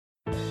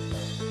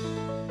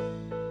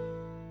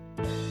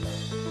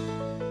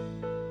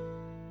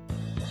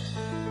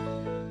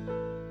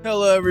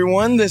Hello,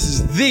 everyone. This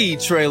is the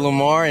Trey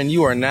Lamar, and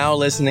you are now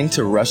listening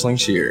to Wrestling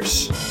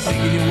Cheers.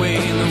 Taking your way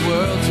in the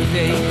world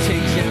today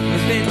takes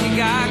everything you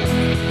got.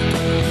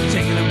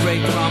 Taking a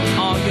break from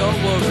all your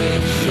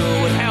worries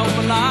sure would help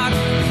a lot.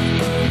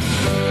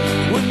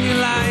 Wouldn't you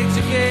like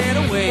to get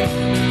away?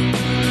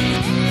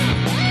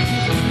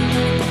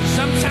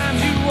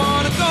 Sometimes you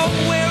want to go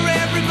where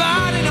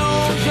everybody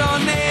knows your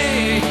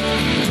name,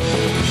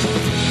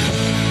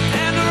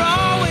 and they're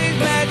always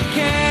glad you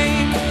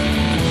came.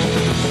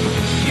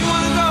 You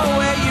want to go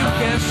where you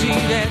can see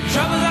that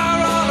troubles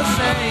are all the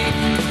same.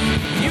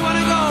 You want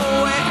to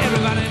go where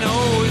everybody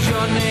knows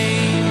your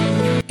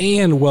name.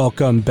 And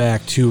welcome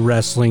back to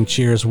Wrestling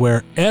Cheers,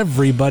 where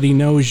everybody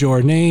knows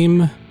your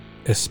name,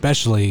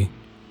 especially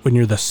when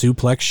you're the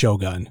Suplex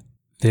Shogun.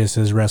 This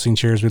is Wrestling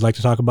Cheers. We'd like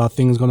to talk about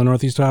things going on the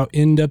Northeast Ohio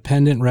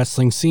independent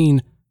wrestling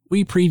scene.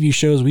 We preview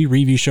shows, we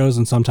review shows,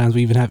 and sometimes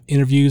we even have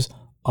interviews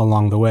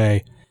along the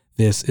way.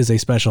 This is a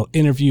special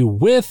interview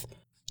with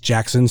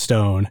Jackson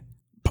Stone.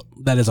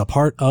 That is a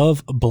part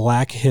of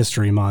Black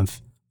History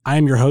Month. I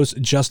am your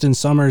host, Justin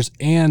Summers,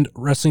 and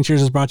Wrestling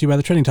Cheers is brought to you by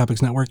the Trending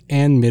Topics Network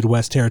and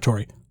Midwest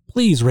Territory.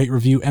 Please rate,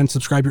 review, and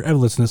subscribe your ever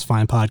listen to this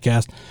fine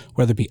podcast,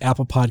 whether it be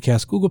Apple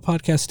Podcasts, Google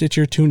Podcasts,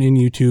 Stitcher, TuneIn,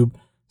 YouTube,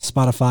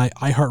 Spotify,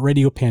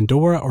 iHeartRadio,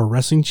 Pandora, or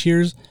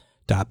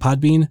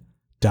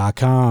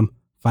WrestlingCheers.podbean.com.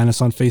 Find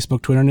us on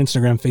Facebook, Twitter, and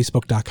Instagram,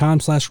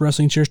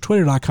 Facebook.com/WrestlingCheers,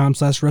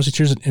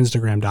 Twitter.com/WrestlingCheers, and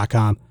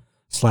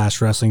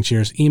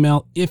Instagram.com/WrestlingCheers.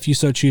 Email, if you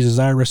so choose,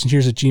 desire,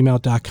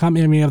 WrestlingCheers@gmail.com.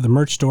 And we have the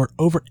merch store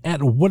over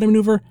at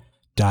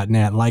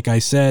whatamaneuver.net. Like I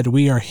said,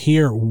 we are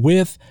here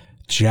with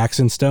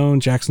Jackson Stone.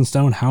 Jackson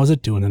Stone, how's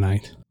it doing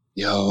tonight?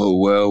 Yo,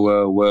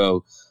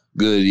 well.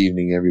 Good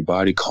evening,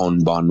 everybody.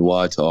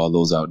 Konbanwa to all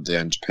those out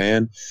there in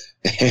Japan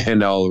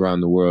and all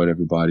around the world,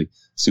 everybody.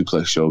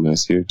 Suplex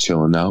Shogun's here,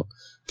 chilling out.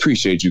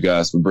 Appreciate you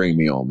guys for bringing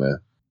me on, man.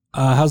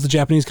 How's the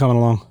Japanese coming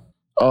along?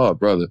 Oh,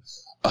 brother.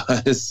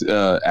 It's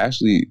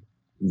actually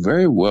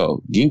very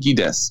well. Genki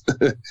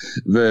desu.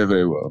 Very,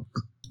 very well.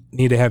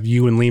 Need to have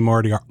you and Lee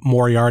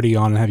Moriarty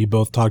on and have you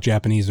both talk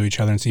Japanese to each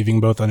other and see if you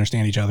can both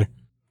understand each other.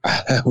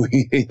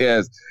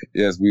 Yes,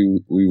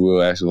 we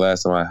will. Actually,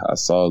 last time I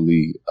saw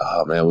Lee,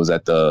 it was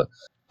at the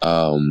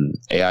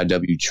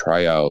AIW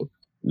tryout,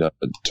 the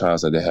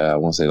tryouts that they had. I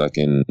want to say like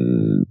in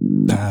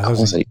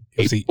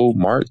April,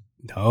 March.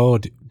 No,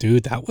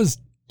 dude, that was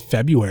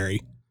February.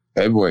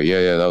 February,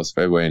 yeah, that was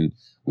February, and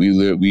we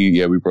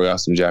broke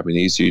out some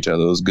Japanese to each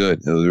other. It was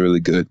good. It was really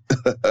good.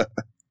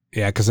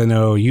 Yeah, because I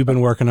know you've been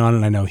working on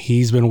it. I know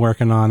he's been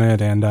working on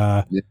it, and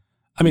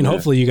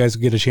hopefully you guys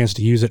get a chance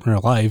to use it in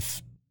real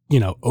life.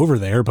 Over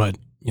there, but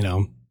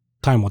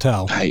time will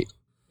tell. Right.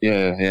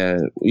 Yeah.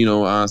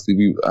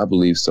 Honestly, I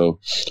believe so.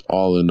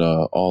 All in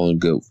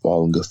good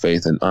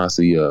faith, and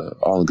honestly,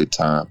 all in good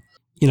time.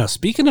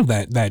 Speaking of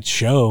that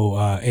show,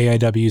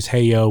 AIW's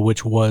Hey Yo,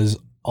 which was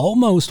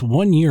almost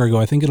 1 year ago.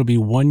 I think it'll be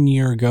 1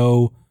 year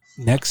ago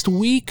next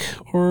week,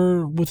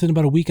 or within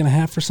about a week and a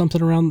half, or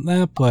something around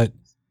that. But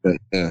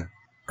yeah.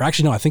 Or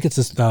actually, no, I think it's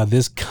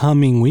this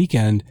coming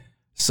weekend.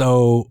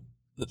 So.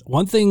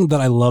 One thing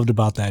that I loved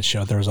about that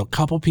show, there was a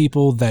couple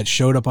people that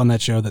showed up on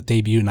that show that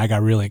debuted, and I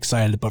got really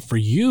excited. But for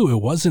you,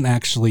 it wasn't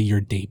actually your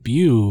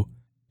debut.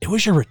 It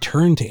was your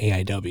return to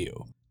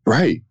AIW.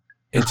 Right.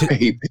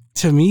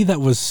 To me,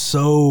 that was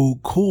so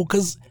cool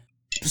because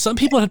some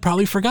people had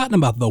probably forgotten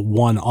about the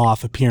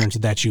one-off appearance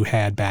that you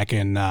had back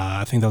in,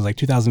 I think that was like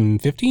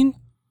 2015.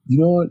 You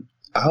know what?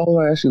 I would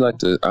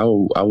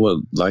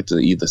like to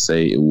either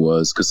say it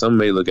was, because some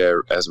may look at it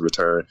as a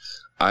return.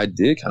 I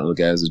did kind of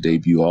look at it as a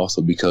debut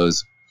also,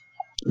 because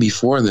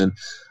before then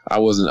I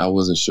wasn't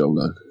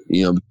Shogun.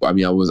 I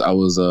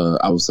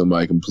was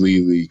somebody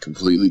completely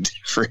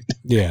different.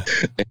 Yeah.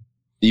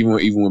 even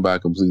went by a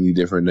completely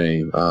different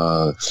name.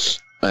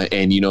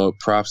 And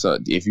props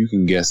up if you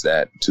can guess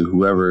that, to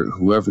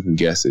whoever can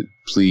guess it,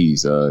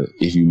 please.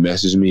 If you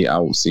message me, I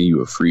will send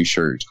you a free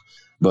shirt.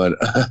 But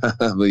yeah,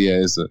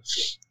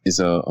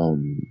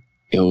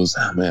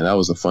 that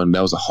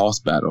was a Hoss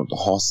battle. The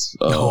Hoss.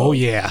 Oh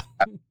yeah.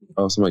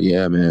 I was like,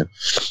 yeah, man.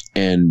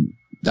 And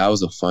that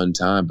was a fun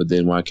time. But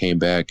then when I came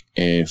back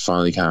and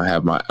finally kind of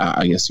have my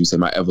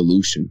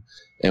evolution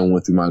and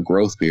went through my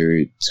growth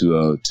period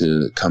to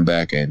come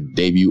back and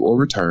debut or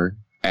return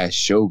as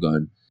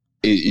Shogun,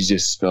 it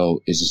just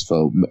felt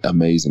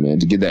amazing, man.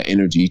 To get that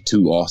energy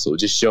too, also, it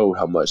just showed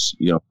how much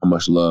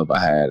love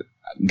I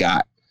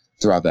got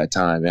throughout that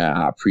time. And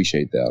I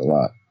appreciate that a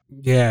lot.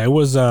 Yeah, it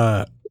was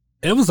a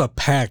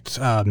packed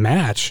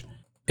match.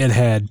 It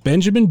had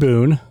Benjamin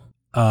Boone,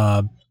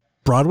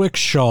 Broderick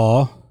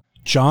Shaw,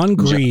 John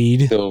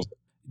Greed,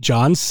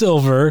 John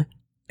Silver,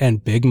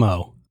 and Big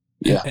Mo.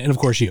 Yeah. And of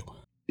course you.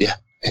 Yeah.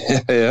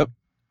 Yep.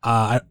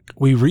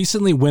 We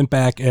recently went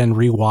back and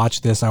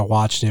rewatched this. I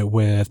watched it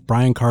with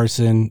Brian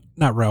Carson.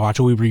 Not rewatched,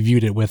 we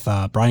reviewed it with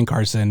Brian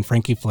Carson,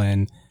 Frankie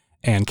Flynn,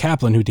 and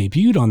Kaplan, who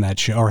debuted on that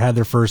show, or had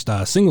their first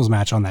singles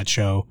match on that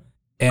show.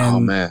 And, oh,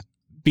 man.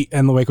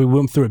 And we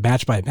went through it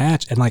match by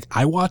match. And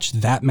I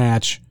watched that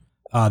match,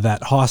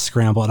 that Hoss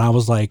scramble, and I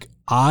was like,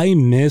 I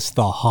miss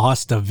the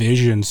Haas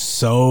division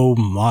so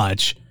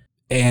much.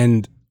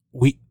 And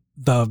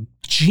the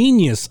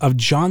genius of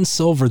John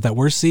Silver that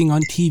we're seeing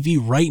on TV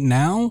right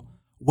now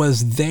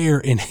was there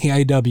in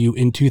AIW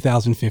in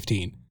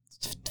 2015.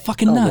 It's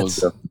fucking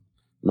nuts.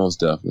 Most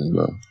definitely,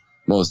 bro.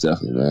 Most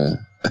definitely,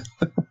 man.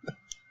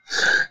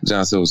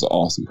 John Silver's an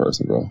awesome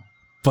person, bro.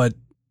 But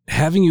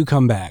having you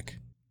come back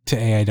to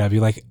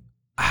AIW, like,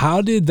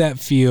 how did that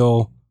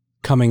feel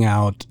coming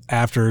out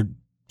after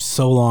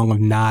so long of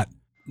not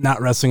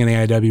wrestling in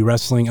AIW,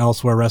 wrestling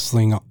elsewhere,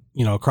 wrestling,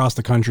 across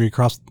the country,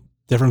 across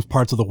different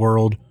parts of the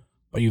world,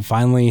 but you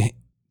finally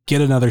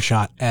get another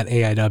shot at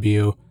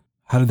AIW?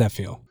 How did that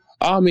feel?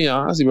 I mean,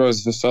 honestly, bro,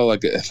 it felt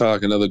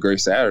like another great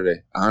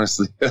Saturday.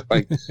 Honestly,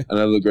 like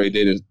another great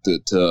day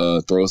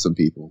to throw some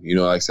people.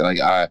 Like I said, I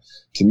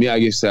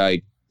guess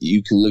like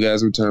you can look at it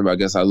as a return, but I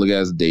guess I look at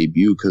it as a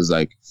debut because,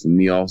 like, for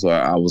me also,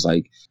 I was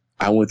like,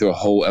 I went through a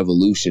whole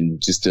evolution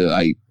just to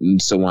like.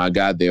 So when I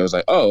got there, I was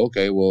like, oh,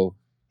 okay, well,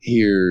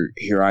 here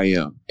I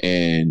am,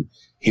 and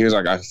here's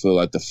like I feel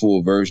like the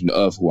full version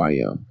of who I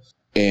am.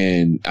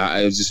 And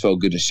I just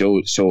felt good to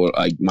show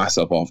like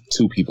myself off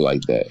to people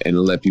like that, and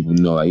to let people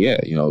know, like, yeah,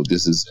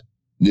 this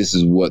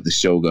is what the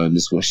Shogun,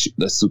 this is what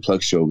the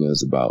Suplex Shogun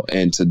is about,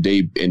 and to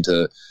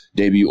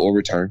debut or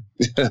return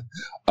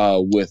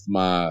with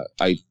my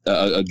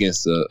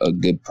against a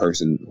good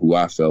person who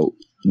I felt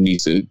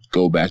needs to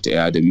go back to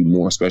AIW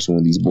more, especially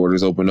when these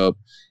borders open up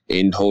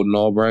in Holden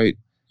Albright.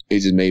 It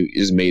just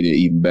made it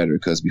even better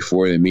because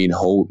before then, me and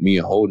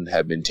Holden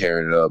had been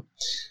tearing it up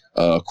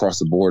across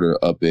the border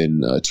up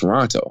in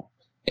Toronto,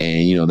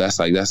 and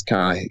that's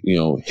kind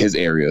of his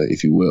area,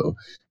 if you will.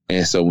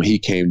 And so when he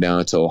came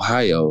down to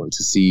Ohio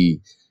to see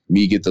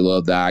me get the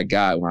love that I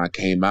got when I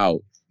came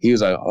out, he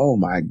was like, "Oh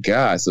my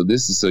God! So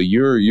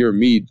you're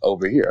me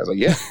over here." I was like,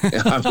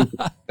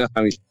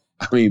 "Yeah."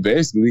 I mean,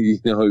 basically,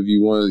 if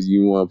you want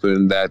to put it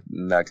in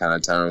that kind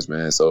of terms,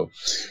 man. So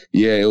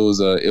yeah, it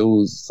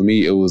was for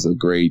me, it was a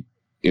great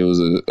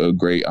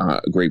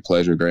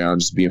pleasure, great honor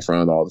just to be in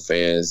front of all the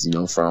fans, in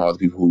front of all the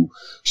people who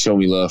show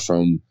me love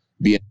from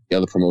being at the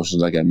other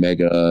promotions like at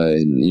Mega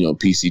and,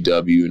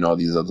 PCW and all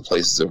these other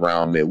places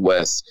around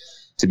Midwest,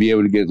 to be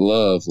able to get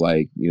love,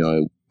 like,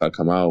 I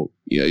come out,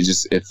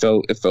 it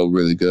felt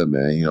really good,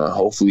 man.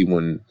 Hopefully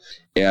when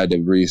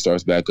AIW really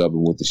starts back up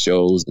and with the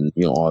shows and,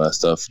 all that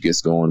stuff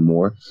gets going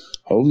more,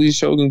 hopefully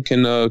Shogun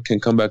can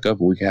come back up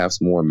and we can have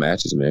some more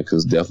matches, man,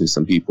 because definitely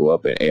some people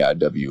up at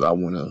AIW I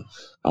want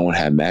to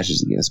have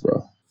matches against,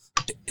 bro.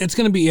 It's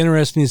going to be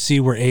interesting to see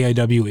where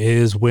AIW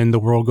is when the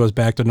world goes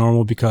back to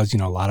normal, because,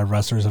 a lot of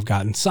wrestlers have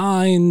gotten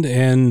signed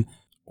and,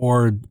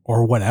 or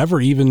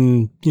whatever,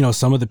 even,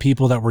 some of the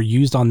people that were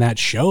used on that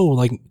show,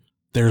 like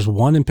there's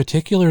one in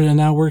particular that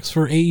now works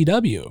for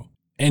AEW,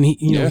 and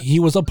he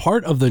was a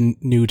part of the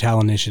New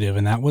Talent Initiative,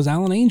 and that was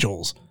Alan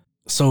Angels.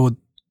 So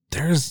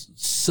there's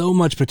so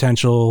much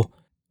potential.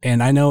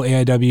 And I know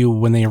AIW,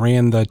 when they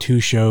ran the 2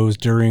 shows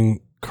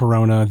during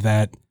Corona,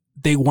 that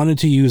they wanted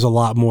to use a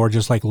lot more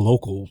just like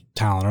local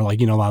talent, or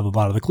like, a lot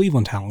of the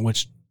Cleveland talent,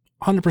 which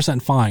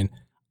 100% fine.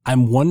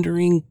 I'm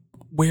wondering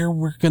where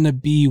we're going to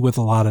be with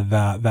a lot of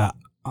that,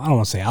 I don't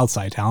want to say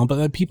outside talent, but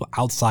the people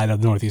outside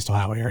of the Northeast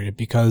Ohio area,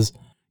 because,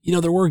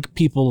 there were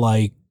people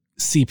like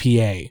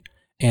CPA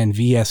and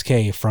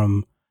VSK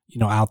from,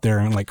 out there,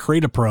 and like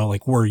Creative Pro,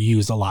 like, were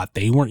used a lot.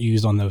 They weren't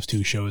used on those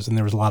 2 shows. And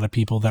there was a lot of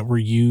people that were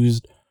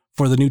used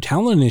for the New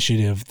Talent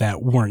Initiative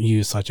that weren't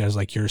used, such as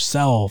like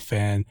yourself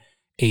and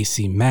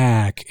AC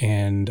Mack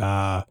and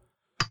a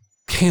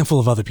handful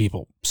of other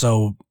people.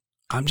 So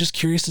I'm just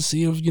curious to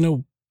see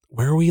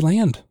where we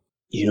land.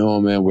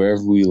 Man,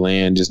 wherever we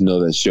land, just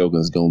know that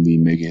Shogun's going to be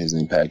making his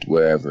impact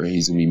wherever.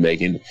 He's going to be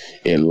making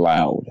it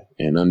loud,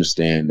 and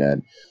understand that,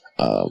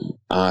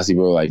 honestly,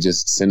 bro, like,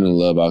 just sending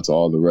love out to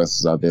all the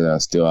wrestlers out there that are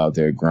still out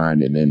there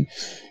grinding and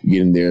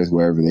getting theirs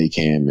wherever they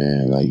can,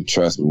 man. Like,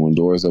 trust me, when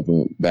doors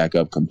open back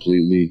up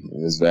completely,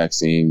 this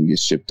vaccine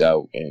gets shipped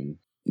out and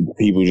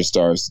people just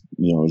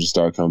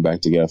start coming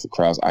back together for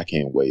crowds, I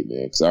can't wait,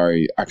 man. Because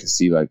I can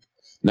see, like,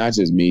 not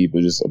just me,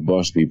 but just a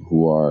bunch of people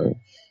who are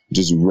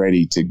just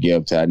ready to get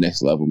up to that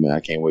next level, man. I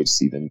can't wait to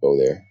see them go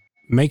there.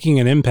 Making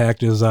an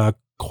impact is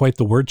quite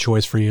the word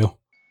choice for you.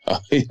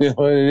 You know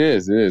what it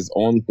is? It is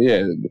on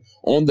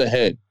the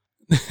head.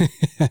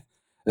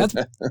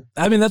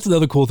 That's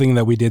another cool thing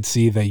that we did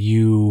see, that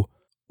you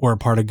were a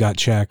part of Gut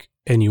Check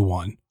and you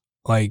won.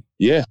 Like,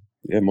 yeah,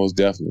 most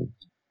definitely.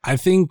 I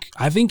think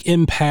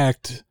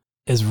Impact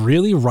is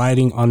really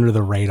riding under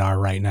the radar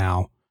right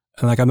now.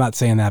 And like, I'm not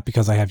saying that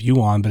because I have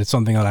you on, but it's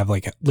something that I've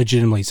like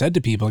legitimately said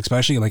to people,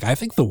 especially like, I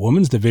think the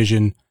women's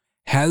division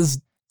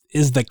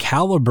is the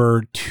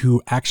caliber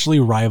to actually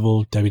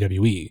rival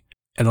WWE.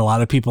 And a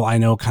lot of people I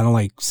know kind of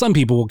like, some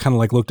people will kind of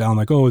like look down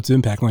like, oh, it's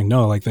Impact. I'm like,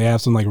 no, like they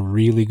have some like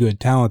really good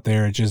talent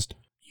there. It's just,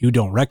 you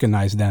don't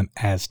recognize them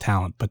as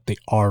talent, but they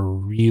are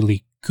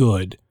really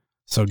good.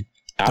 So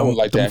I would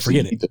like don't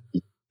forget it.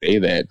 Say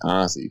that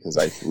honestly, because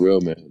like, for real,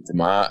 man, in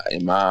my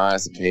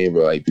eyes, opinion,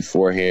 bro, like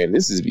beforehand,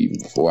 this is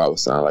even before I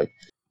was signed. Like,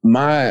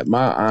 my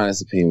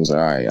honest opinion was, all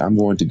right, I'm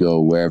going to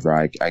go wherever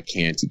I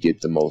can to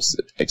get the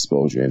most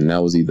exposure. And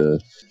that was either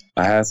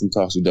I had some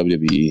talks with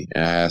WWE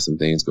and I had some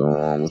things going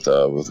on with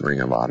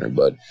Ring of Honor,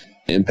 but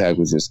Impact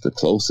was just the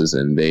closest,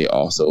 and they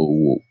also,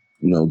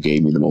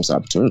 gave me the most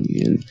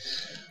opportunity.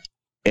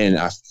 And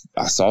I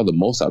saw the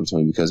most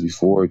opportunity because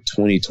before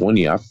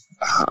 2020, I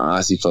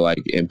honestly feel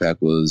like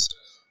Impact was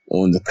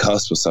on the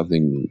cusp of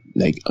something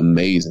like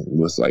amazing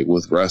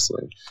with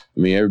wrestling. I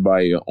mean,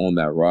 everybody on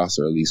that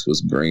roster at least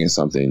was bringing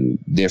something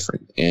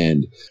different.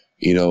 And,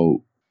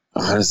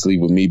 honestly,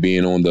 with me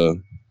being on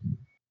the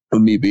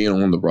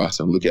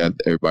roster, I'm looking at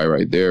everybody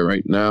right there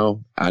right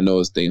now. I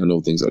know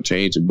things are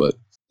changing, but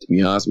to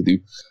be honest with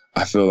you,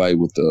 I feel like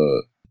with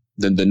the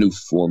new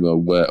formula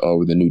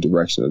or the new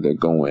direction that they're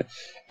going,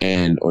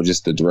 or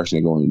just the direction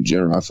they're going in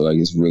general, I feel like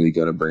it's really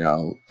going to bring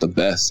out the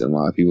best in a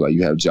lot of people. Like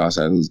you have Josh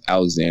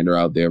Alexander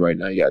out there right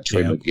now. You got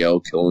Trey Miguel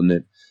killing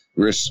it.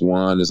 Rich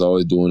Swann is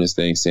always doing his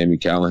thing. Sami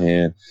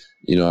Callihan.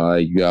 You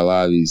got a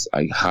lot of these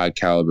like high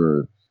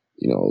caliber,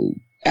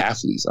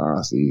 athletes,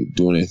 honestly,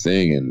 doing their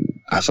thing. And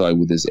I feel like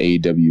with this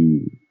AEW,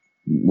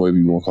 whatever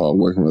you want to call it,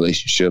 working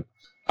relationship,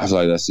 I feel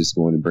like that's just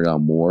going to bring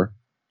out more.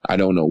 I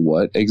don't know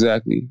what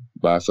exactly,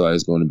 but I feel like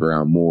it's going to bring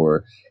out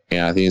more,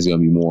 and I think it's going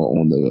to be more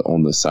on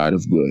the side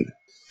of good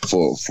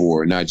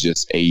for not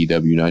just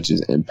AEW, not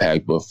just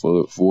Impact, but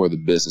for the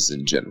business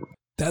in general.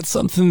 That's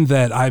something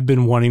that I've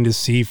been wanting to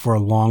see for a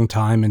long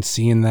time, and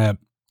seeing that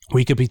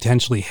we could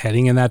potentially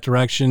heading in that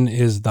direction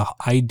is the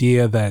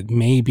idea that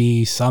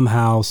maybe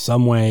somehow,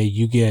 some way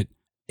you get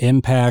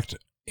Impact,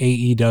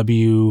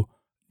 AEW,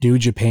 New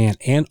Japan,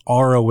 and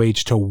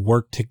ROH to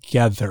work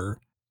together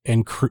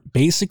and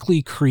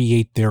basically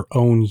create their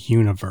own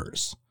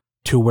universe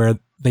to where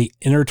they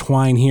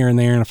intertwine here and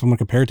there. And if I'm going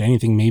to compare it to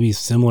anything, maybe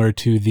similar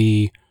to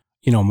the,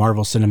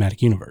 Marvel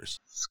Cinematic Universe.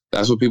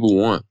 That's what people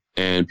want.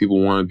 And people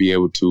want to be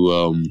able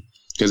to,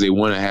 because they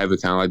want to have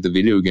it kind of like the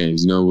video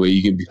games, where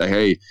you can be like,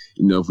 hey,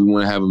 if we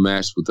want to have a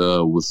match with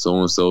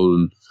so-and-so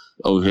and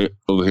over here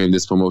in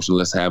this promotion,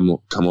 let's have them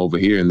come over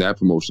here in that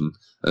promotion.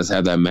 Let's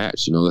have that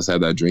match, let's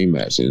have that dream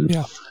match. And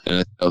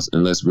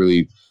let's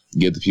really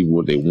give the people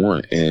what they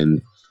want.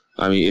 And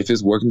I mean, if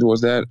it's working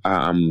towards that,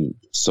 I'm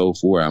so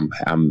for it.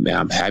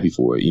 I'm happy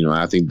for it.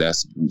 I think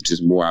that's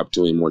just more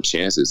opportunity, more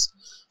chances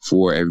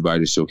for everybody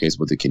to showcase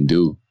what they can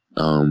do.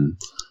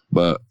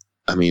 But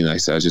I mean, like I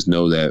said, I just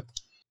know that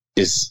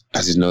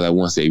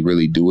once they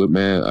really do it,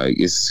 man, like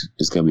it's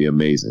gonna be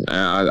amazing.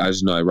 I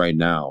just know that right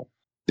now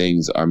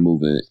things are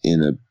moving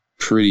in a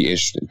pretty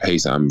interesting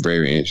pace. I'm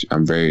very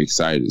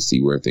excited to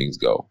see where things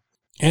go.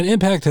 And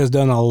Impact has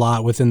done a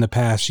lot within the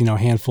past,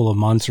 handful of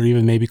months or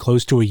even maybe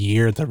close to a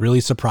year that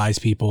really surprise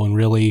people and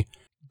really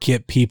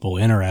get people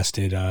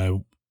interested.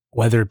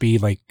 Whether it be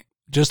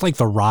just like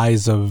the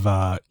rise of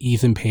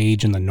Ethan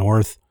Page in the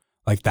North,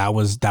 like that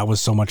was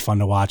so much fun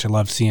to watch. I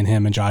loved seeing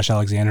him and Josh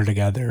Alexander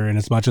together. And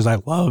as much as I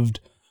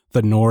loved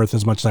the North,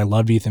 as much as I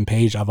loved Ethan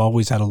Page, I've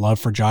always had a love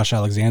for Josh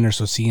Alexander.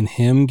 So seeing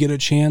him get a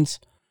chance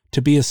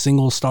to be a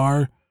single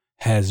star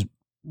has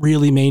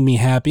really made me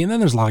happy. And then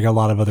there's a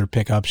lot of other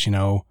pickups,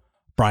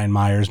 Brian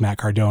Myers, Matt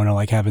Cardona,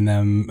 like having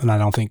them. And I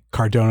don't think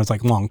Cardona's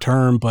like long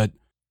term, but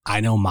I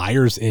know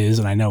Myers is,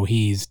 and I know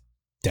he's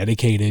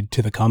dedicated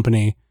to the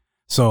company.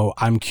 So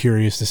I'm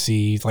curious to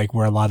see like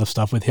where a lot of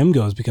stuff with him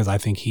goes, because I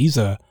think he's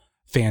a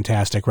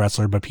fantastic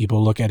wrestler, but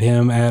people look at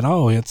him at,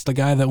 it's the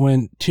guy that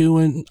went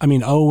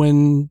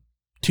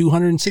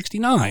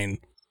 0-269.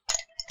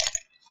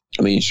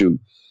 I mean, shoot,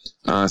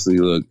 honestly,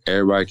 look,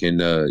 everybody can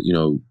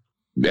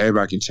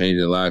change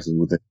their lives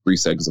within 3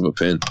 seconds of a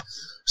pin.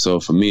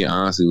 So for me,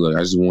 honestly, look, I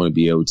just want to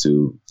be able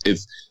to, if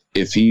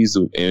he's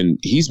been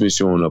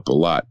showing up a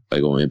lot,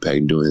 like on Impact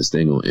and doing his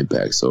thing on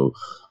Impact. So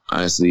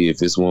honestly,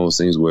 if it's one of those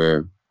things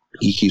where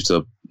he keeps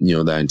up,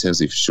 that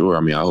intensity, for sure.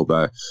 I mean, I hope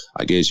I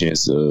get a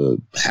chance to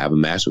have a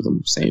match with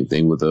him. Same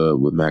thing with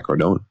Matt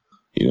Cardona,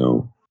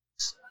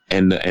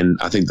 and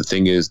I think the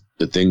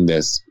thing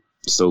that's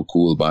so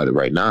cool about it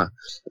right now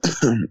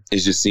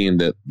is just seeing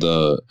that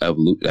their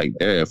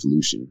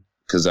evolution.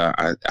 Because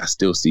I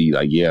still see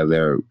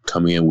they're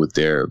coming in with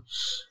their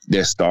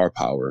star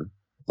power,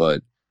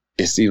 but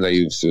it seems like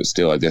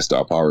still like their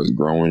star power is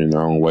growing in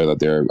their own way. Like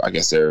they're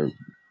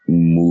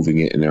moving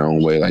it in their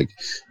own way. Like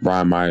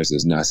Brian Myers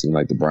does not seem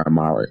like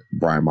the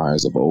Brian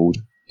Myers of old.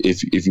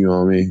 If you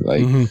know what I mean,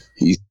 like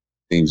he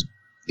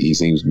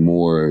seems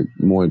more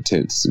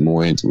intense,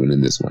 more into it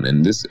in this one,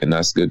 and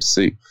that's good to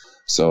see.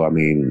 So I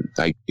mean,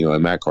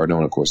 and Matt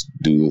Cardona, of course,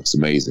 looks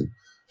amazing.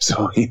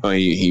 So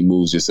he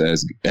moves just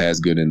as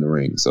good in the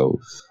ring. So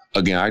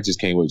again, I just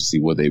can't wait to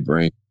see what they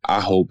bring. I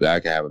hope that I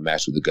can have a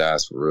match with the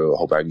guys for real. I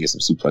hope I can get some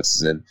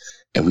suplexes in,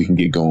 and we can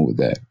get going with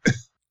that.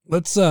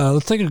 Let's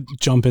take a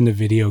jump into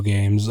video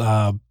games.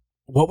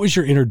 What was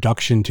your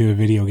introduction to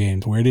video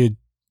games? Where'd you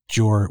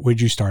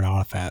start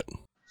off at?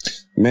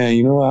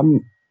 Man,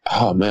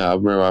 I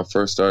remember I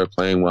first started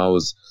playing when I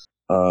was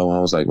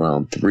like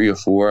around 3 or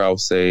 4. I would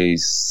say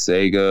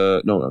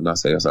Sega. No, not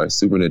Sega. Sorry,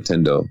 Super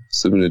Nintendo,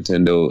 Super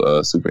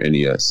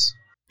NES.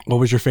 What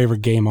was your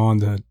favorite game on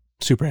the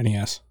Super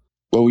NES?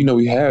 Well,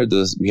 we had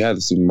the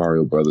Super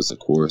Mario Brothers, of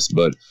course,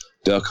 but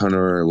Duck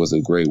Hunter was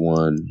a great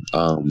one.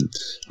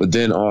 But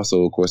then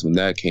also, of course, when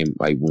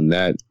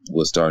that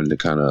was starting to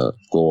kind of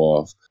go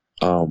off,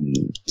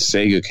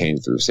 Sega came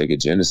through. Sega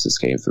Genesis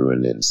came through,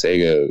 and then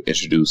Sega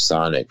introduced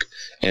Sonic.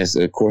 And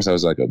so, of course, that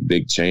was like a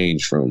big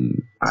change from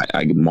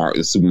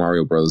the Super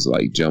Mario Brothers,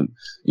 like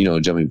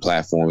jumping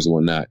platforms and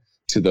whatnot,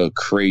 to the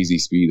crazy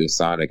speed of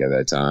Sonic at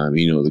that time.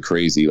 The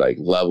crazy like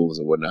levels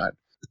and whatnot.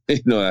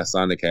 That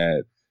Sonic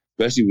had.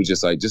 Especially with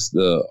just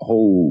the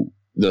whole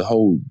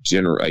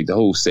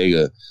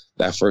Sega,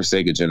 that first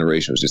Sega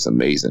generation was just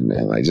amazing,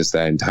 man. Like just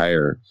that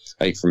entire,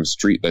 like from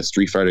Street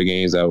Fighter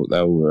games that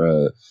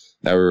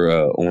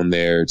were on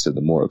there, to the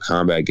Mortal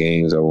Kombat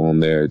games that were on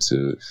there,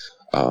 to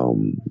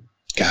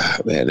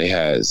God, man, they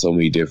had so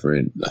many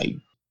different, like,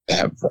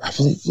 I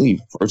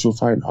believe Virtual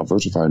Fighter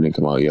didn't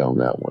come out yet on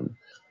that one.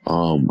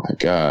 Oh my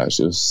gosh,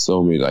 there's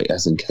so many, like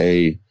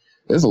SNK.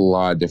 There's a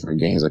lot of different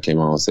games that came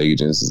out on Sega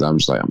Genesis. I'm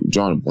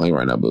drawing a blank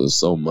right now, but there's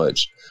so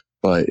much.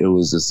 But it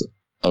was just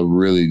a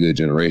really good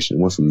generation.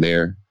 Went from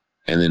there,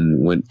 and then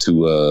went to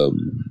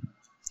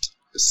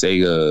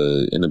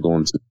Sega, ended up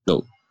going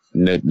to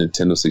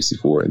Nintendo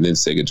 64, and then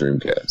Sega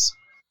Dreamcast.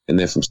 And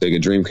then from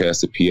Sega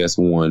Dreamcast to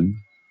PS1,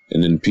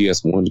 and then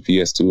PS1 to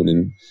PS2, and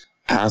then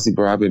honestly,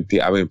 bro, I've been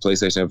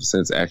PlayStation ever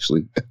since.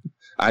 Actually,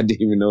 I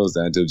didn't even notice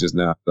that until just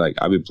now. Like,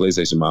 I've been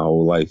PlayStation my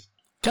whole life.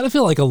 Kind of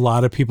feel like a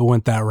lot of people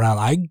went that route.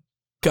 I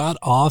got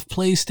off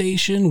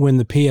PlayStation when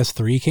the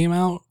PS3 came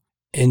out,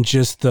 and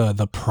just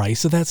the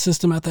price of that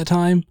system at that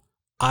time,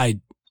 I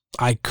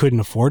couldn't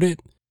afford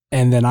it.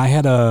 And then I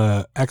had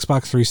a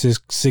Xbox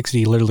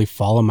 360 literally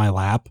fall in my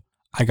lap.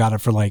 I got it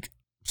for like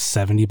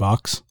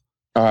 $70.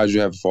 How'd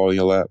you have it fall in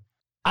your lap?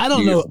 I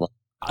don't know.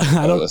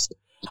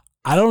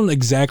 I don't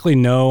exactly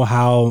know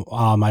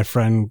how my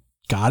friend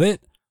got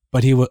it,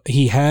 but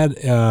he had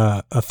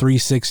a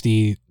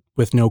 360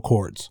 with no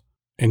cords,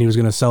 and he was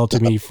going to sell it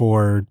to me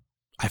for,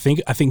 I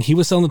think he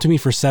was selling it to me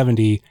for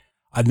 $70.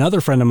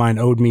 Another friend of mine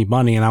owed me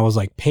money, and I was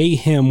like, pay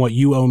him what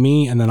you owe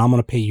me, and then I'm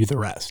going to pay you the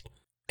rest.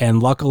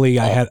 And luckily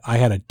I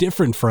had a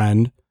different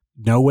friend,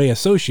 no way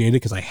associated,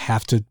 because I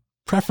have to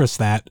preface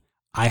that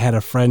I had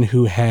a friend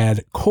who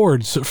had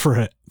cords for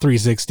a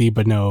 360,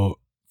 but no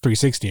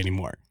 360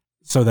 anymore.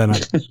 So then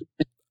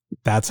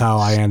that's how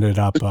I ended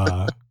up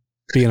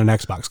being an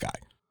Xbox guy.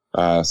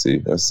 I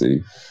see.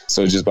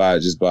 So just by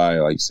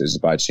like you said,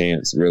 just by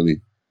chance,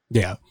 really.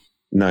 Yeah.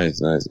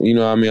 Nice.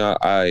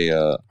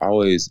 I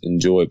always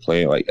enjoy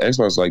playing like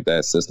Xbox, like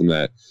that system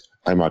that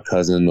like my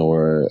cousin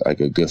or like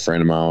a good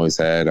friend of mine always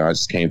had. I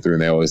just came through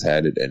and they always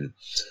had it. And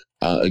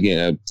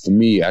again, for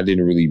me, I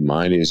didn't really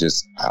mind it. It's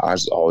just I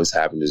just always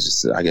happened to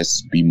just, I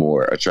guess, be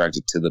more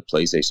attracted to the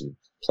PlayStation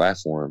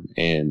platform,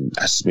 and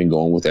I've just been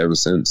going with it ever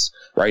since.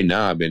 Right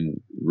now, I've been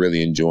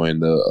really enjoying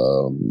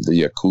the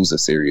Yakuza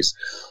series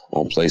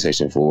on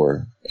PlayStation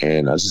 4,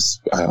 and I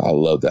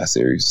love that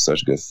series.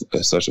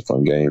 It's such a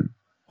fun game.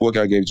 What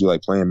guy gave you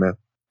like playing, man?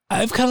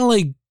 I've kind of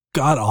like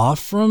got off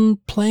from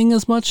playing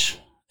as much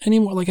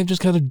anymore. Like I've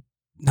just kind of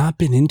not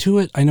been into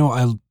it. I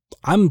know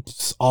I'm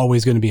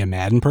always going to be a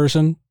Madden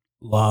person.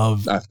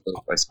 Love like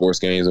sports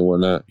games and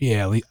whatnot.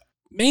 Yeah,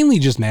 mainly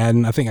just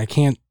Madden. I think I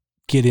can't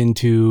get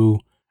into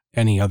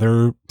any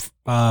other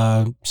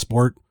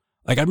sport.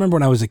 Like I remember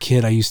when I was a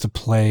kid, I used to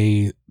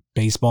play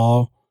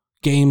baseball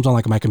games on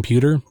like my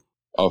computer.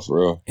 Oh, for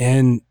real?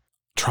 And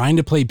trying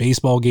to play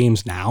baseball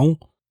games now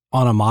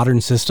on a modern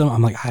system,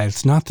 I'm like,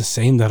 it's not the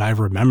same that I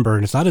remember,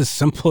 and it's not as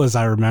simple as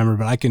I remember.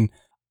 But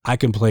I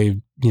can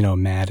play,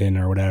 Madden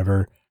or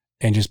whatever,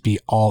 and just be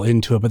all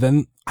into it. But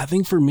then I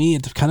think for me,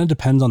 it kind of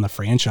depends on the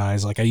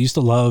franchise. Like I used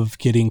to love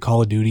getting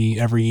Call of Duty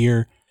every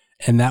year,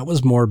 and that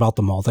was more about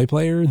the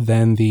multiplayer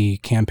than the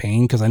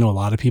campaign. Cause I know a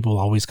lot of people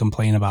always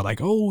complain about like,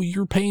 oh,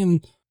 you're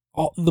paying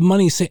all the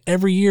money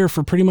every year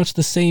for pretty much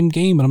the same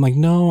game. And I'm like,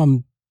 no,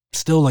 I'm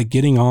still like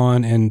getting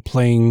on and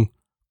playing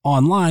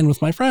online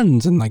with my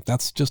friends. And like,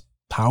 that's just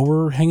how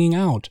we're hanging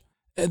out.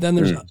 And then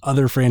there's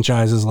other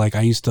franchises like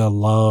I used to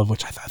love,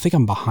 which I think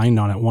I'm behind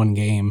on at one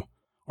game,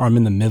 or I'm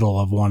in the middle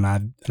of one,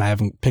 and I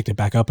haven't picked it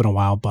back up in a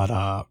while, but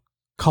not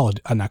Call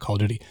of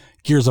Duty,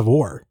 Gears of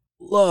War.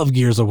 Love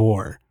Gears of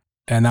War.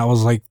 And that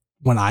was like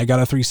when I got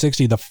a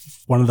 360,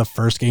 one of the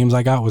first games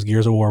I got was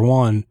Gears of War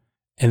 1.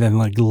 And then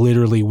like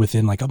literally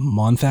within like a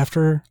month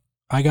after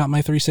I got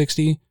my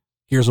 360,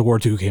 Gears of War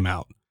 2 came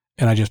out.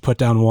 And I just put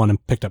down 1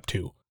 and picked up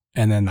 2.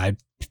 And then I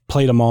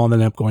played them all and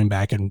then ended up going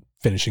back and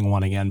finishing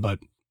 1 again. But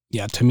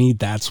yeah, to me,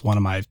 that's one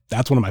of my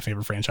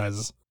favorite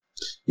franchises.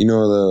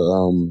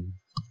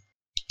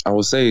 I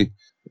would say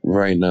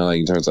right now, like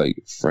in terms of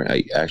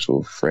like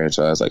actual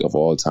franchise, like of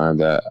all time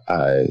that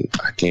I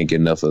can't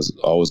get enough of, is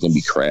always gonna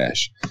be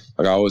Crash.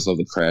 Like I always love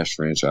the Crash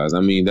franchise.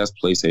 I mean, that's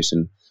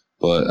PlayStation,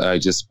 but I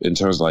just in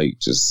terms of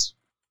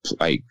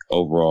like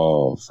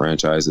overall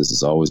franchises,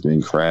 it's always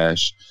been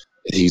Crash.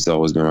 He's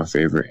always been my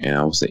favorite, and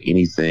I would say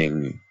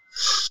anything.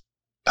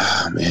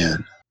 Oh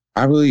man,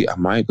 I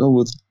might go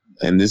with,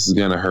 and this is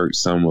gonna hurt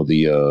some of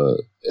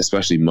the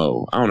especially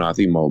Mo. I don't know. I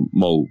think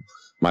Mo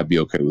might be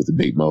okay with the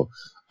Big Mo.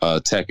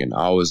 Tekken.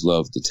 I always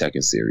loved the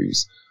Tekken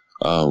series.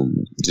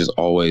 Just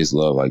always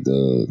love like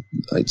the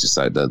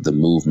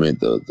movement,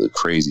 the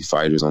crazy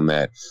fighters on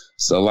that.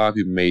 So a lot of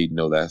people may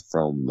know that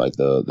from like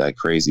that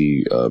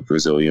crazy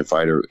Brazilian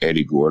fighter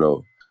Eddie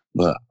Gordo.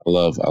 But I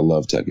love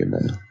Tekken,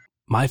 man.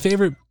 My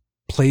favorite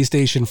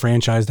PlayStation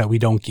franchise that we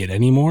don't get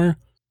anymore,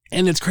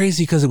 and it's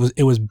crazy because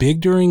it was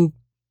big during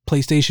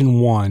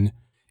PlayStation 1.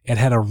 It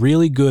had a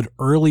really good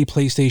early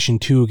PlayStation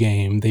 2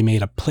 game. They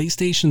made a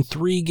PlayStation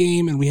 3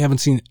 game, and we haven't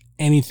seen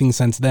anything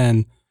since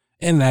then.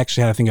 And it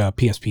actually had, I think, a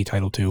PSP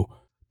title too,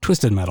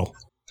 Twisted Metal.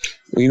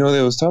 Well,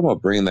 they was talking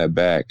about bringing that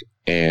back,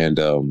 and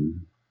I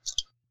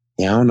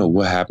don't know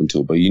what happened to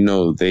it, but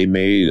they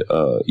made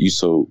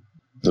the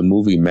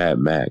movie Mad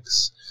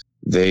Max.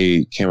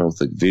 They came up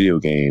with a video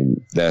game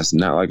that's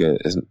not like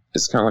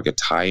it's kind of like a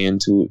tie-in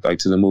to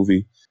the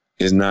movie.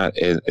 It's not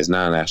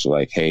an actual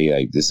like, hey,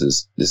 like this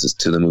is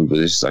to the movie, but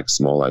it's just like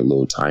small like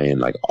little tie-in,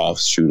 like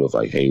offshoot of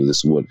like, hey,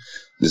 this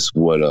is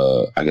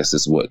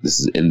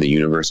in the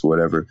universe or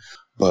whatever.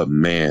 But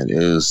man, it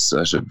was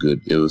such a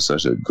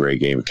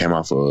great game. It came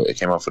out for the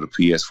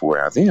PS4,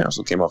 and I think it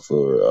also came out for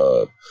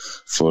the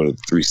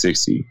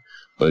 360.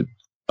 But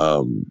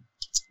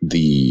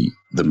the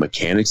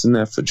mechanics in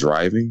that for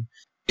driving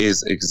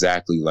is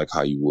exactly like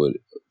how you would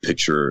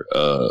picture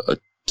a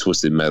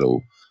Twisted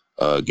Metal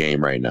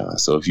game right now.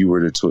 So if you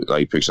were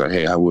to picture,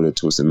 hey, how would a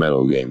Twisted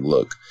Metal game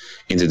look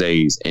in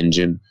today's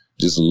engine?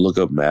 Just look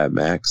up Mad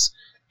Max,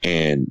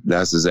 and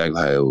that's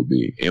exactly how it would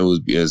be.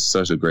 It's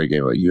such a great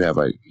game. Like you have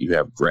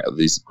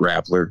this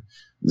grappler,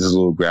 this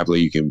little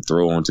grappler you can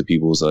throw onto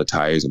people's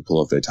tires and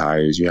pull off their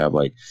tires. You have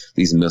like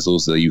these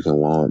missiles that you can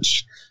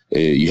launch.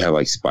 You have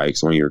like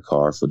spikes on your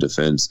car for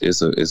defense.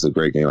 It's a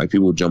great game. Like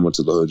people jump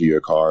into the hood of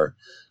your car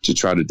to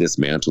try to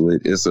dismantle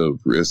it. It's a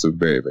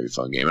very, very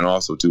fun game. And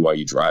also too, while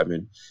you're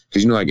driving,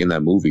 because like in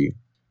that movie,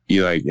 they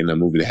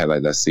had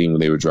like that scene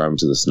when they were driving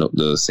to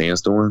the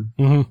sandstorm.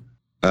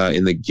 Mm-hmm.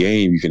 In the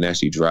game, you can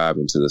actually drive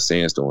into the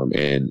sandstorm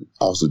and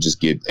also just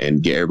get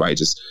everybody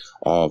just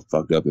all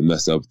fucked up and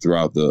messed up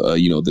throughout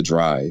the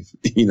drive.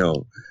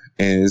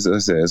 And as I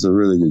said, it's a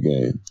really good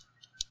game.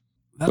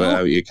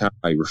 But it kind of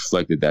like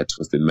reflected that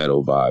Twisted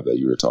Metal vibe that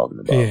you were talking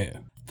about. Yeah,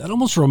 that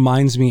almost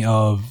reminds me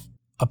of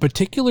a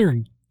particular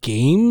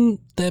game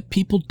that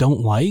people don't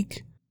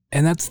like,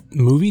 and that's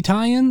movie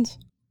tie-ins.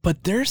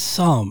 But there's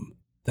some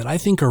that I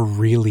think are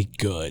really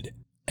good.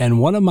 And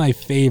one of my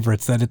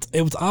favorites that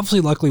it was obviously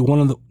luckily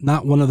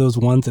not one of those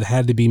ones that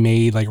had to be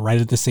made like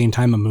right at the same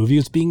time a movie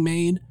was being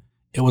made.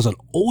 It was an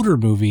older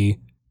movie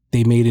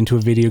they made into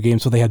a video game,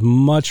 so they had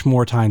much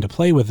more time to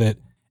play with it.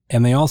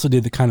 And they also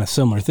did the kind of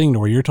similar thing to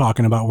where you're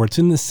talking about, where it's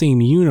in the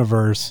same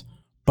universe,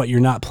 but you're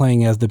not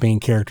playing as the main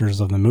characters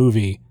of the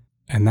movie.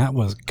 And that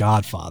was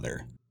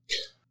Godfather.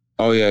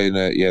 Oh yeah,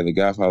 the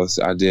Godfather.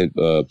 I did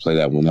play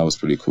that one. That was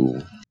pretty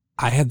cool.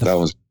 I had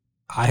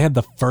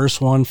the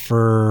first one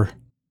for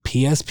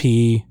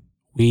PSP,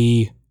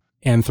 Wii,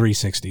 and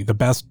 360. The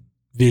best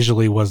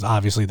visually was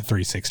obviously the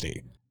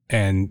 360.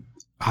 And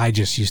I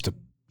just used to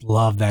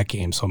love that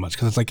game so much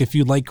because it's like if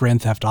you like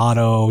Grand Theft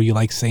Auto, you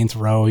like Saints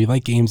Row, you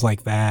like games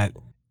like that,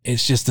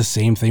 it's just the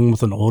same thing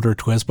with an older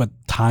twist, but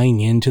tying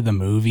into the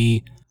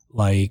movie.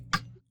 Like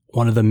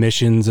one of the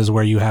missions is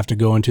where you have to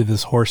go into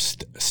this horse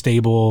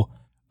stable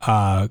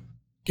and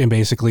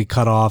basically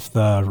cut off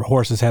the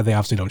horse's head. They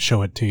obviously don't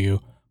show it to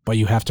you, but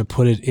you have to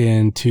put it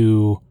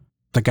into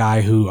the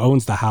guy who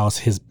owns the house,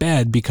 his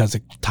bed, because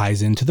it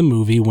ties into the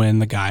movie when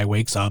the guy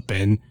wakes up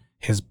and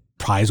his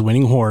prize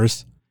winning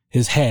horse,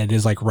 his head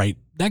is like right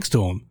next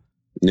to him.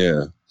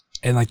 Yeah.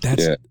 And like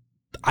that's, yeah.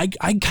 I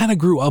kind of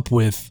grew up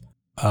with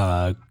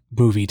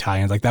movie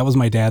tie-ins. Like that was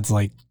my dad's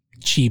like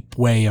cheap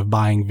way of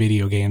buying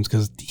video games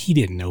because he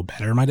didn't know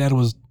better. My dad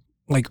was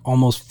like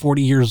almost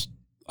 40 years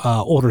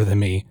older than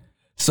me.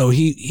 So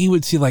he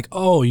would see like,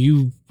 oh,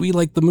 we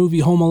like the movie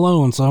Home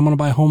Alone, so I'm going to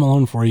buy Home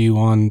Alone for you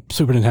on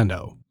Super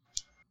Nintendo.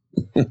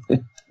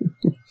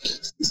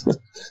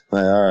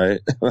 Like, all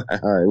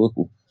right,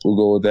 we'll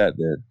go with that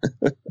then.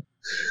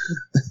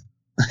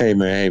 Hey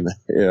man,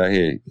 yeah,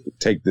 here,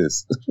 take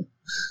this.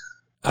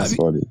 That's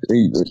funny.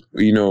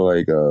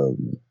 Like,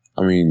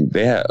 I mean,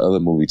 they had other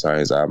movie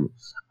tie-ins. I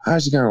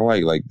actually kind of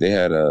like they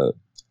had the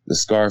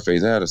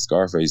Scarface. They had a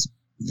Scarface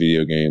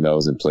video game that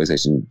was in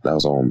PlayStation. That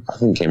was on, I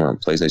think it came out on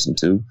PlayStation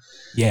 2.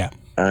 Yeah,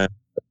 and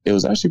it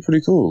was actually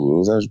pretty cool. It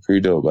was actually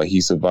pretty dope. Like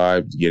he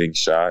survived getting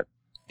shot,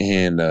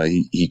 and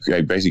he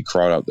basically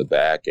crawled out the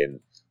back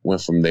and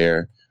went from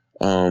there.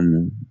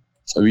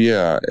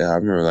 Yeah, I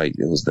remember like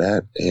it was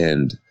that,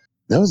 and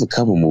there was a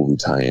couple movie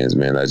tie-ins,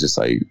 man.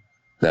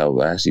 That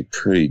was actually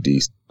pretty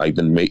decent. Like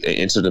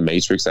Enter the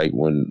Matrix, like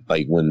when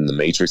the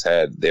Matrix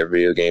had their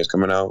video games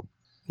coming out.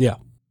 Yeah,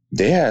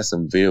 they had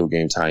some video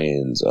game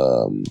tie-ins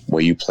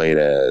where you played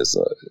as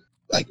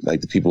like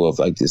the people of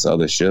like this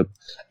other ship,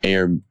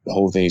 and the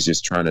whole thing is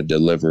just trying to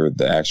deliver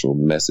the actual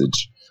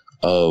message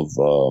of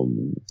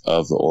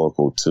the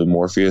Oracle to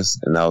Morpheus,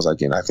 and that was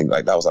like, and I think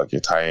like that was like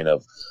your tie-in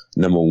of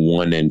number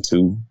 1 and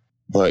 2.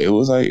 But it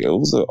was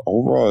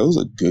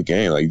a good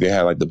game. Like they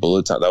had like the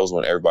bullet time. That was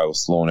when everybody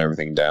was slowing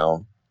everything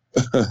down,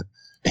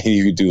 and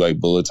you could do like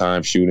bullet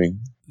time shooting.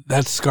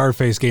 That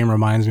Scarface game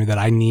reminds me that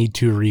I need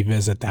to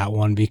revisit that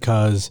one,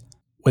 because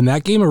when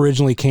that game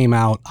originally came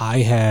out, I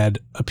had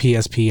a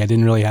PSP. I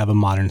didn't really have a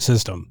modern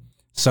system.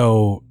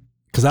 So,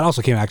 because that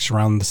also came actually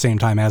around the same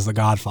time as The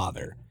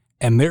Godfather.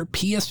 And their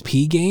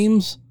PSP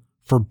games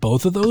for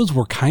both of those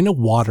were kind of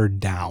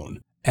watered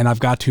down. And I've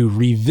got to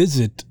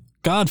revisit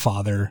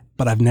Godfather,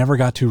 but I've never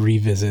got to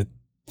revisit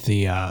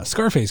the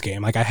Scarface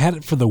game. Like I had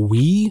it for the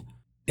Wii,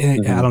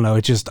 and I don't know,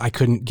 I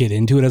couldn't get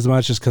into it as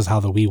much just because how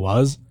the Wii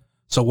was.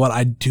 So what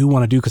I do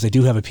want to do, because I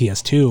do have a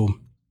PS2,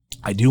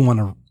 I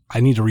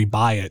need to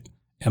rebuy it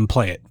and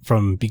play it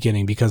from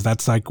beginning, because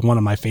that's like one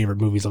of my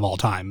favorite movies of all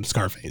time,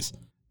 Scarface.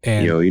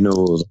 And go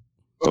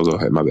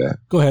ahead, my bad.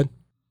 Go ahead.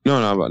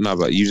 No,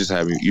 but you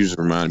just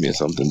reminded me of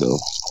something though.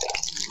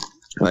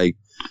 Like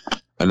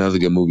another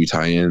good movie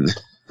tie-in.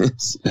 It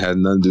had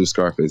nothing to do with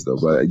Scarface though,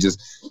 but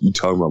you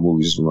talking about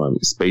movies just remind me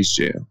of Space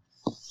Jam.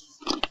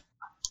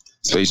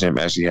 Space Jam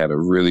actually had a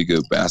really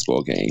good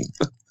basketball game.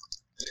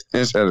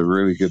 It's had a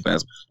really good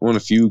basketball. One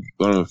of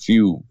the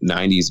few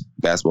 90s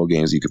basketball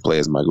games you could play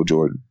as Michael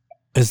Jordan.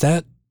 Is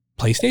that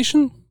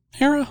PlayStation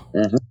era?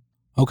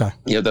 Mm-hmm. Okay.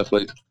 Yeah, that's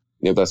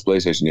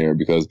PlayStation era,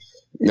 because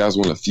that was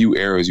one of the few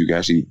eras you could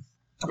actually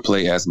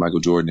play as Michael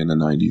Jordan in the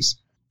 90s.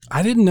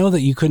 I didn't know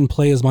that you couldn't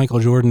play as Michael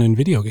Jordan in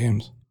video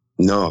games.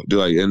 No, dude,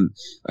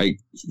 like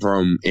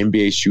from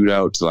NBA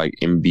Shootout to like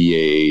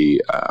NBA,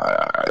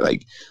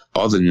 like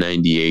all the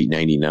 98,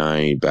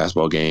 99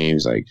 basketball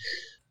games, like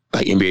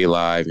NBA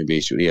Live, NBA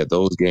Shootout. Yeah,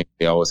 those games,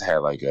 they always had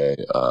like a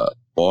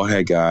bald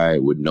head guy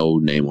with no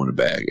name on the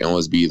back. It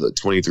always be like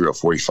 23 or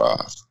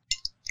 45.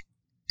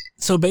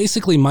 So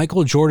basically,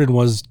 Michael Jordan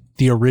was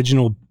the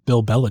original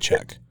Bill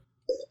Belichick.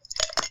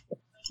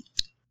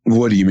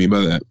 What do you mean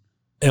by that?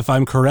 If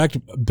I'm correct,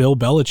 Bill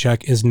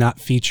Belichick is not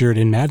featured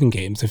in Madden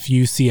games. If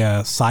you see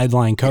a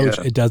sideline coach,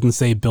 It doesn't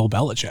say Bill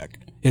Belichick.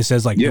 It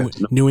says like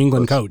New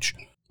England coach.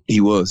 He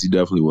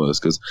definitely was.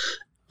 Because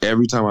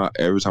every time I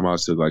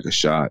took like a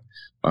shot,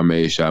 I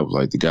made a shot with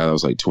like the guy that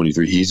was like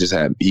 23.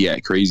 He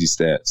had crazy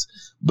stats,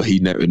 but he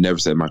never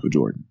said Michael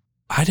Jordan.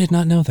 I did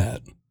not know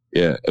that.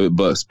 Yeah,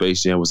 but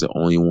Space Jam was the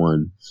only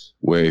one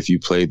where if you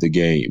played the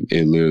game,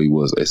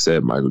 it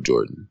said Michael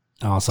Jordan.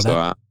 Oh,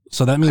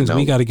 so that means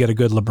we got to get a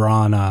good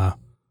LeBron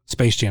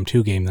Space Jam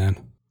 2 game then.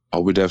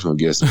 Oh, we're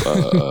definitely going to get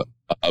some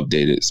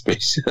updated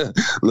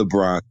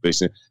LeBron Space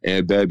Jam. And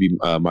it better be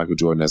Michael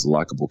Jordan as a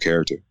likable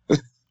character.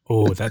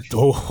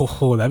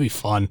 That'd be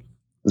fun.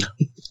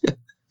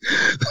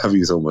 That'd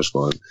be so much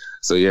fun.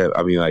 So yeah,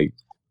 I mean, like,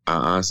 I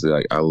honestly,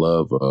 like, I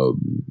love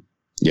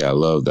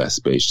that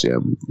Space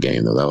Jam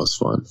game though. That was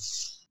fun.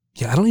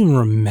 Yeah, I don't even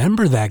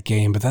remember that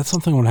game, but that's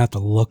something I'm gonna have to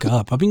look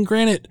up. I mean,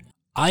 granted,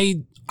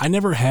 I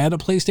never had a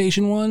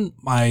PlayStation 1.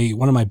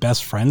 One of my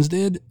best friends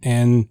did,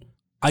 and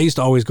I used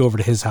to always go over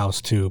to his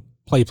house to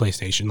play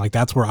PlayStation. Like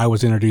that's where I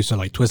was introduced to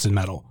like Twisted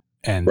Metal,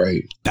 and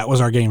that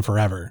was our game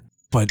forever.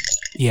 But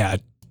yeah,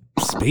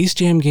 Space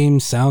Jam game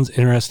sounds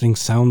interesting,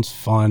 sounds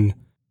fun.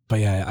 But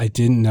yeah, I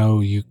didn't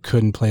know you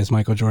couldn't play as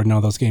Michael Jordan in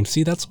all those games.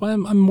 See, that's why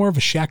I'm more of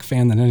a Shaq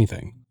fan than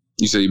anything.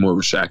 You say you're more of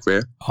a Shaq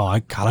fan? Oh,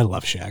 I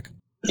love Shaq.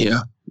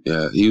 Yeah.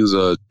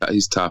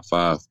 He's top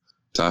five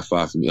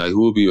for me. Like,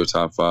 who would be your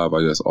top five,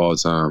 I guess, all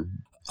time?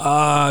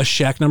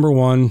 Shaq number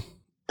one,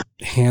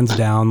 hands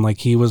down. Like,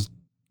 he was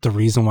the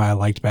reason why I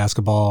liked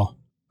basketball.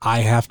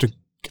 I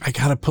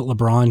gotta put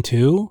LeBron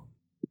too,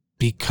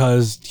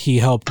 because he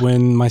helped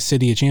win my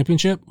city a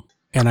championship,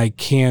 and I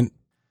can't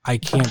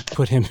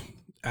put him.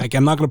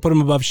 I'm not going to put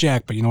him above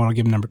Shaq, but you know what? I'll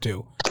give him number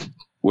 2.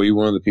 Were you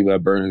one of the people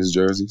that burned his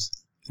jerseys?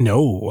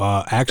 No,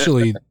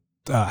 actually,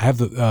 I have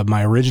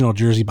my original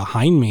jersey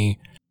behind me.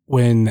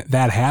 When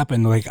that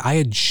happened, like I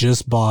had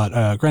just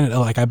bought, granted,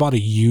 like I bought a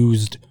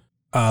used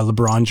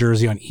LeBron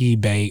jersey on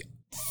eBay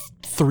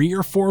 3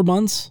 or 4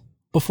 months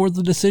before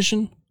the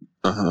decision.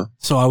 Uh-huh.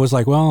 So I was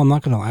like, well, I'm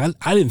not going to,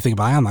 I didn't think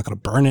about it. I'm not going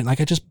to burn it. Like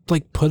I just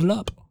like put it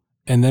up.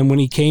 And then when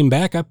he came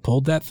back, I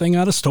pulled that thing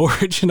out of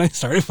storage and I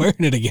started wearing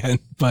it again.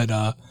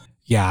 But,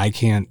 yeah, I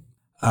can't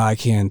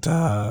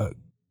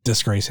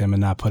disgrace him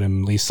and not put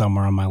him at least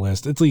somewhere on my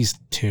list. At least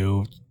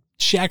 2.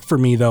 Shaq for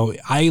me though,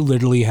 I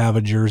literally have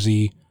a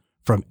jersey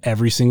from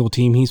every single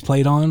team he's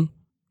played on,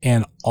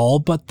 and all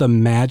but the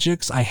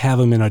Magics, I have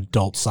them in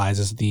adult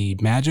sizes. The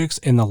Magics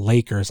and the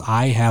Lakers,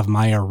 I have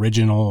my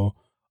original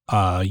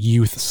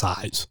youth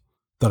size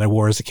that I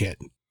wore as a kid.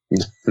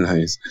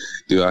 Nice,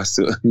 dude. That's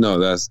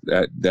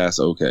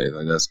okay.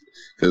 Like that's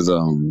because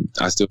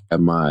I still have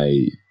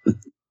my.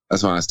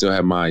 That's why I still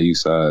have my U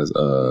size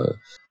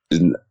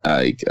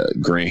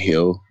Grant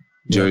Hill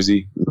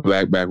jersey.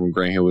 Yeah. Back when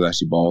Grant Hill was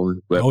actually balling.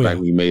 Back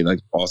when he made like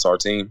All-Star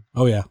team.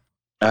 Oh yeah.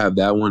 I have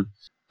that one.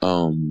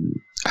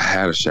 I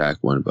had a Shaq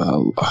one, but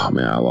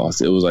I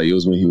lost it. It was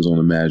when he was on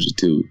the Magic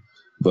too.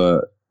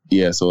 But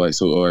yeah, so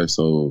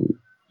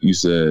you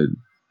said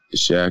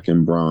Shaq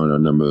and Bron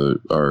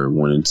are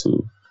 1 and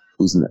 2.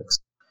 Who's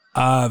next?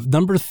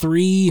 Number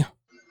 3,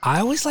 I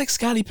always like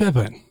Scottie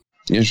Pippen.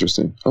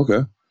 Interesting.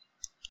 Okay.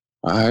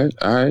 All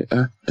right.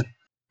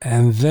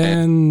 And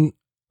then,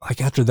 like,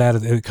 after that,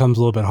 it comes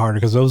a little bit harder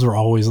because those were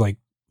always, like,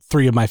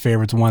 3 of my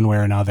favorites one way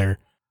or another.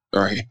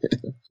 All right.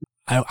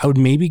 I would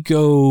maybe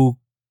go,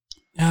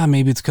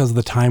 maybe it's because of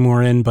the time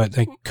we're in, but,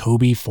 like,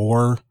 Kobe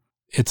 4,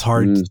 it's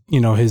hard,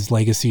 his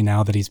legacy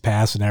now that he's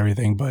passed and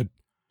everything, but.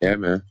 Yeah,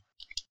 man.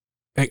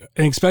 And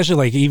especially,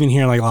 like, even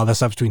hearing, like, a lot of the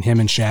stuff between him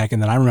and Shaq,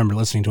 and then I remember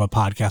listening to a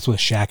podcast with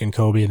Shaq and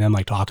Kobe and them,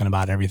 like, talking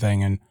about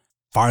everything, and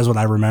as far as what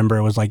I remember,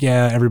 it was like,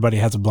 yeah, everybody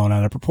has it blown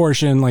out of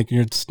proportion. Like,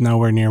 it's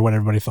nowhere near what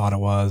everybody thought it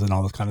was and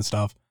all this kind of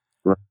stuff.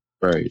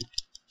 Right.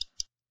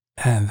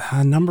 And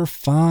number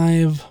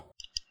 5.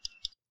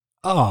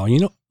 Oh,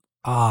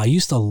 I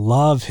used to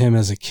love him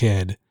as a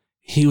kid.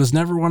 He was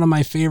never one of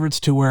my favorites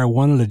to where I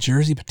wanted a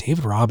jersey, but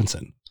David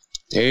Robinson.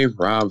 Dave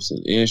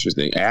Robinson.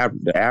 Interesting.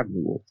 The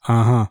Admiral.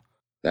 Uh-huh.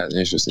 That's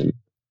interesting.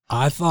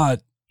 I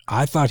thought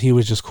he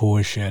was just cool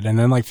as shit. And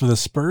then, like, for the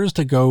Spurs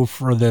to go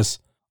for this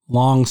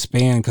long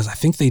span, because I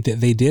think they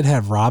did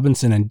have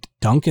Robinson and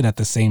Duncan at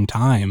the same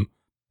time,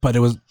 but it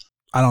was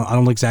I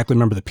don't exactly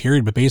remember the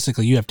period, but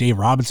basically you have Dave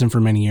Robinson for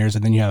many years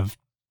and then you have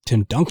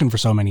Tim Duncan for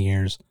so many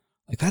years.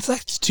 Like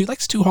that's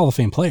two Hall of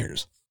Fame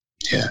players.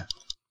 Yeah,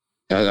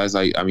 that's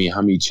like, I mean,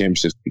 how many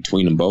championships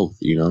between them both?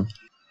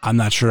 I'm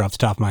not sure off the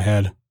top of my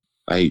head.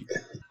 I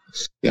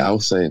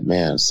would say,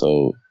 man.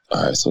 So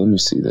all right, so let me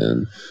see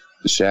then.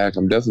 Shaq,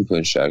 I'm definitely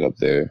putting Shaq up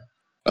there.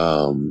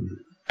 Allen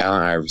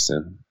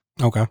Iverson.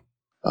 Okay.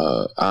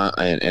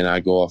 And I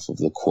go off of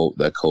the quote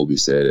that Kobe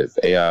said: if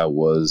AI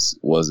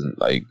wasn't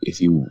like, if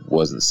he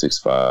wasn't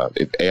 6'5",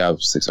 if AI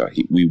was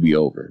 6'5", we'd be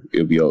over.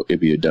 It'd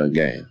be a done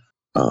game.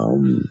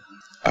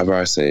 I'd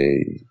probably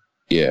say,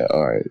 yeah,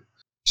 all right.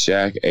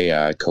 Shaq,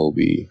 AI,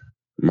 Kobe,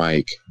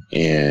 Mike,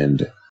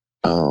 and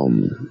oh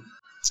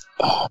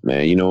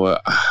man, you know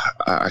what?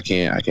 I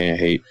can't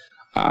hate.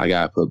 I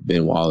gotta put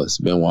Ben Wallace.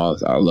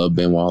 I love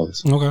Ben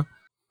Wallace. Okay.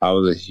 I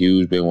was a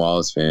huge Ben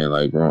Wallace fan,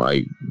 like, bro,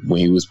 like when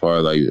he was part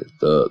of like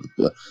the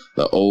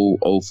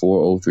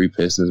 04, 03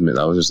 Pistons. Man,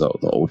 that was just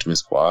the ultimate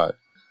squad,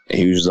 and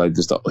he was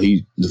just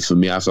like for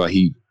me, I feel like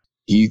he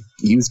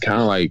was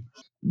kind of like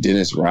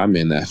Dennis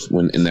Rodman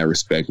in that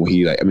respect, when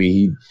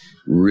he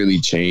really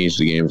changed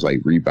the game of like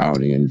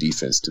rebounding and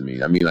defense to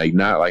me. I mean, like,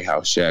 not like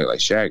how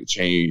Shaq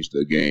changed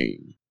the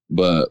game,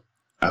 but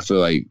I feel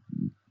like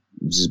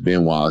just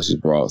Ben Wallace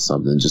just brought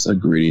something, just a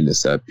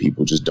grittiness that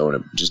people just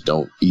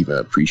don't even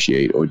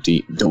appreciate or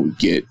don't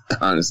get,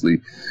 honestly,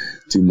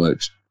 too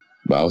much.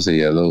 But I would say,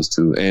 yeah, those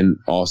two, and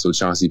also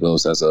Chauncey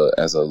Billups as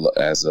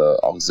a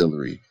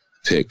auxiliary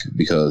pick,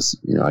 because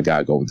I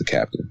gotta go with the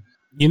captain.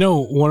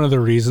 One of the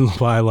reasons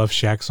why I love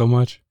Shaq so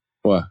much?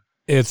 What?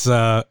 It's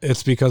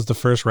because the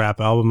first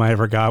rap album I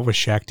ever got was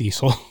Shaq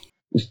Diesel.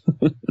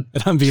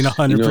 And I'm being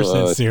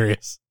 100%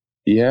 serious.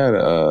 Yeah,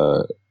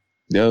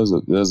 there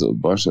was a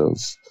bunch of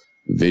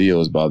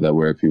videos about that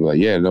where people are like,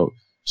 yeah, no,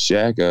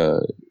 Shaq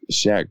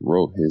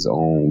wrote his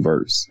own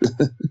verse.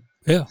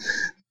 Yeah.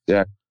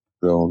 Shaq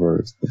wrote his own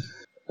verse.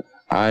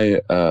 I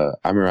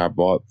remember I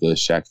bought the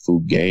Shaq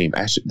Fu game.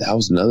 Actually, that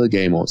was another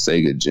game on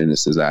Sega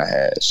Genesis I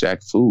had,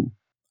 Shaq Fu.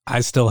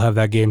 I still have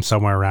that game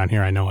somewhere around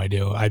here. I know I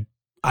do.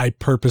 I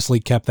purposely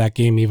kept that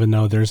game, even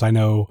though there's, I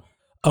know,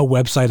 a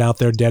website out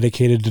there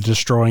dedicated to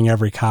destroying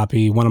every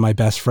copy. One of my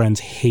best friends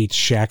hates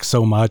Shaq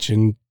so much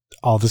and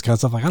all this kind of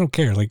stuff. Like, I don't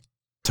care. Like,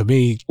 to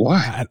me,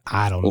 why?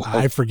 I don't know.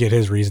 I forget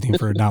his reasoning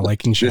for not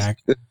liking Shaq.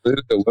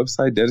 The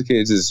website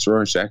dedicated to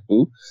destroying Shaq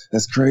Fu?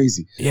 That's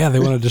crazy. Yeah, they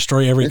want to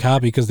destroy every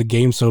copy because the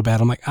game's so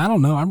bad. I'm like, I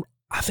don't know.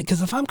 I think,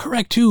 because if I'm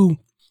correct too,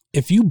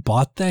 if you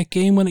bought that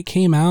game when it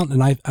came out,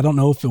 and I don't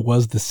know if it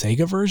was the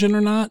Sega version or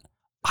not,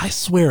 I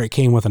swear it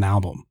came with an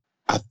album.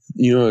 I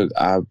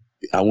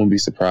wouldn't be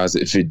surprised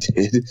if it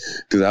did,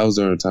 because I was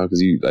during the time,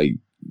 because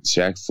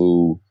Shaq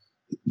Fu,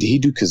 did he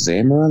do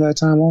Kazam around that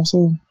time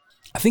also?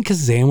 I think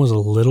Kazam was a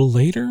little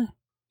later.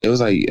 It was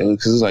like,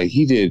 because it was like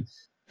he did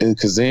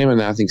Kazam,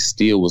 and I think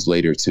Steel was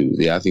later too.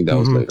 Yeah, I think that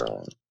was later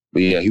on.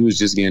 But yeah, he was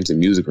just getting into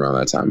music around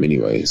that time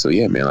anyway. So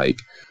yeah, man, like,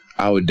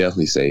 I would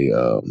definitely say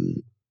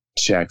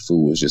Shaq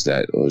Fu was just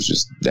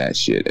that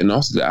shit. And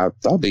also, I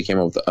thought they came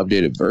out with an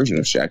updated version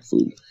of Shaq Fu,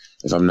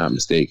 if I'm not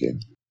mistaken.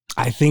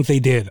 I think they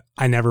did.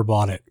 I never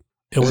bought it.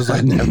 It was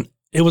like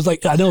it was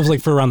like, I know it was like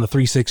for around the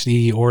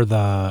 360 or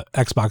the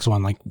Xbox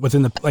One, like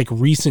within the like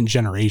recent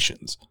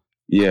generations.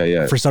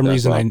 Yeah. For some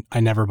reason, I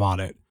never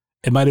bought it.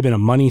 It might have been a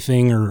money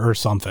thing or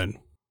something.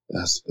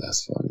 That's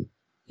funny.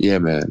 Yeah,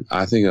 man.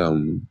 I think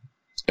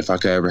if I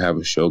could ever have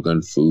a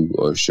Shogun Fu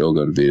or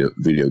Shogun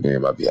video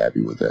game, I'd be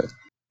happy with that.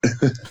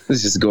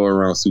 Let's just go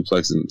around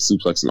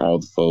suplexing all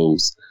the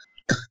foes.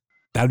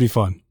 That'd be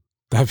fun.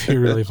 That'd be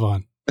really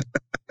fun.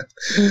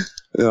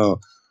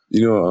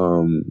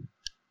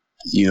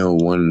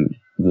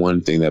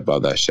 One thing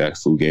about that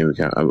Shaq Fu game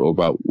account,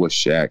 about what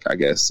Shaq, I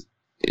guess,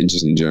 and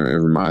just in general,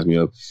 it reminds me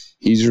of.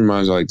 He just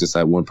reminds me of like just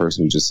like one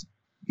person who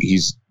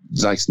he's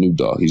like Snoop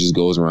Dogg. He just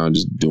goes around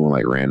just doing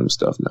like random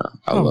stuff now.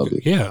 I love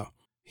it. Yeah,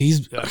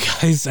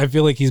 I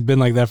feel like he's been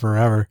like that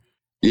forever.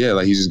 Yeah,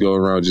 like he's just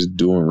going around just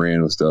doing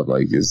random stuff.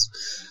 Like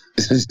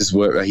It's just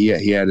what he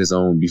had his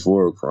own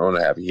before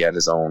Corona happened. He had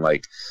his own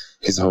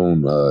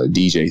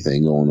DJ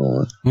thing going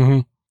on.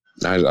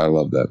 Mm-hmm. I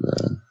love that,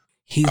 man.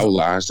 I would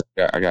lie.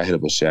 I got hit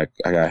up a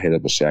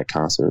Shaq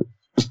concert.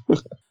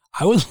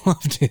 I would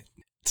love to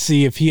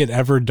see if he had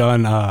ever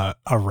done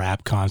a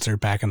rap concert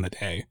back in the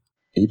day.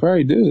 He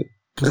probably did.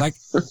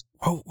 Because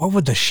what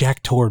would the Shaq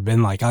tour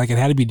been like? Like it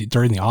had to be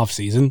during the off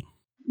season.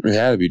 It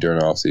had to be during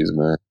the off season,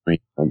 man. I mean,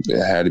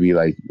 it had to be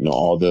like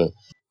all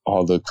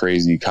the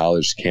crazy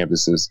college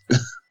campuses.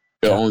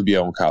 It'll only be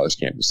on college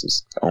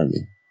campuses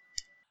only.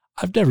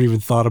 I've never even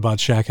thought about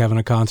Shaq having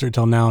a concert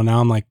till now. Now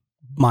I'm like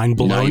mind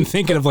blown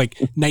thinking of like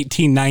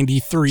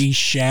 1993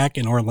 Shaq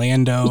in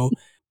Orlando,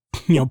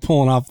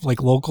 pulling off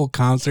like local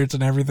concerts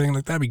and everything.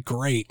 Like that'd be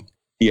great.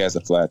 He has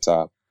a flat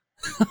top.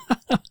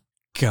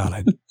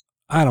 God,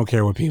 I don't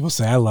care what people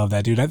say. I love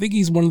that dude. I think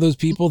he's one of those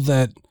people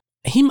that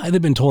he might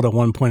have been told at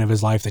one point of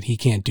his life that he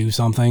can't do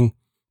something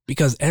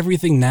because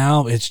everything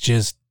now it's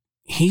just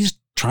he's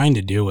trying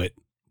to do it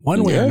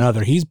one way or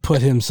another. He's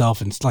put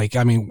himself in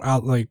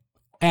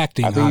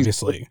acting,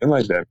 obviously. He's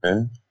like that,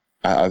 man.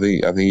 I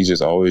think he's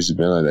just always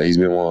been like that. He's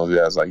been one of those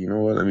guys like, you know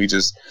what? Let me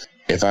just,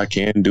 if I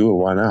can do it,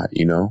 why not?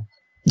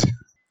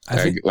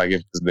 Like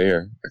if it's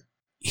there.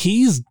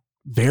 He's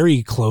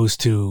very close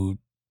to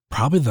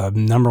probably the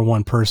number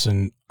one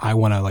person I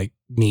want to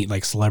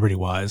meet, celebrity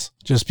wise,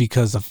 just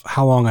because of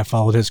how long I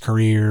followed his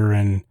career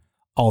and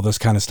all this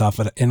kind of stuff.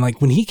 And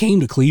when he came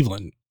to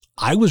Cleveland,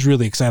 I was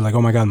really excited. Like,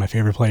 oh my God, my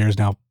favorite player is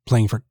now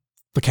playing for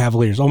the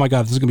Cavaliers. Oh my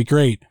God, this is going to be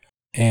great.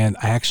 And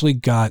I actually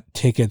got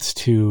tickets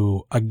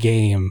to a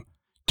game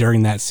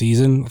during that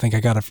season. I think I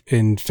got it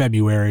in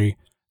February.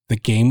 The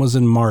game was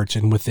in March.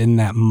 And within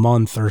that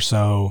month or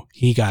so,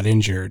 he got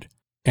injured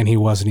and he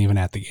wasn't even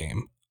at the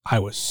game. I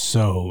was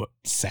so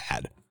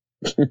sad,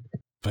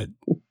 but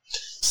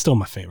still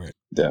my favorite.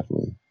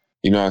 Definitely.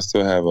 I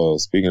still have,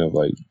 speaking of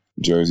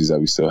jerseys that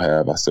we still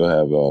have, I still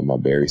have my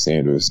Barry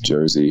Sanders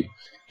jersey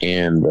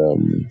and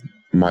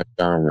my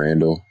John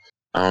Randall.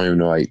 I don't even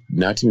know,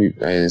 not too many,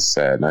 and it's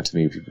sad, not too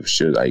many people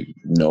should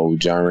know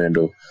John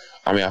Randall.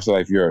 I mean, I feel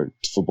like if you're a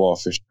football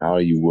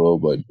aficionado, you will,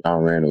 but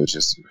John Randall is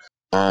just,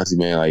 honestly,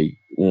 man,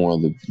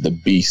 one of the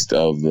beast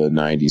of the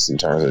 90s in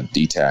terms of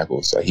D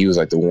tackles. He was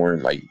the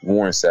Warren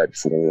Sapp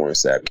before Warren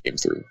Sapp came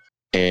through.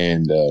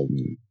 And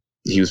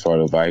he was part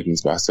of the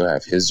Vikings, but I still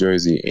have his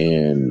jersey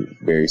and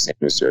Barry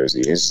Sanders' jersey.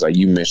 It's just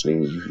you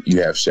mentioning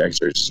you have Shaq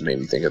jersey just made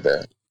me think of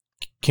that.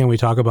 Can we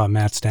talk about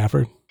Matt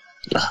Stafford?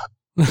 Go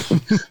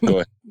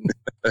ahead.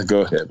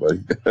 Go ahead,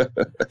 buddy.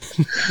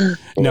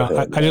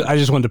 I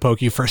just wanted to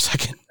poke you for a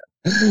second.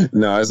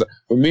 No, it's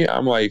for me.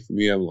 I'm like,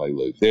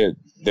 look, they're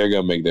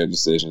gonna make their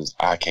decisions.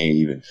 I can't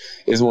even.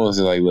 It's one of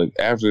those look,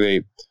 I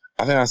think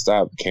I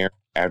stopped caring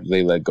after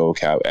they let go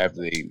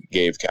after they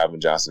gave Calvin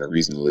Johnson a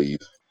reason to leave.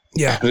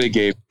 Yeah, after they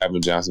gave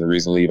Calvin Johnson a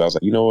reason to leave, I was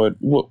like, you know what?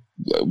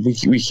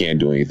 We can't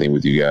do anything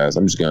with you guys.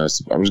 I'm just gonna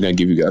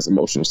give you guys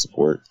emotional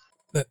support.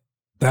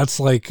 That's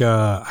I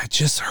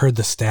just heard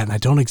the stat and I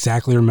don't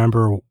exactly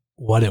remember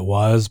what it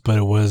was, but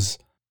it was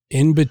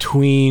in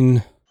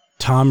between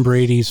Tom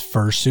Brady's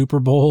first Super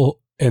Bowl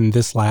and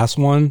this last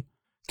one.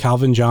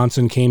 Calvin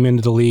Johnson came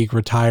into the league,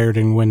 retired,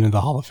 and went into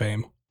the Hall of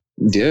Fame.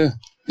 Yeah.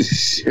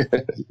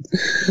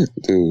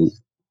 Dude.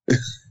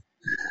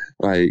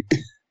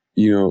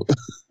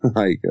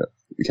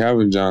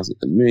 Calvin Johnson,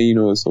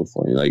 man, it's so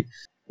funny.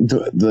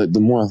 The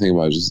more I think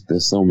about it, just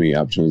there's so many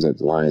opportunities that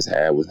the Lions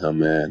had with him,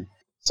 man.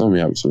 So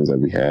many opportunities that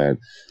we had.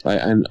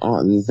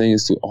 The thing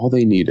is, too, all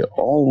the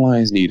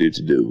Lions needed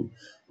to do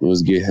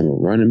was get him a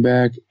running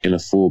back and a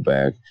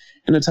fullback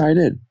and a tight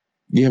end.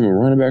 Give him a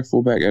running back,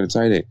 fullback, and a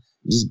tight end.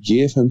 Just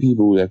give him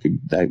people that could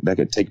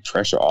take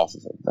pressure off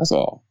of him. That's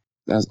all.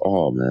 That's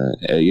all, man.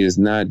 It is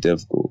not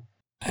difficult.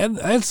 I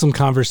had some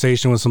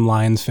conversation with some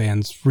Lions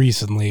fans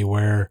recently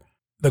where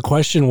the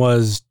question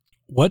was,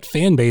 what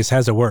fan base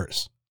has it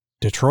worse,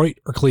 Detroit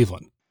or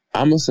Cleveland?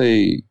 I'm gonna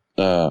say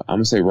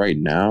right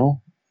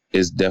now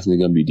it's definitely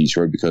gonna be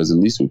Detroit, because at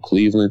least with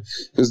Cleveland,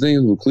 because the thing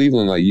is with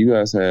Cleveland, you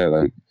guys had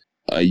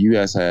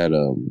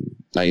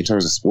in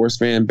terms of sports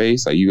fan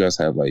base, you guys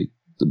have the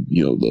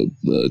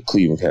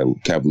Cleveland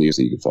Cavaliers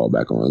that you can fall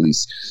back on. At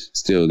least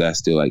that's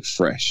still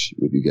fresh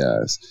with you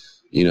guys,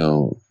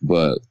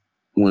 But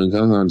when it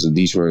comes down to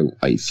Detroit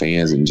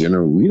fans in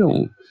general,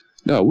 we're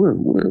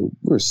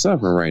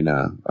suffering right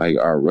now.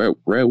 Our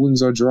Red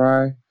Wings are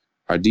dry.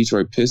 Our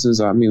Detroit Pistons,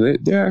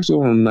 they're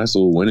actually on a nice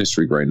little winning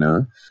streak right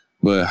now.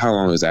 But how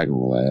long is that going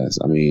to last?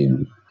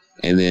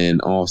 And then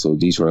also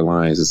Detroit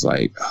Lions is oh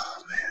man,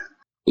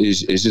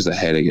 it's just a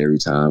headache every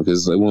time,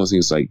 because one of those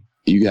things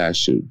you guys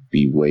should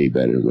be way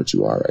better than what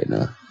you are right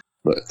now,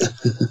 but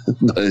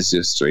it's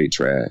just straight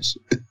trash.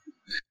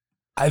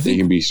 I think it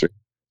can be straight,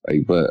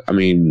 but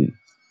again,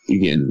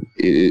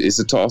 it's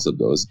a toss up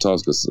though. It's a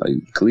toss because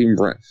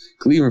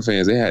Cleveland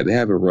fans, they have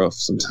it rough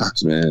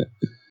sometimes, man.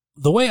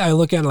 The way I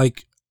look at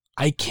it,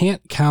 I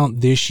can't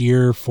count this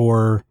year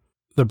for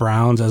the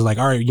Browns as all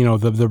right,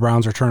 the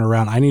Browns are turning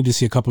around. I need to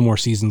see a couple more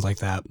seasons like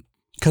that,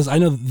 because I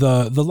know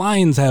the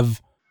Lions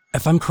have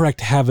if I'm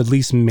correct, have at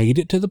least made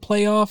it to the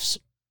playoffs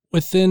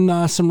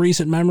within some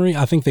recent memory.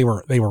 I think they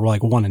were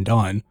like one and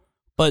done,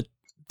 but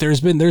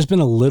there's been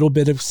a little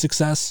bit of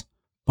success.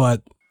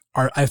 But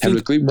I think have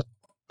the Cleveland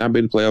not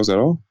been to playoffs at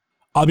all?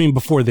 I mean,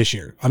 before this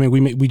year. I mean,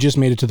 we just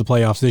made it to the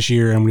playoffs this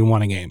year and we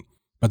won a game,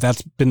 but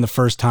that's been the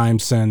first time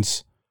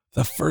since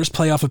the first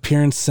playoff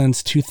appearance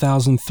since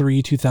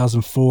 2003,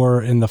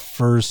 2004, and the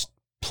first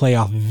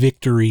playoff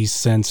victory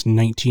since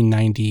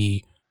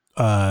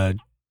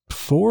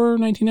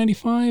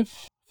 1995,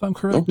 if I'm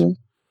correct. Okay.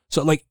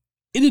 So like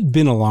it had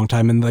been a long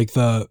time, and like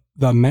the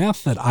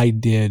math that I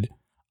did,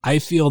 I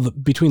feel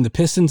that between the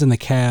Pistons and the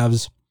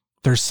Cavs,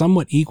 they're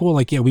somewhat equal.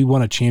 Like, yeah, we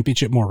won a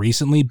championship more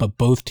recently, but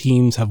both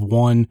teams have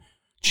won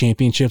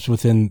championships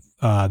within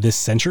this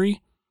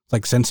century,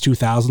 like since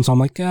 2000. So I'm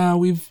like,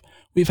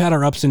 we've had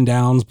our ups and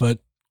downs, but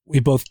we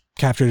both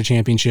captured a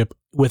championship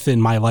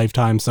within my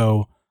lifetime.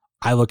 So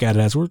I look at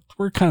it as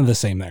we're kind of the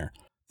same there.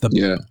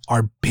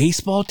 Our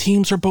baseball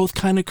teams are both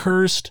kind of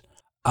cursed.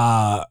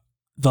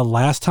 The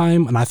last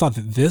time, and I thought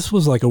that this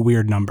was like a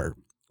weird number,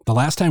 the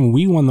last time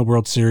we won the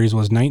World Series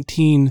was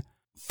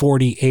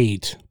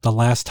 1948. The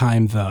last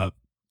time the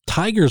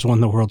Tigers won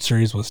the World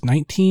Series was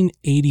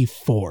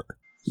 1984.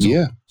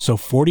 So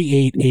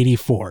 48,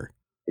 84.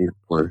 The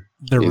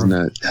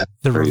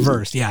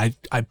reverse. Yeah,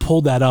 I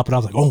pulled that up and I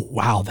was like, oh,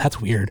 wow, that's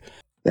weird.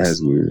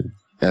 That's weird.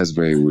 That's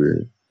very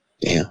weird.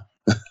 Damn.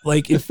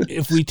 Like if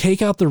we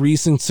take out the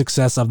recent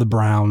success of the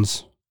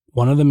Browns,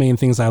 one of the main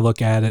things I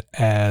look at it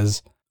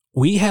as,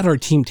 we had our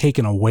team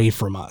taken away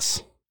from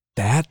us.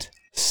 That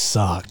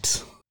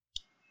sucked.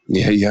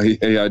 Yeah, I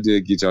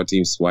did get y'all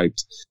team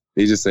swiped.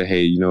 They just say,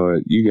 hey, you know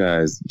what, you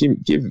guys,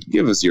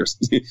 give us your,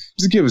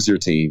 just give us your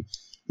team.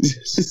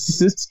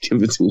 just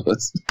give it to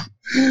us.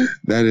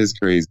 That is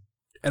crazy.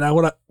 And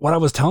what I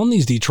was telling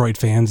these Detroit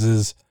fans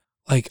is,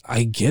 like,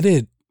 I get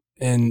it,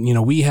 and you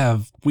know, we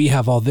have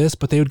all this,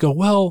 but they would go,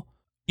 well,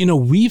 you know,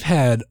 we've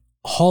had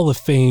Hall of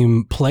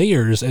Fame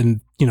players,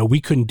 and you know,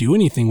 we couldn't do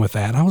anything with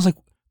that. And I was like,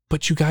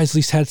 but you guys at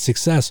least had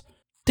success.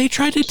 They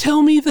tried to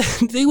tell me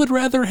that they would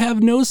rather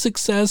have no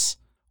success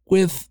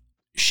with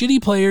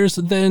shitty players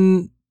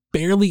than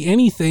barely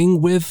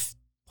anything with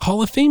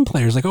Hall of Fame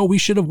players. Like, oh, we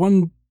should have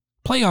won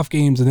playoff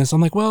games in this.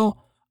 I'm like,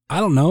 well, I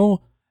don't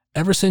know.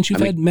 Ever since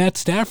you've had Matt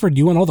Stafford,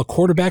 you want all the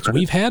quarterbacks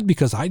we've had?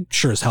 Because I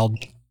sure as hell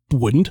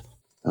wouldn't.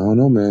 I don't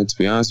know, man. To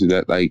be honest with you,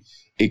 that, like,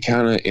 it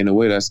kind of, in a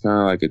way, that's kind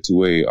of like a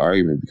two-way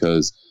argument,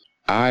 because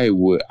I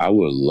would have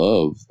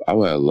loved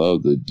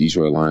the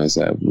Detroit Lions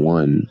to have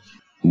won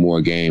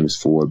more games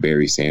for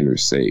Barry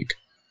Sanders' sake.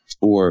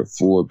 For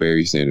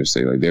Barry Sanders'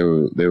 sake, like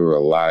there were a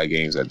lot of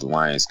games that the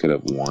Lions could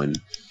have won,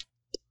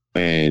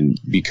 and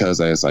because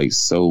there's like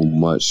so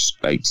much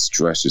like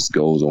stress just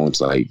goes on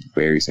to like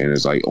Barry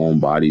Sanders' like own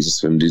body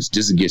just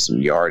to get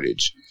some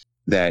yardage,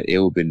 that it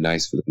would have been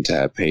nice for them to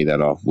have paid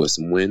that off with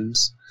some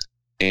wins.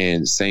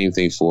 And same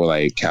thing for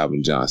like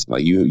Calvin Johnson.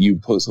 Like you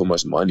put so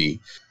much money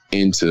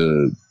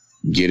into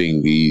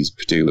getting these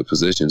particular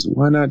positions.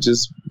 Why not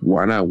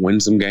win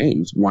some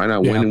games? Why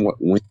not win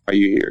while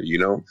you're here? You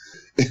know,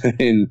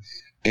 and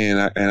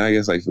I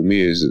guess like for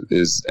me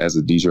is as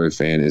a Detroit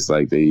fan, it's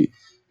like they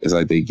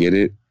get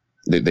it.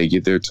 They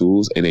get their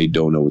tools and they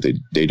don't know what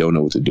they don't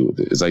know what to do with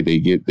it. It's like they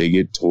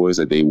get toys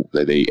that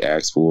they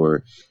ask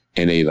for,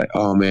 and they like,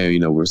 oh man, you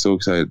know, we're so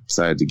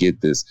excited to get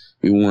this.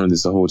 We wanted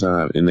this the whole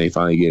time, and they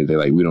finally get it. They're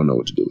like, we don't know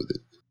what to do with it.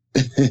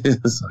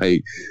 It's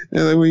like, what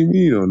do you mean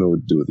you don't know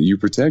what to do with it? You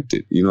protect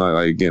it. You know,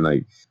 like again,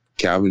 like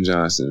Calvin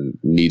Johnson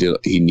needed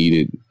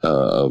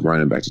a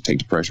running back to take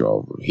the pressure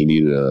off of him. He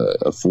needed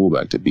a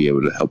fullback to be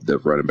able to help the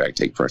running back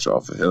take pressure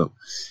off of him.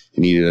 He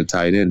needed a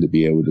tight end to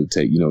be able to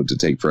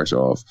take pressure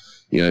off.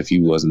 You know, if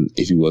he wasn't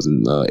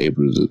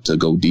able to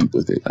go deep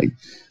with it, like,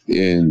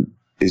 and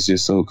it's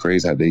just so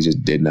crazy how they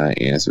just did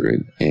not answer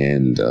it.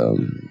 And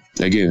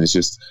again, it's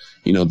just,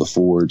 you know, the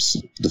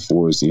Fords,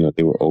 you know,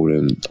 they were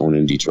owning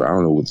Detroit. I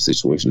don't know what the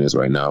situation is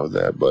right now with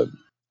that, but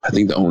I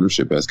think the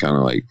ownership has kind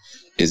of like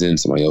is in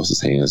somebody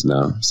else's hands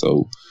now.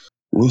 So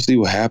we'll see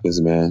what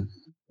happens, man.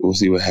 We'll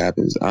see what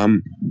happens.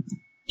 I'm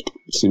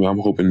just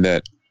hoping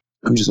that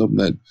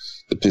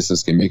the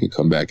Pistons can make a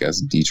comeback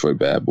as Detroit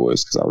Bad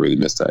Boys, because I really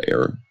miss that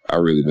era. I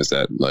really miss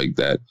that, like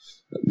that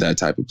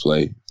type of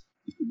play.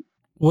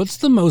 What's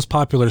the most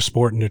popular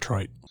sport in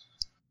Detroit?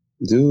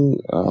 Dude,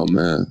 oh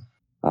man,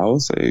 I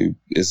would say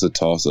it's a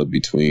toss-up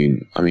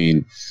between, I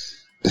mean,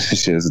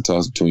 it's a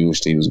toss between which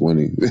team is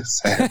winning.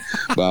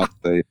 But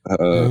I'll say,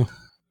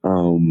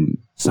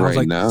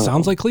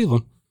 sounds like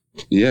Cleveland.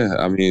 Yeah,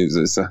 I mean,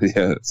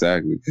 yeah,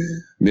 exactly.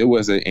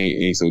 Midwest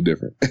ain't so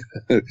different.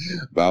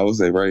 But I would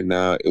say right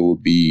now it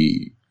would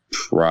be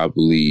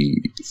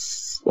probably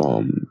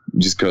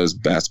just because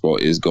basketball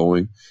is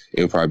going,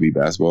 it would probably be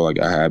basketball. Like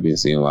I have been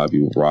seeing a lot of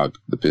people rock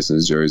the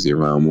Pistons jersey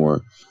around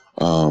more.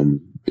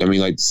 I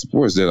mean, like the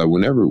sports there, like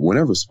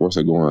whenever sports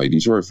are going, like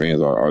Detroit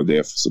fans are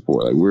there for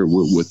support. Like we're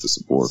with the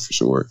support for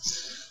sure.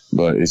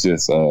 But it's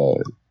just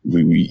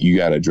you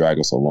got to drag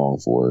us along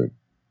for it.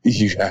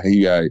 You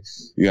gotta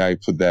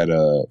put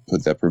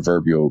that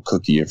proverbial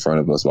cookie in front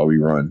of us while we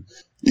run.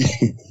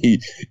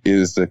 He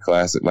is the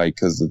classic, like,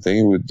 because the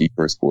thing with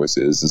Detroit sports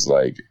is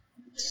like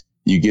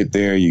you get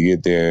there,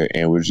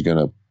 and we're just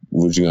gonna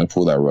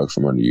pull that rug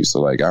from under you.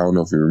 So like, I don't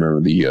know if you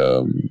remember the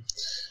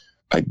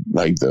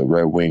like the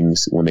Red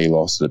Wings when they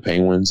lost to the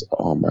Penguins.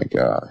 Oh my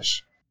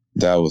gosh,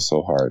 that was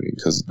so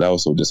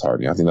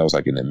disheartening I think that was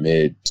like in the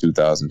mid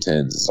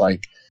 2010s. It's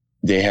like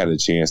they had a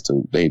chance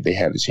to beat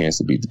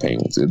the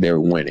Penguins. They were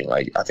winning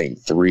like I think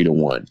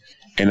 3-1,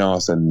 and all of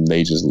a sudden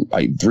they just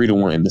like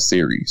 3-1 in the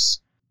series,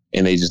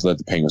 and they just let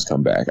the Penguins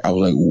come back. I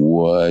was like,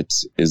 what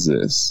is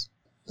this?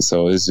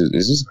 So it's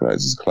just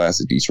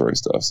classic Detroit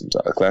stuff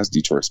sometimes, classic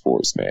Detroit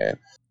sports, man.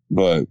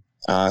 But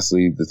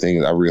honestly, the thing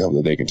is, I really hope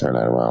that they can turn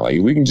that around. Like,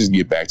 if we can just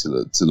get back to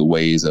the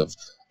ways of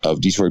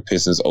Detroit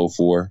Pistons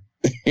 04,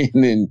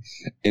 and then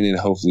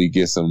hopefully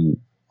get some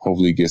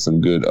good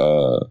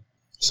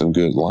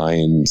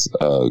Lions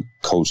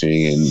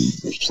coaching and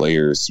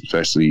players,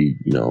 especially,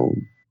 you know,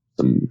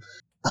 some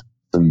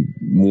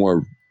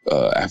more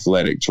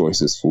athletic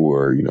choices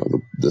for, you know,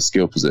 the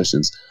skill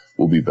positions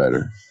will be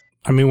better.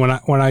 I mean,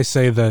 when I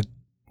say that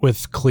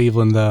with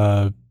Cleveland,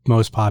 the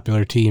most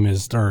popular team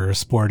or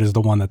sport is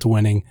the one that's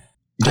winning,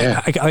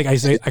 yeah. I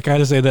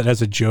kind of say that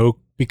as a joke,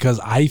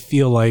 because I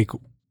feel like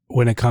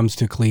when it comes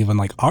to Cleveland,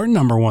 like, our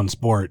number one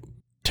sport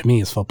to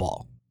me is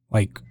football.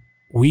 Like,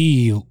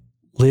 we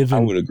live in,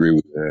 I would agree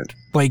with that.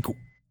 Like,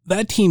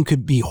 that team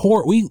could be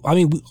our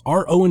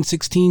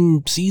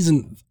 0-16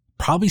 season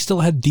probably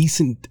still had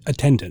decent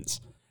attendance.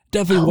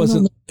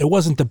 Definitely it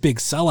wasn't the big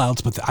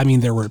sellouts, but I mean,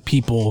 there were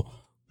people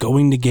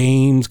going to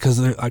games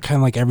because they're kind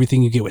of like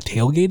everything you get with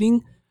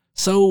tailgating.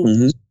 So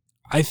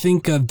I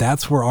think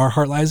that's where our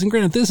heart lies. And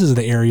granted, this is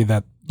the area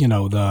that, you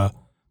know, the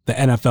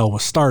NFL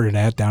was started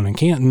at down in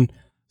Canton.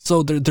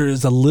 So there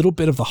is a little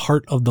bit of the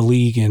heart of the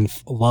league and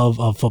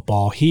love of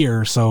football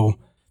here. So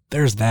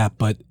there's that,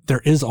 but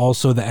there is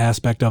also the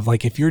aspect of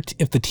like, if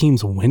the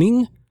team's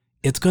winning,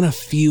 it's going to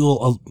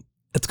feel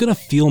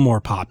more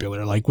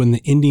popular. Like when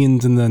the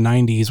Indians in the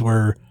 90s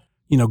were,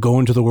 you know,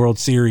 going to the World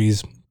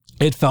Series,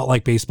 it felt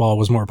like baseball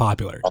was more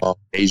popular.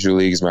 Major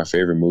League is my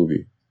favorite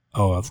movie.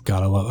 Oh, I've got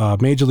to love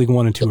Major League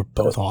 1 and 2 are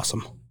both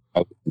awesome.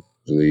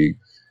 League,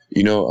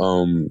 you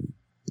know,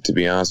 to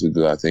be honest with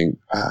you, I think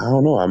I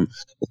don't know.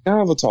 It's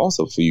kind of a toss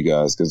up for you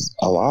guys because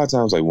a lot of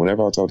times, like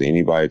whenever I talk to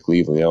anybody at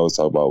Cleveland, they always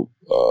talk about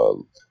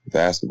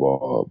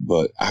basketball.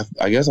 But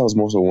I guess I was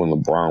more so when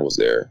LeBron was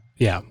there.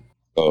 Yeah.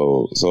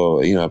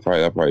 So you know,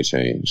 that probably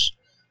changed.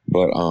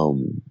 But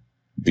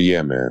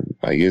yeah, man,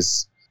 like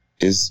it's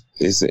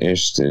an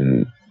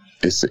interesting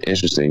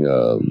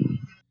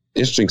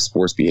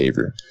sports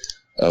behavior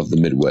of the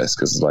Midwest,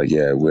 because it's like,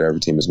 yeah, wherever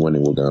team is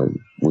winning, we're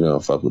gonna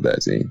fuck with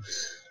that team.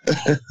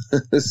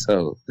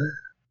 So,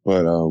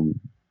 but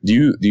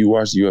do you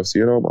watch the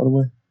UFC at all, by the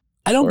way?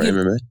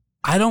 MMA?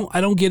 I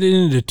don't get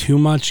into too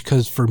much,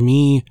 because for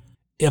me,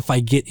 if I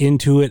get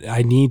into it,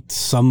 I need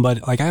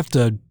somebody, like I have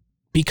to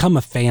become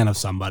a fan of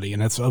somebody,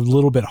 and it's a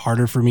little bit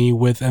harder for me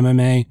with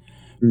MMA.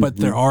 But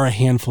there are a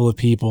handful of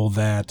people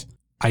that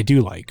I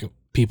do like.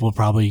 People are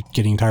probably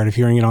getting tired of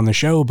hearing it on the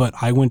show, but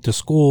I went to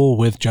school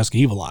with Jessica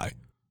Evil Eye,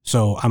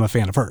 so I'm a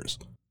fan of hers.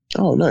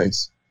 Oh,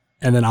 nice.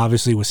 And then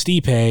obviously with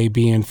Stipe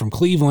being from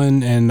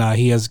Cleveland, and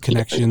he has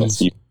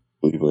connections.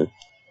 Cleveland.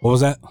 What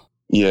was that?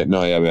 Yeah,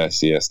 no, yeah,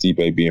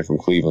 Stipe being from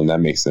Cleveland, that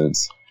makes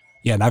sense.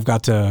 Yeah, and I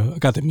got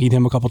to meet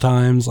him a couple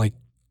times. Like,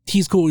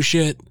 he's cool as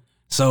shit.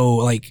 So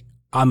like,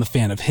 I'm a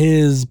fan of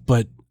his,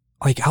 but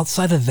like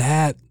outside of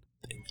that,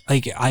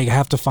 like I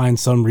have to find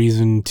some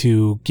reason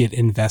to get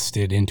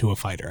invested into a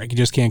fighter. I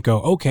just can't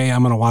go, okay,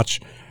 I'm going to watch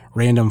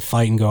random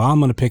fight and go, I'm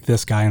going to pick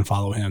this guy and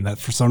follow him. That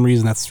for some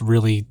reason, that's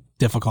really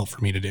difficult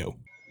for me to do.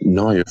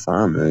 No, you're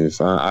fine, man. You're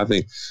fine.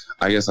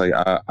 I guess like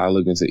I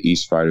look into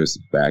each fighter's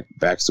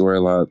backstory a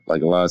lot.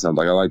 Like a lot of times,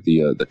 like I like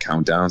the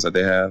countdowns that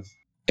they have,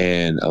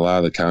 and a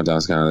lot of the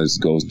countdowns kind of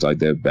just goes to like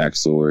their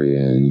backstory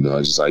and, you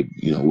know, just like,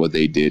 you know, what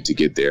they did to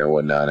get there and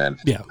whatnot. And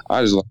yeah,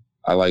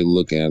 I like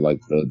looking at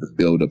like the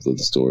build up of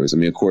the stories. I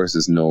mean, of course,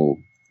 we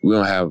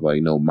don't have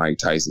like no Mike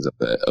Tyson's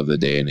of the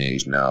day and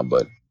age now,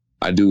 but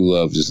I do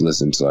love just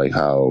listening to like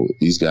how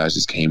these guys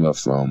just came up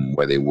from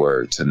where they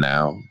were to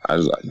now. I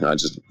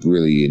just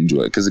really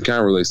enjoy it because it kind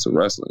of relates to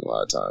wrestling a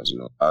lot of times. You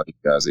know, how these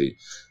guys, they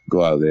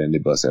go out there and they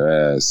bust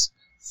their ass,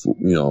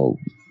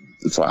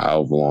 for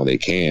however long they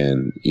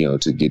can, you know,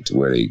 to get to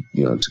where they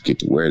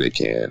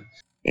can.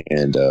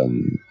 And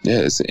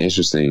yeah,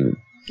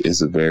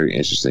 it's a very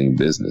interesting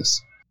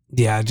business.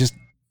 Yeah,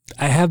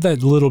 I have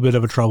that little bit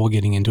of a trouble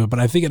getting into it, but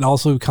I think it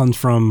also comes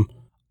from,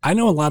 I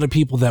know a lot of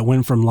people that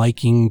went from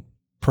liking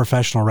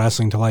professional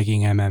wrestling to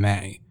liking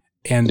MMA.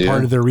 And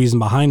part of the reason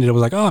behind it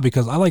was like, oh,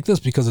 because I like this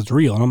because it's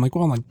real. And I'm like,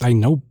 well, like, I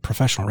know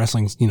professional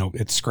wrestling's, you know,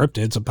 it's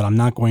scripted, but I'm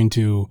not going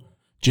to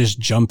just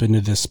jump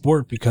into this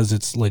sport because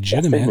it's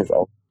legitimate.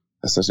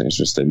 That's such an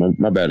interesting statement.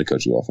 My bad to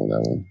cut you off on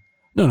that one.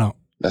 No.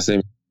 That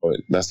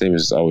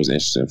statement is always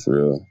interesting for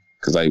real.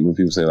 Because like when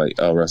people say like,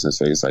 oh, wrestling's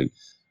fake, it's like,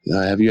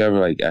 have you ever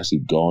like actually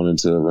gone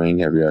into the ring?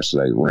 Have you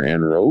actually like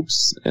ran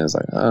ropes? And it's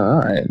like, oh, all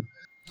right.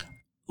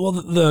 Well,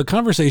 the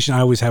conversation I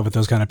always have with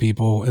those kind of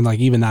people, and like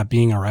even not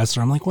being a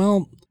wrestler, I'm like,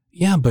 well,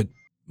 yeah, but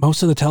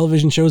most of the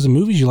television shows and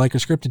movies you like are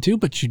scripted too,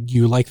 but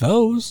you like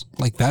those.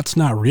 Like, that's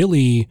not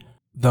really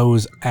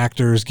those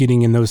actors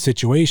getting in those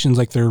situations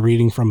like they're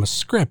reading from a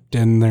script,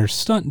 and they're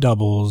stunt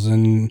doubles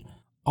and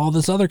all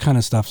this other kind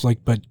of stuff.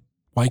 Like, but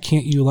why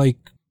can't you like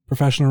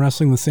professional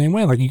wrestling the same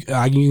way? Like, you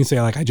can say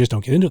like, I just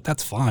don't get into it.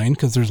 That's fine,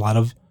 because there's a lot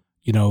of,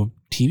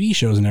 TV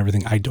shows and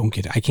everything I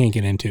can't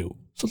get into.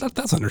 So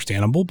that's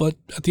understandable, but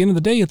at the end of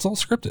the day, it's all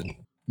scripted.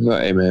 No,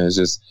 hey man, it's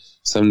just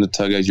something to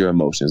tug at your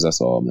emotions.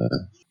 That's all, man.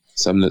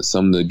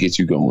 Something to get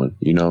you going,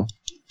 in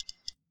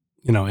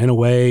a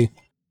way,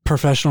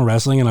 professional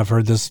wrestling, and I've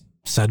heard this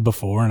said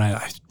before, and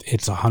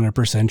it's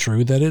 100%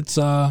 true, that it's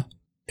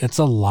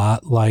a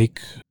lot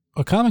like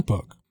a comic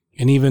book.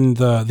 And even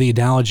the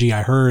analogy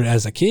I heard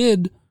as a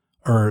kid,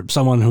 or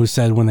someone who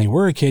said when they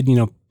were a kid,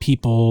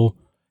 people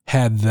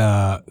had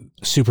the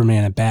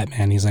Superman and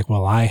Batman. He's like,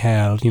 well, I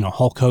had,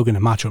 Hulk Hogan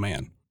and Macho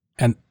Man.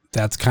 And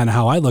that's kind of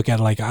how I look at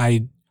it. Like,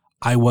 I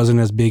wasn't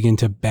as big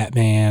into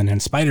Batman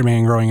and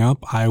Spider-Man growing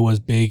up. I was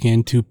big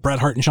into Bret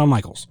Hart and Shawn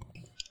Michaels.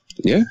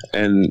 Yeah.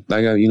 And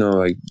like,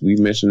 like we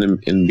mentioned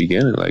in the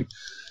beginning,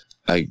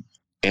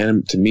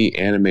 to me,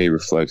 anime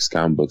reflects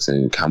comic books,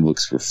 and comic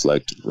books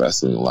reflect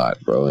wrestling a lot,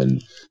 bro.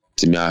 And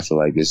to me, I feel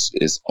like it's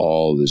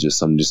just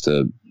something just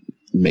to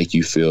make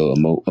you feel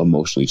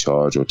emotionally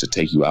charged, or to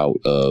take you out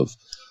of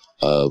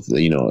a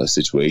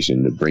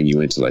situation, to bring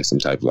you into like some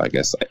type of, I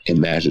guess,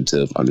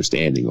 imaginative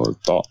understanding or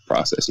thought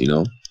process.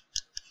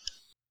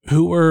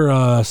 Who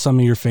were some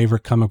of your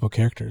favorite comic book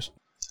characters?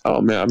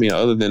 Oh man, I mean,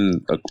 other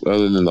than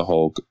the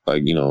Hulk,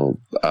 like,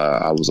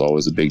 I was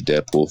always a big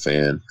Deadpool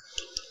fan,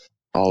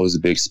 always a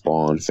big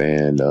Spawn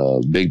fan,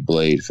 big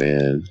Blade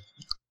fan.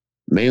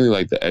 Mainly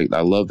like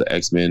I love the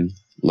X-Men,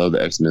 love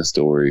the X-Men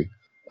story.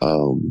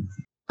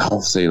 I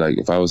would say, like,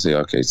 if I would say,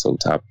 okay, so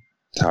top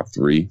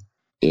three,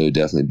 it would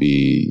definitely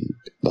be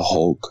the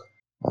Hulk,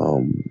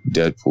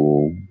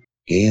 Deadpool,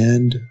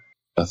 and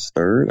a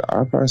third,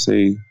 I'd probably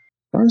say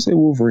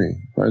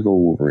Wolverine. Probably go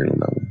Wolverine on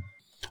that one.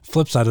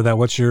 Flip side of that,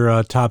 what's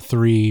your top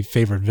 3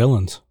 favorite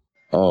villains?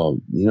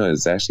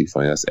 It's actually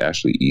funny. That's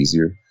actually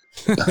easier.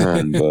 But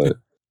I'm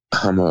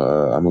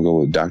gonna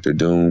go with Dr.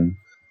 Doom,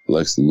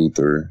 Lex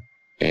Luthor,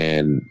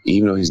 and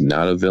even though he's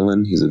not a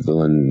villain, he's a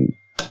villain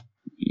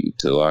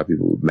to a lot of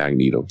people,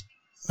 Magneto.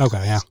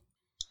 Okay, yeah.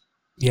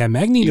 Yeah,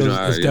 Magneto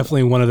is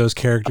definitely one of those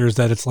characters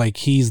that it's like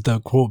he's the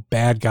quote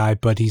bad guy,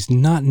 but he's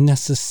not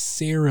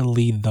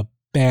necessarily the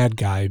bad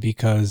guy,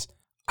 because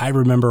I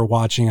remember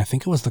watching, I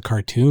think it was the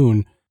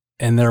cartoon,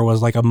 and there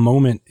was like a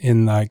moment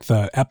in like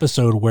the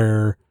episode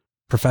where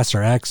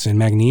Professor X and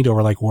Magneto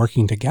are like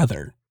working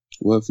together.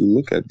 Well, if you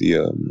look at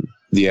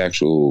the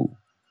actual,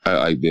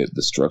 the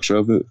structure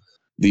of it,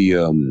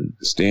 the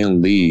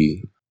Stan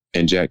Lee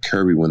and Jack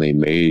Kirby, when they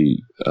made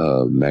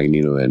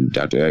Magneto and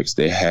Dr. X,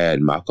 they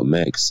had Malcolm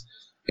X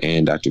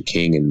and Dr.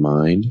 King in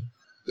mind.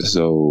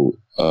 So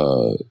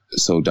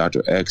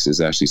Dr. X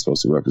is actually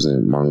supposed to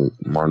represent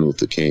Martin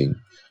Luther King,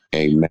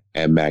 and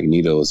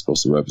Magneto is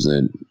supposed to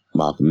represent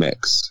Malcolm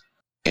X.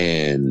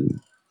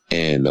 And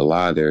a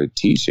lot of their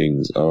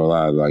teachings, or a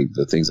lot of like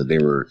the things that they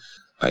were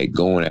like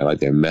going at, like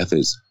their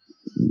methods,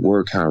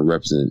 were kind of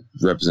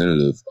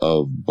representative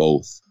of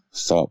both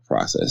thought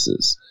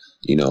processes.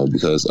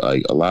 Because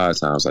like a lot of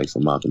times, like for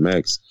Malcolm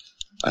X,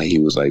 he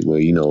was like, well,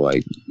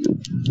 like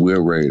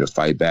we're ready to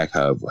fight back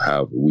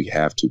however we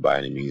have to by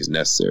any means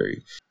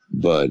necessary.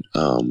 But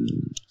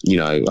we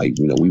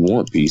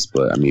want peace,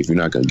 but I mean, if you're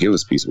not going to give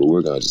us peace, well,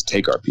 we're going to just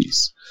take our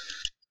peace.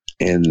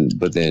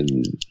 But then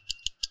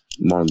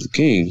Martin Luther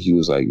King, he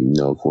was like,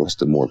 of course,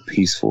 the more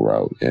peaceful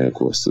route, and of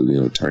course,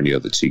 the turn the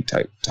other cheek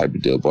type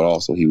of deal. But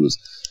also, he was,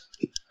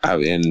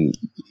 again,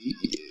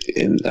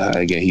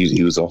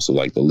 he was also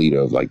like the leader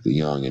of like the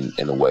young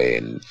in a way,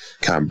 and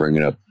kind of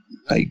bringing up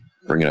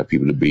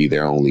people to be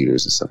their own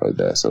leaders and stuff like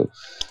that. So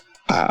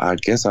I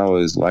guess I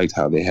always liked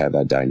how they had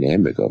that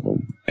dynamic of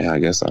them, and I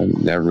guess I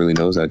never really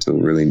noticed that till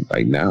really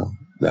like now,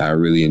 that I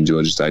really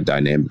enjoy just that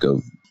dynamic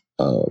of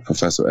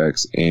Professor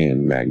X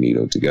and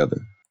Magneto together.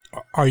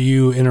 Are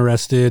you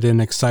interested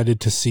and excited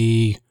to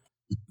see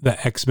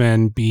the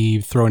X-Men be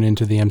thrown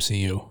into the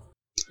MCU?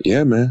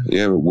 Yeah, man.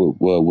 Yeah,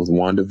 with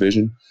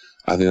WandaVision,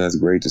 I think that's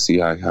great to see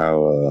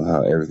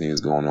how everything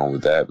is going on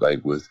with that.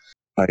 Like with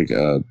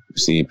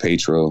seeing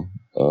Pietro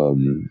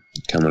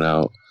coming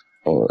out,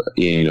 or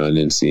and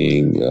then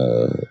seeing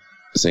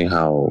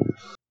how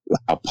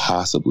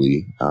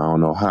possibly, I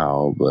don't know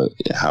how, but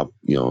how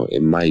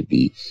it might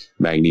be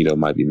Magneto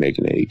might be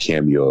making a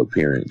cameo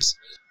appearance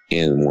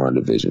in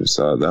WandaVision.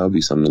 So that'll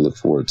be something to look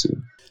forward to.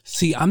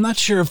 See, I'm not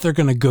sure if they're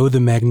going to go the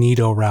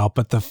Magneto route,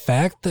 but the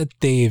fact that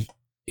they've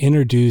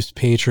introduced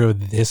Pietro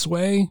this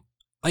way,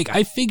 like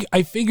I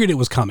figured it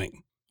was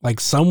coming. Like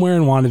somewhere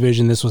in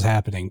WandaVision this was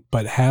happening,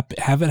 but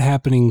have it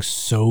happening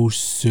so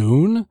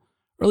soon,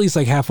 or at least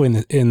like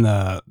halfway in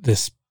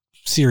this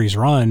series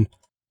run,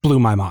 blew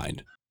my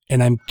mind.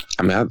 And I'm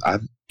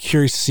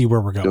curious to see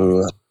where we're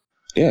going.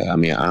 Yeah, I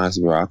mean,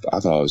 honestly, bro, I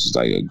thought it was just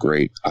like a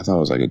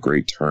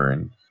great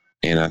turn.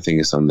 And I think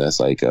it's something that's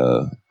like, I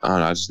don't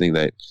know, I just think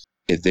that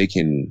if they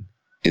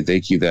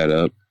keep that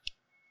up,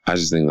 I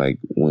just think like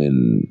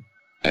when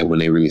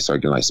they really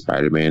start getting like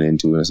Spider-Man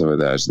into it and stuff like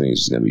that, I just think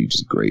it's just going to be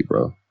just great,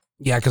 bro.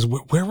 Yeah, because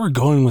where we're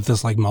going with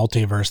this like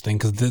multiverse thing,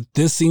 because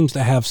this seems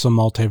to have some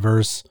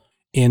multiverse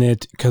in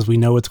it, because we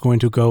know it's going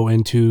to go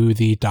into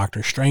the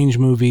Doctor Strange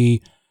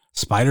movie.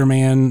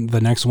 Spider-Man,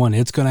 the next one,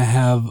 it's going to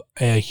have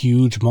a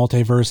huge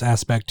multiverse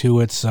aspect to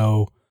it.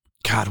 So,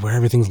 God, where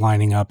everything's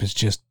lining up is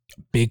just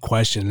a big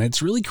question. And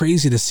it's really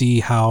crazy to see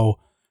how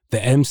the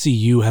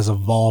MCU has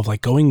evolved,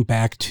 like going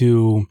back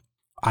to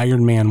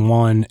Iron Man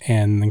 1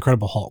 and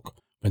Incredible Hulk.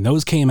 When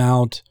those came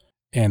out,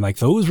 and like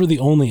those were the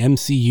only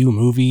MCU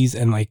movies,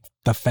 and like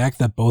the fact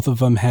that both of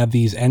them had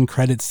these end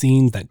credit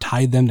scenes that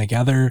tied them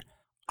together,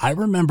 I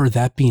remember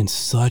that being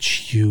such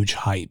huge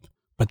hype.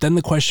 But then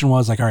the question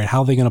was like, all right, how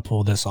are they going to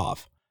pull this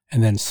off?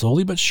 And then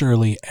slowly but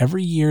surely,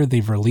 every year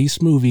they've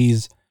released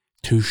movies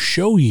to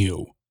show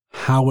you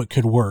how it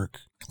could work,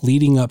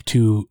 leading up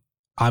to,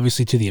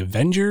 obviously, to the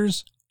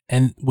Avengers,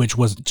 and which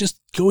was just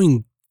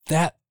going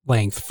that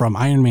length from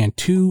Iron Man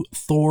 2,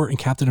 Thor, and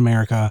Captain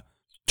America,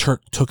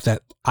 took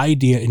that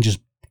idea and just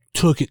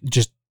took it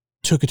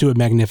to a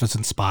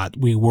magnificent spot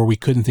where we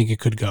couldn't think it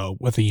could go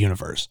with a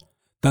universe.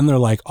 Then they're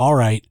like, all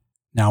right,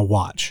 now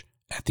watch.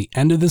 At the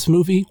end of this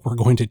movie, we're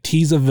going to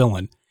tease a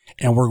villain,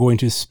 and we're going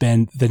to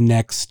spend the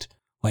next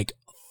like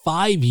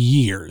 5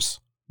 years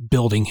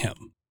building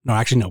him. No,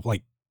 actually, no,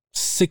 like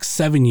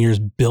 6-7 years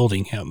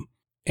building him.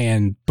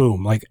 And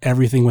boom, like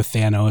everything with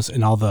Thanos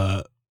and all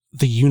the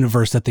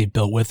universe that they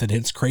built with it.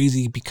 It's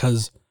crazy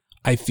because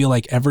I feel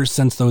like ever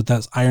since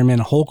those Iron Man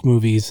Hulk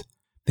movies,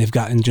 they've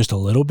gotten just a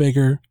little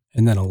bigger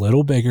and then a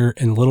little bigger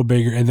and a little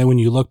bigger. And then when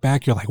you look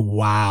back, you're like,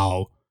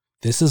 wow,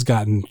 this has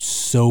gotten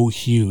so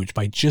huge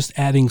by just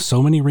adding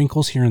so many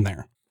wrinkles here and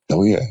there.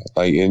 Oh yeah.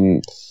 Like,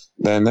 and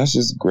man, that's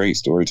just great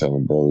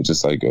storytelling, bro.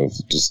 Just like of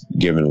just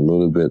giving a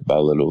little bit by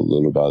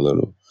little by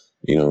little,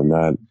 you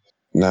know,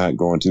 not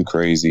going too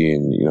crazy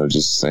and, you know,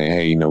 just saying,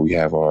 hey, you know, we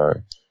have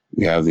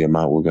the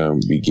amount we're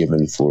going to be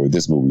given for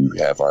this movie. We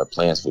have our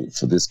plans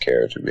for this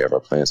character. We have our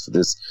plans for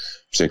this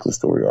particular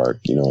story arc,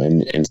 you know,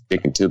 and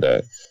sticking to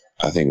that,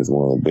 I think is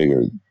one of the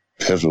bigger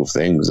pivotal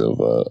things of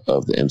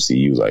the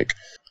MCU. Like,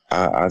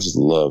 I just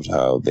loved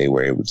how they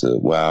were able to,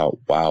 wow,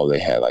 they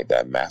had like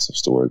that massive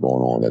story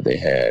going on that they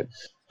had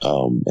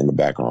in the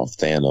background of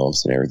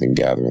Thanos and everything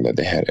gathering, that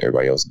they had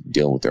everybody else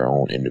dealing with their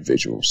own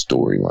individual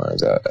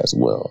storylines as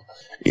well,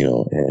 you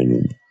know,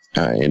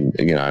 and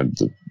again,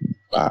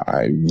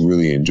 I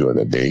really enjoy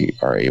that they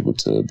are able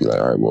to be like,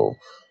 all right, well,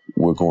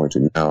 we're going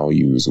to now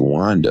use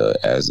Wanda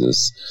as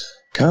this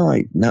kind of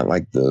like, not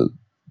like the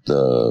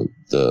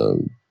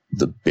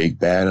big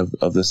bad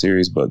of the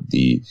series, but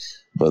the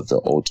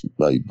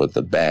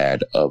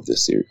bad of the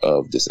series,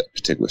 of this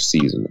particular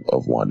season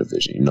of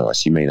WandaVision. You know,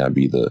 she may not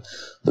be the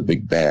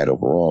big bad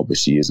overall, but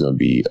she is going to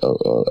be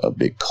a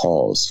big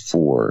cause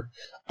for,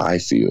 I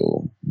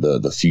feel,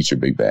 the future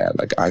big bad.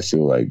 Like, I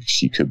feel like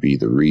she could be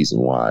the reason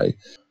why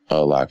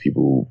a lot of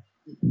people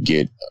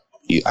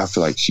I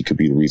feel like she could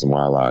be the reason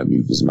why a lot of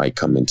movies might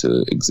come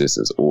into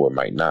existence or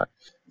might not,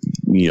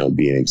 you know,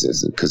 be in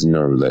existence. Because, you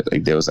know,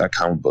 like there was that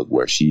comic book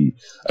where she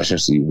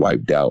essentially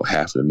wiped out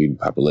half of the mutant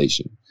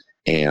population.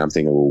 And I'm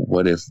thinking, well,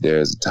 what if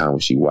there's a time when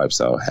she wipes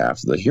out half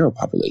of the hero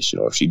population,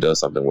 or if she does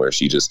something where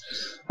she just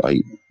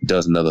like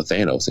does another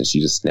Thanos and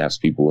she just snaps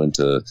people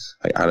into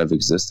like out of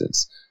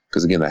existence?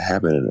 Because again, that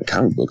happened in the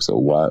comic book. So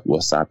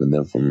what's stopping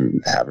them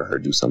from having her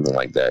do something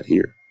like that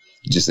here?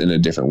 Just in a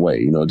different way.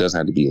 You know, it doesn't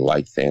have to be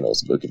like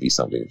Thanos, but it could be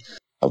something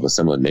of a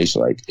similar nature.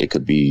 Like, it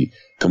could be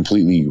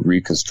completely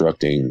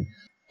reconstructing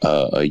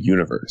a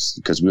universe,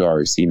 because we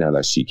already see now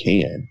that she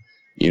can,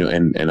 you know,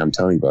 and I'm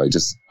telling you, but I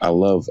just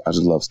love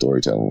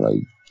storytelling. Like,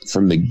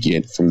 from the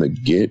get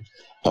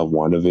of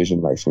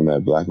WandaVision, like from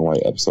that black and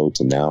white episode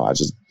to now, I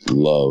just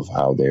love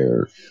how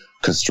they're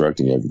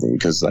constructing everything,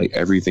 because like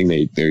everything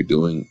they're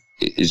doing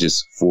is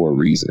just for a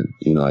reason,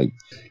 you know, like,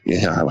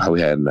 you know, how we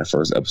had in that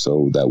first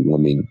episode that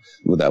woman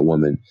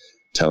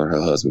telling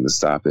her husband to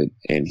stop it,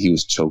 and he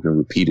was choking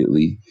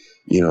repeatedly,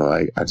 you know.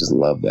 I just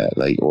love that.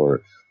 Like,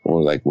 or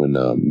like when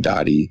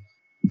Dottie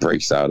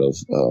breaks out of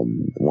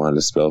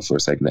Wanda's spell for a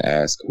second to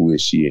ask who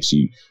is she, and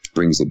she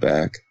brings it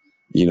back,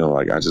 you know.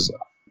 Like, I just,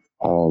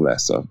 all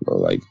that stuff, bro.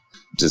 Like,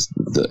 just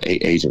the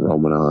Agent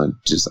Romanon,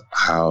 just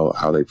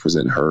how they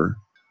present her.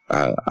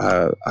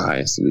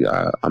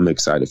 I'm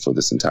excited for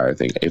this entire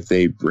thing. If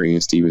they bring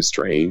in Stephen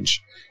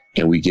Strange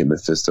and we get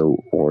Mephisto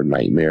or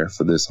Nightmare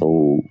for this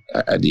whole,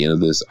 at the end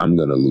of this, I'm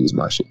gonna lose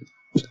my shit.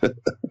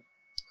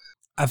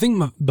 I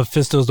think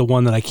Mephisto's the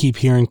one that I keep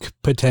hearing could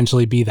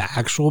potentially be the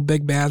actual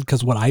big bad,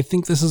 because what I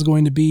think this is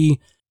going to be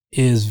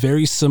is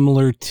very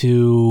similar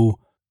to,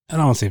 I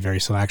don't want to say very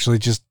similar, actually,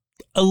 just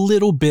a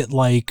little bit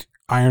like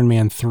Iron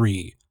Man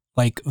 3.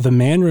 Like, the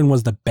Mandarin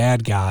was the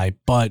bad guy,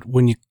 but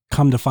when you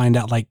come to find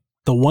out, like,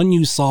 the one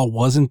you saw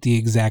wasn't the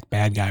exact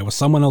bad guy. It was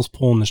someone else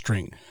pulling the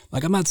string.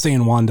 Like, I'm not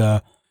saying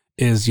Wanda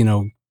is,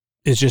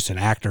 is just an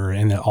actor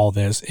in all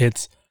this.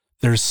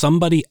 There's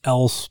somebody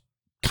else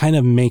kind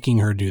of making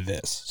her do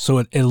this. So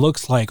it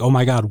looks like, oh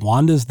my God,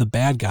 Wanda's the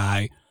bad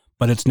guy,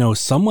 but it's no,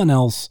 someone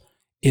else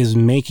is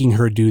making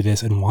her do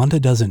this and Wanda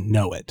doesn't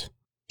know it.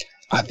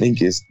 I think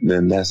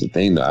then that's the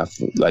thing though. I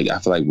feel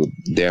like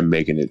they're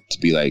making it to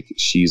be like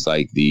she's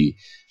like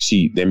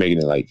they're making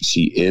it like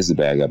she is the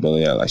bad guy, but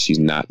yeah, like she's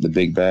not the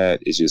big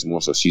bad. It's just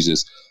more so she's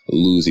just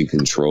losing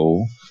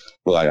control.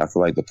 But like I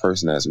feel like the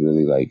person that's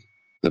really like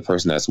the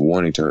person that's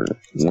wanting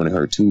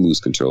her to lose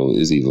control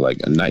is either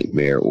like a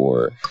Nightmare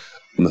or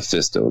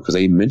Mephisto, because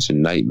they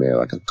mentioned Nightmare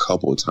like a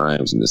couple of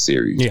times in the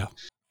series. Yeah,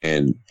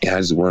 and I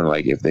just wonder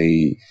like if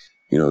they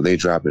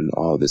drop in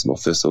all this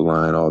Mephisto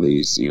line, all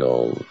these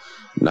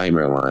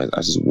Nightmare lines. I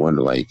just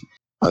wonder, like,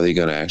 are they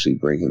going to actually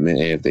bring him in?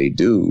 And if they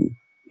do,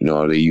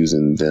 are they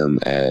using them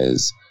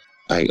as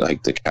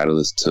like the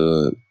catalyst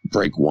to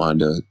break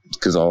Wanda?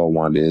 Because all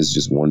Wanda is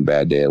just one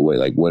bad day away.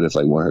 Like, what if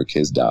like one of her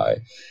kids die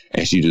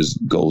and she just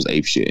goes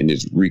apeshit and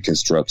just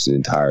reconstructs the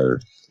entire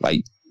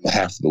like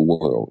half of the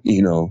world?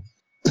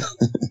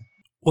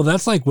 Well,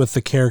 that's like with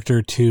the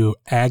character to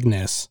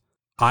Agnes.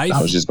 I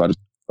was just about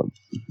to.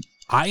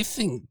 I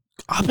think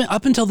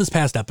up until this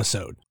past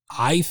episode,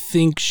 I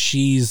think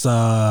she's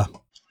I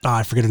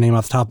forget her name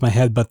off the top of my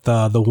head, but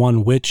the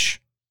one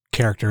witch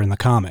character in the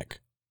comic,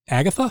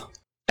 Agatha.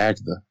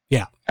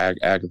 Yeah,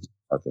 Agatha.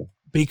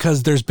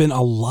 Because there's been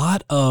a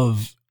lot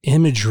of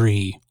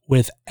imagery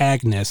with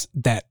Agnes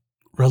that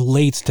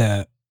relates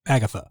to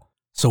Agatha.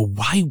 So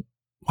why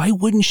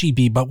wouldn't she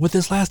be? But with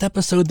this last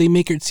episode, they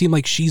make it seem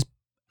like she's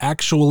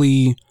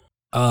actually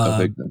a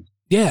victim.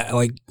 Yeah,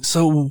 like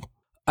so.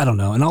 I don't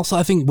know. And also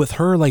I think with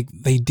her, like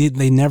they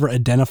never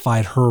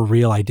identified her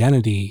real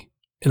identity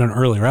in an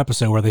earlier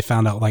episode where they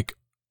found out like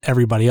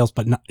everybody else,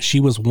 but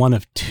she was one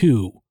of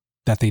two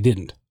that they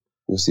didn't.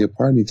 Well, see, a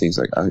part of me thinks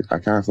like, I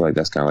kind of feel like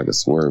that's kind of like a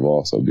swerve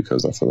also,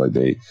 because I feel like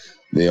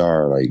they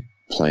are like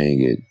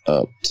playing it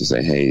up to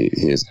say, hey,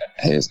 here's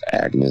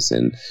Agnes,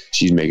 and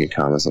she's making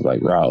comments of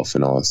like Ralph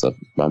and all that stuff.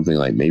 But I'm thinking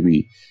like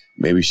maybe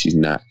she's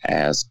not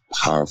as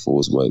powerful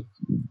as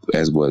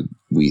what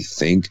we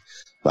think.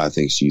 But I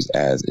think she's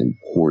as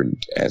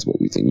important as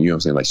what we think. You know what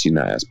I'm saying? Like she's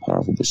not as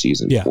powerful, but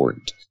she's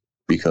important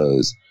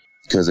because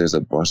there's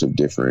a bunch of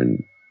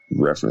different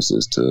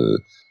references to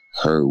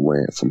her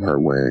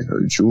wearing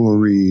her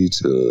jewelry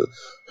to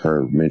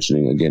her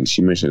mentioning, again,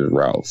 she mentions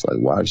Ralph. Like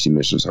why she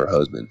mentions her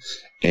husband,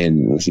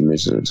 and when she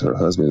mentions her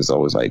husband, it's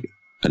always like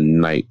a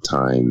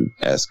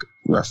nighttime-esque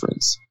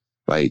reference.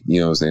 Like, you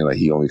know what I'm saying? Like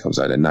he only comes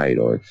out at night,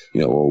 or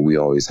or we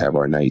always have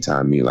our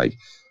nighttime meal. Like,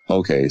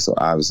 okay, so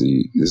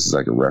obviously this is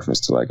like a reference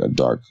to like a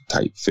dark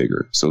type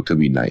figure. So it could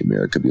be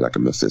Nightmare, it could be like a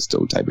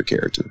Mephisto type of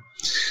character.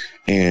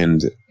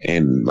 And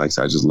like I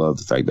said, I just love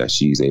the fact that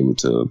she's able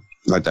to,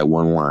 like that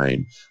one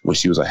line when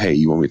she was like, hey,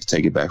 you want me to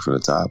take it back from the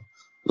top?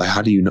 Like,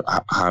 how do you know,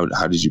 how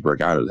did you break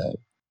out of that?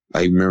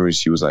 I remember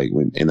she was like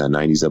in that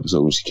 90s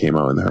episode when she came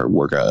out in her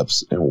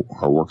workouts and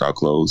her workout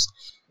clothes,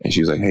 and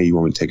she was like, hey, you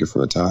want me to take it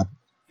from the top?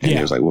 And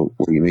it was like, what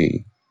do you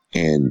mean?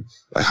 And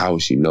like, how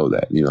would she know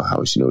that? How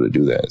would she know to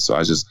do that?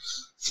 So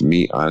for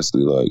me,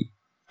 honestly, like,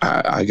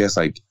 I guess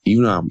like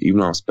even though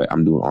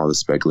I'm doing all this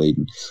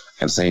speculating,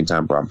 at the same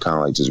time, bro, I'm kind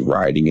of like just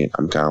riding it.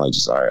 I'm kind of like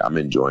just, all right, I'm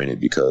enjoying it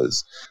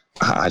because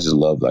I just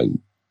love like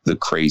the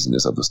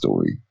craziness of the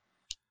story.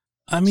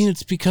 I mean,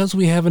 it's because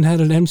we haven't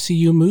had an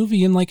MCU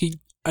movie in like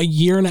a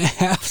year and a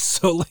half.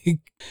 So like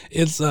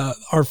it's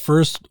our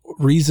first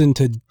reason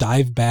to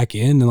dive back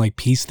in and like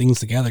piece things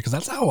together. Cause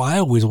that's how I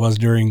always was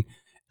during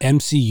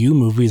MCU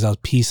movies. I was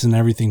piecing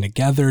everything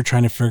together,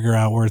 trying to figure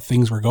out where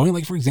things were going.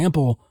 Like, for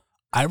example,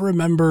 I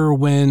remember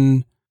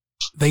when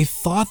they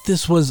thought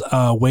this was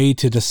a way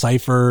to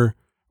decipher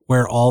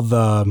where all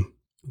the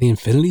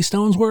Infinity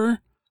Stones were.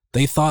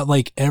 They thought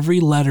like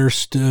every letter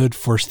stood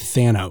for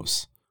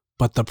Thanos,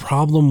 but the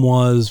problem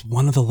was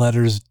one of the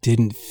letters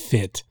didn't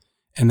fit.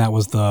 And that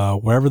was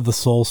wherever the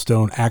Soul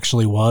Stone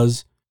actually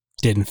was,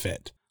 didn't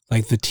fit.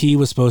 Like the T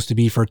was supposed to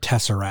be for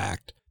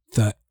Tesseract.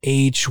 The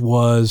H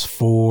was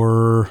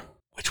for,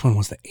 which one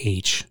was the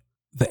H?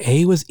 The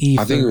A was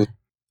Ether. I think it was,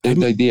 I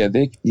know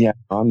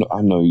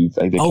you.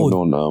 They kept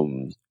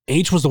on.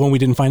 H was the one we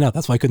didn't find out.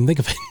 That's why I couldn't think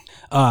of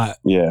it.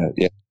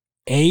 Yeah.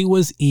 A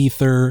was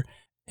Ether.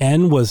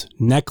 N was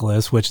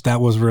Necklace, which that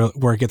was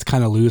where it gets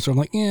kind of loose. I'm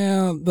like,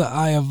 yeah, the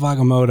Eye of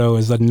Agamotto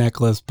is a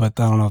necklace, but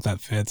I don't know if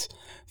that fits.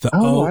 The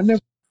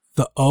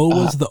O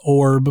was the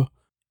orb,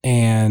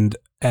 and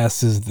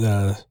S is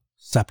the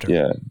scepter.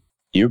 Yeah,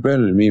 you're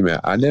better than me,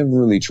 man. I never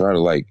really try to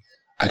like.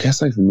 I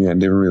guess like for me, I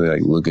never really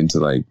like look into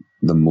like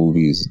the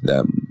movies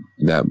that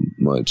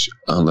much,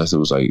 unless it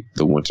was like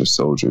The Winter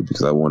Soldier,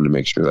 because I wanted to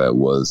make sure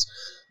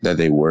that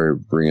they were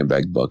bringing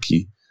back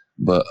Bucky.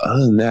 But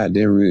other than that, I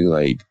didn't really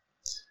like.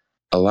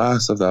 A lot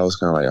of stuff that I was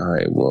kind of like, all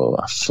right, well,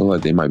 I feel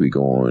like they might be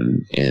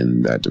going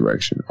in that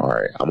direction. All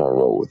right, I'm gonna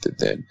roll with it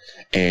then.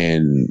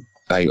 And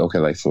like, okay,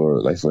 like for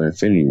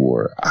Infinity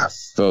War, I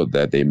felt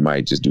that they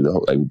might just do the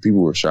whole, like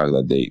people were shocked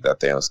that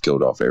Thanos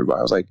killed off everybody.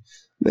 I was like,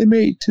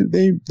 they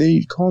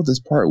called this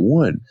part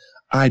 1.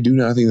 I do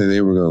not think that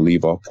they were going to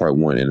leave off part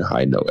 1 in a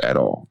high note at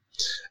all.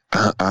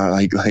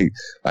 I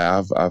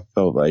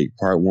felt like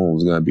part 1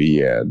 was gonna be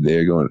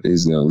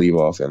it's gonna leave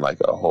off in like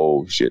a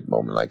whole shit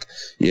moment, like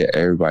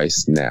everybody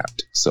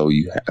snapped, so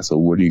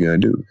what are you gonna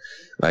do,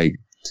 like,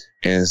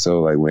 and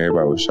so like when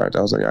everybody was shocked,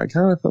 I was like, I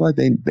kind of felt like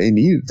they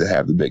needed to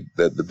have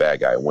the bad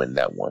guy win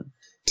that one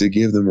to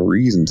give them a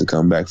reason to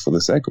come back for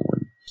the second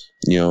one,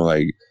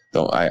 like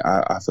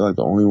I feel like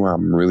the only one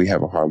I'm really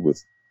having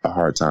a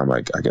hard time,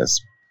 like I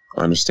guess,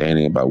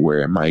 understanding about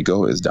where it might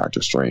go is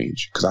Doctor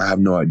Strange, because I have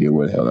no idea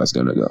where the hell that's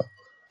gonna go.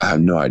 I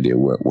have no idea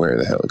where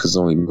the hell, because it's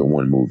only been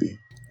one movie.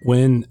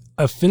 When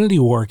Infinity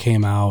War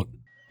came out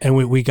and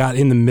we got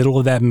in the middle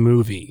of that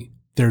movie,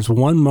 there's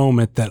one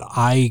moment that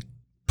I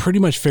pretty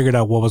much figured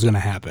out what was going to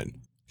happen.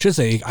 Should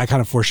say I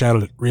kind of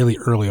foreshadowed it really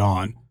early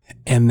on,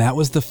 and that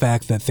was the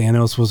fact that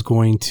Thanos was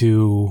going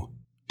to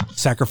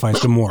sacrifice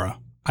Gamora.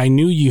 I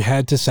knew you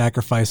had to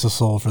sacrifice a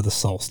soul for the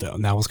Soul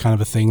Stone. That was kind of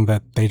a thing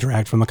that they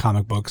dragged from the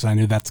comic books. I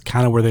knew that's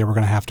kind of where they were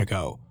going to have to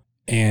go.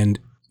 And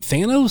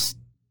Thanos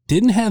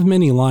didn't have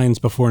many lines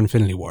before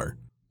Infinity War,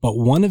 but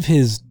one of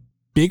his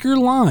bigger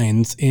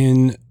lines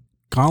in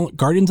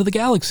Guardians of the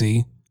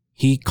Galaxy,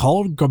 he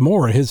called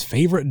Gamora his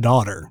favorite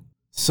daughter.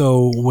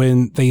 So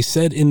when they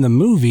said in the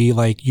movie,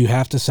 like, you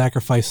have to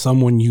sacrifice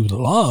someone you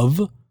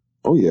love.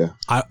 Oh, yeah.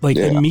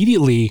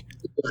 Immediately,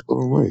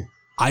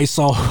 I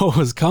saw what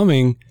was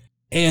coming.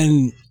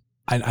 And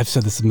I've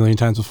said this a million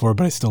times before,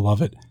 but I still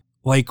love it.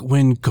 Like,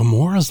 when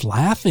Gamora's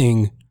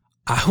laughing,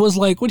 I was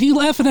like, what are you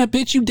laughing at,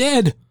 bitch? You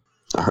dead.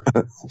 I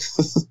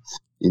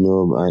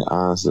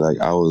honestly, like,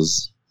 I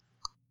was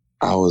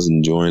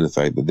enjoying the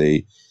fact that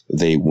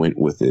they went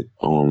with it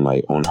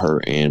on her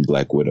and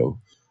Black Widow.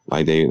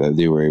 Like, they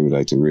were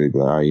able to really be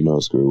like, all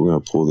right, screw it, we're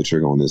going to pull the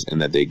trigger on this,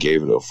 and that they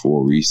gave it a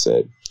full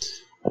reset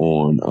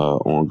on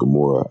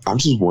Gamora. I'm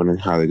just wondering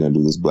how they're gonna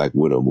do this Black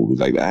Widow movie,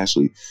 like,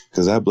 actually,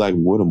 because that Black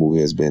Widow movie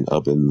has been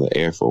up in the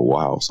air for a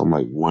while. So I'm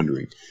like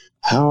wondering,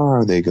 how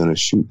are they gonna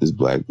shoot this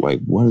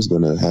what is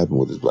gonna happen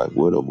with this Black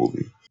Widow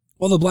movie?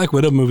 Well, the Black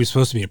Widow movie is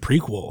supposed to be a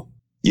prequel.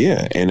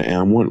 Yeah, and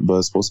but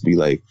it's supposed to be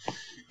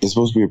it's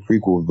supposed to be a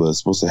prequel, but it's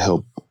supposed to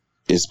help.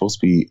 It's supposed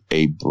to be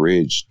a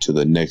bridge to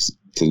the next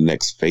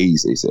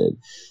phase. They said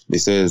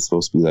it's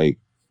supposed to be like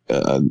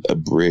a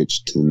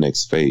bridge to the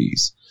next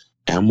phase.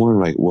 And I'm wondering,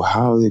 like, well,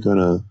 how are they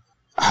gonna?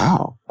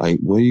 How? Like,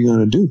 what are you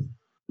gonna do?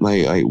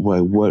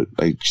 What?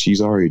 Like, she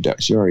already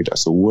died.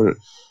 So what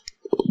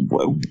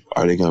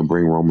are they gonna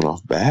bring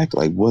Romanoff back?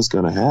 Like, what's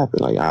gonna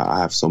happen? Like, I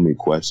have so many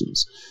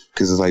questions,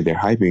 because it's like they're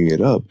hyping it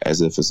up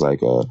as if it's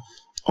like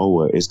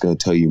it's going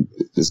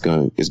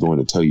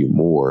to tell you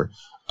more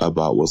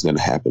about what's going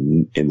to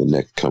happen in the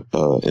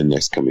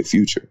next coming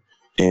future.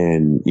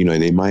 And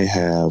they might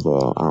have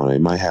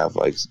it might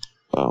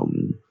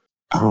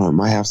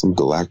have some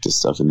Galactus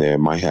stuff in there. It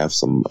might have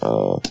some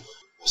oh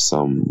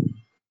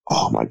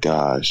my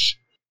gosh,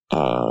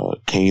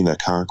 Kane the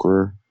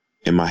Conqueror.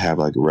 It might have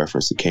like a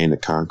reference to Kane the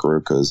Conqueror,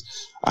 because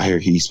I hear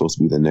he's supposed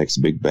to be the next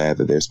big bad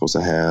that they're supposed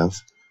to have,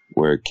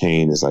 where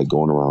Kane is like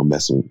going around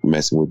messing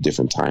with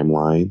different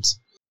timelines.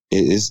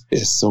 It's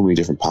so many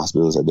different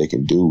possibilities that they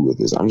can do with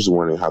this. I'm just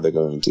wondering how they're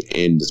going to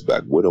end this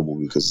Black Widow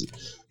movie, because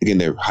again,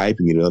 they're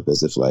hyping it up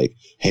as if like,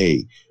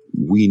 hey,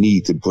 we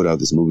need to put out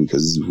this movie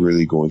because it's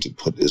really going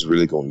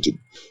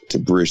to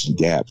bridge the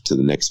gap to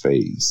the next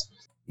phase.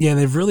 Yeah,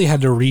 they've really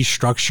had to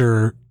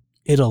restructure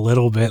it a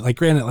little bit. Like,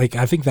 granted, like,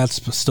 I think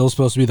that's still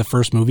supposed to be the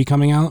first movie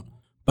coming out,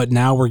 but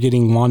now we're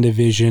getting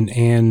WandaVision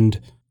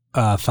and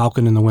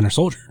Falcon and the Winter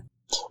Soldier.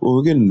 Well,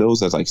 we're getting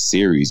those as like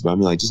series, but I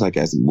mean, like, just like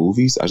as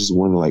movies, I just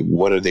wonder, like,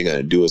 what are they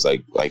gonna do as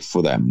like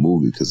for that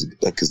movie?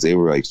 Because they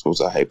were like supposed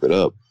to hype it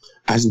up.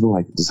 I just feel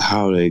like, just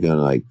how are they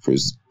gonna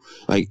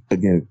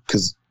again,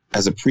 because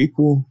as a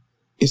prequel,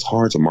 it's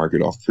hard to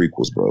market off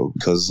prequels, bro.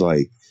 Because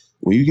like,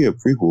 when you get a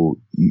prequel,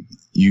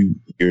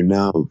 you're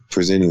now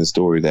presenting a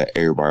story that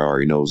everybody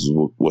already knows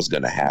what's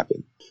gonna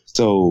happen.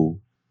 So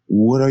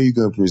what are you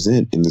gonna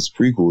present in this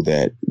prequel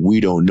that we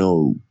don't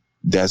know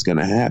that's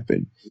gonna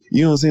happen?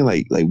 You know what I'm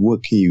saying? Like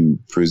what can you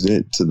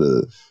present to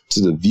the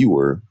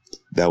viewer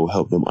that will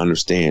help them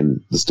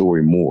understand the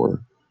story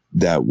more?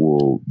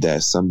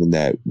 That's something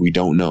that we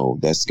don't know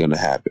that's gonna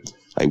happen.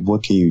 Like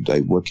what can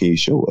you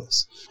show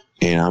us?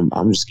 And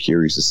I'm just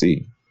curious to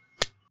see.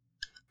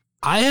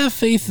 I have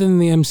faith in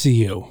the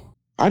MCU.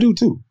 I do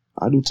too.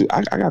 I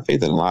got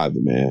faith in a lot of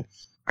it, man.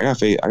 I got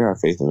faith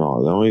in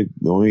all.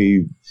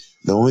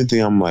 The only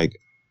thing I'm like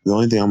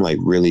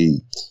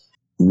really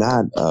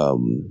not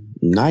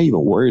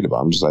even worried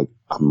about. I'm just like,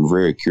 I'm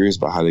very curious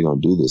about how they're gonna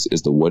do this.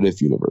 Is the What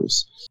If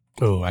universe?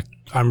 Oh,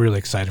 I'm really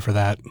excited for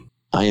that.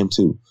 I am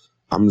too.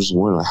 I'm just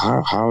wondering,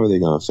 like, how are they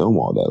gonna film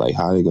all that? Like,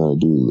 how are they gonna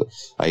do,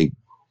 like,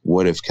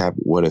 what if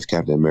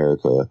Captain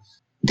America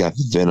got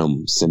the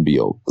Venom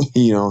symbiote?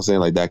 You know what I'm saying?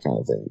 Like that kind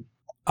of thing.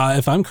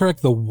 If I'm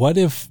correct, the What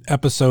If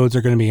episodes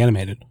are going to be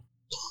animated.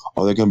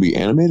 Oh, they're going to be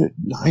animated?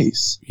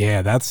 Nice.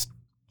 Yeah, that's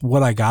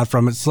what I got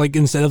from it. It's like,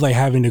 instead of like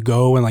having to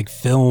go and like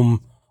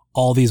film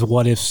all these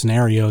what if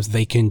scenarios,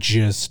 they can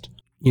just,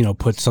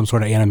 put some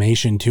sort of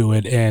animation to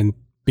it and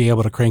be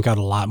able to crank out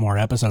a lot more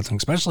episodes, and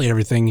especially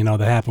everything, you know,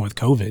 that happened with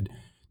COVID,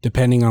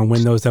 depending on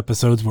when those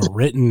episodes were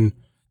written,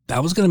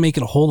 that was going to make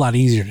it a whole lot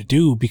easier to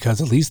do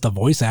because at least the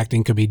voice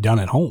acting could be done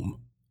at home.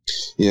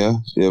 Yeah,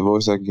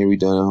 voice acting can be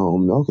done at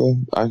home. Okay,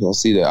 I can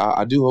see that.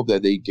 I do hope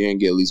that they can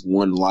get at least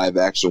one live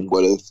action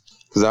What If,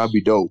 because that'd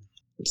be dope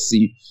to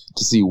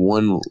see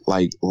one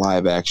like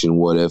live action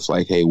What If,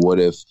 like, hey, what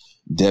if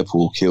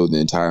Deadpool killed the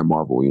entire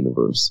Marvel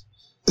universe?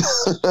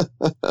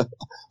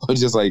 I was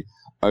just like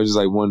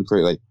one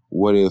crazy, like,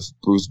 what if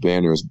Bruce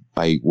Banner's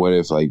like, what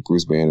if like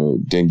Bruce Banner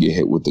didn't get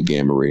hit with the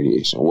gamma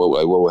radiation?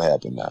 What would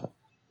happen now?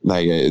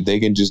 Like, if they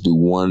can just do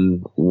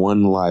one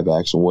live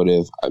action What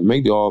If,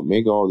 make all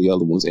the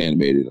other ones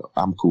animated,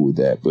 I'm cool with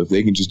that. But if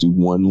they can just do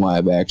one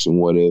live action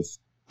What If,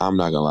 I'm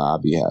not gonna lie, I'll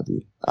be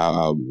happy.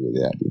 I'll be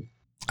really happy.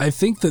 I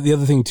think that the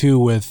other thing too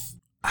with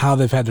how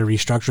they've had to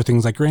restructure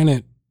things, like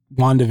granted,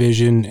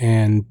 WandaVision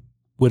and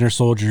Winter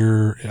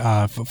Soldier,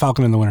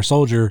 Falcon and the Winter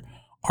Soldier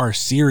are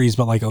series,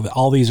 but like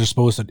all these are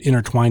supposed to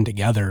intertwine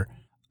together.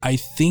 I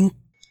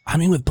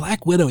mean, with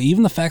Black Widow,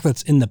 even the fact that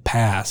it's in the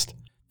past,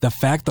 the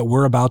fact that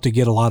we're about to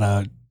get a lot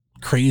of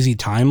crazy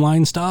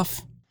timeline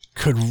stuff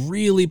could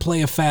really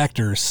play a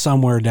factor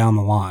somewhere down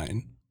the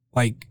line.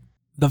 Like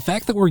the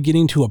fact that we're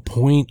getting to a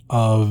point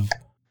of,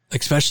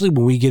 especially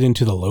when we get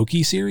into the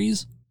Loki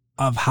series,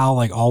 of how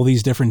like all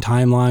these different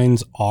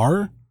timelines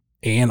are,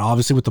 and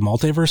obviously with the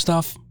multiverse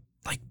stuff,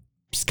 like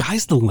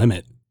sky's the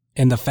limit.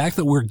 And the fact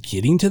that we're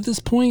getting to this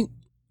point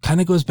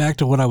kind of goes back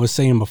to what I was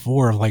saying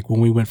before, of like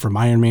when we went from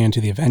Iron Man to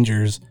the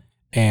Avengers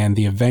and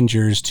the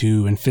Avengers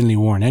to Infinity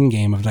War and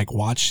Endgame, of like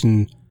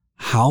watching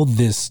how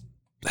this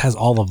has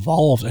all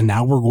evolved. And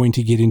now we're going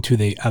to get into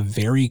a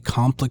very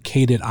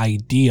complicated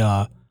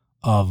idea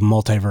of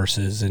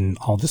multiverses and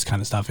all this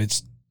kind of stuff.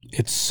 It's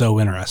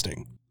so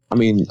interesting. I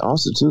mean,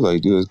 also too,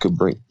 like, dude, it could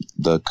bring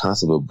the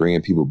concept of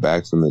bringing people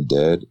back from the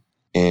dead,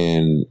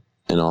 and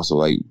also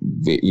like,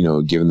 you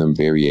know, giving them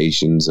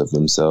variations of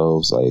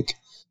themselves, like,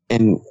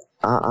 and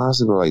I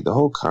honestly, like, the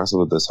whole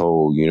concept of this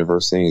whole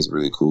universe thing is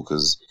really cool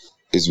because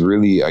it's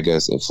really, I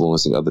guess,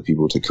 influencing other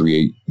people to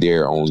create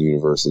their own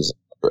universes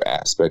or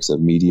aspects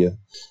of media.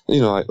 And,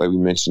 you know, like we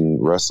mentioned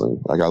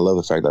wrestling. Like, I love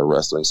the fact that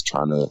wrestling's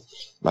trying to,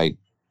 like,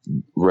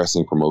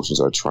 wrestling promotions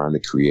are trying to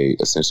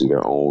create essentially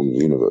their own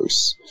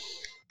universe.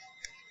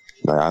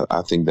 Like,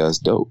 I think that's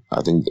dope.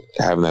 I think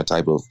having that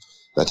type of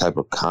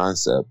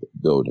concept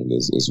building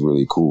is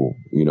really cool,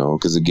 you know,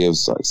 because it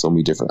gives like so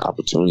many different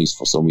opportunities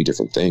for so many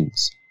different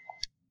things.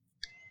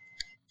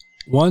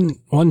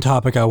 One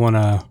topic I want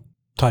to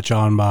touch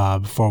on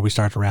before we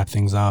start to wrap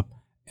things up,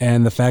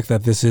 and the fact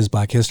that this is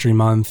Black History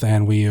Month,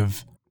 and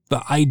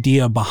the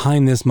idea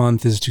behind this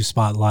month is to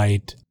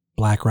spotlight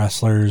Black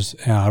wrestlers,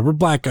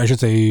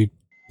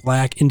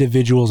 Black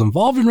individuals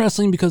involved in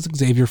wrestling, because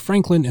Xavier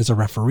Franklin is a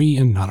referee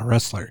and not a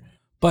wrestler.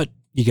 But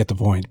you get the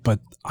point. But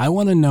I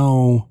want to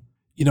know,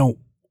 you know,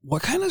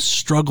 what kind of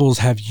struggles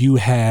have you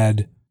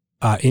had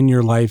in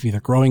your life, either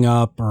growing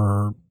up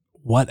or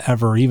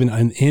whatever, even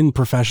in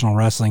professional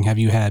wrestling, have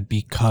you had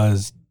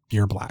because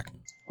you're Black?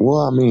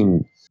 Well, I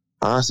mean,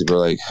 honestly, bro,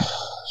 like,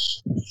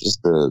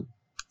 just to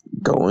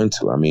go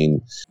into, I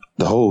mean,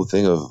 the whole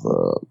thing of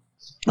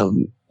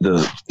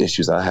the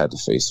issues I had to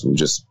face from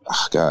just,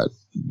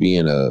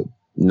 being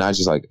not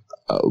just like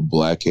a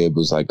Black kid, but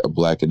was like a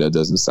Black kid that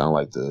doesn't sound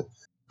like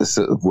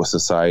what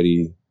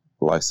society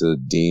likes to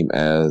deem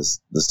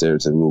as the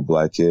stereotypical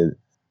Black kid.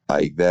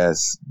 Like,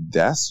 that's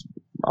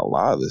a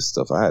lot of this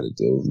stuff I had to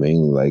deal with,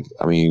 mainly. Like,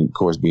 I mean, of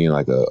course, being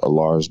like a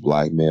large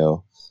Black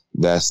male,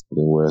 that's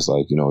something where it's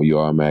like, you know, you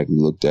automatically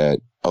looked at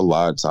a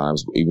lot of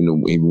times,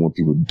 even when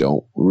people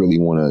don't really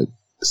want to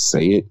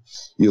say it,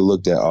 you're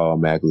looked at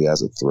automatically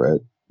as a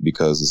threat,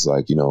 because it's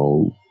like, you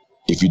know,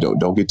 if you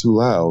don't get too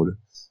loud,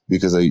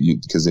 because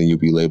then you'll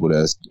be labeled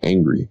as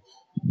angry.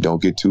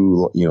 Don't get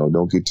too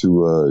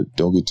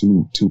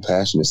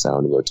passionate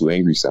sounding or too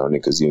angry sounding,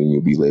 because then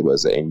you'll be labeled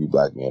as an angry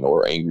Black man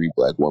or angry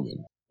Black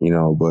woman. You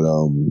know, but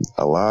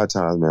a lot of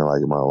times, man,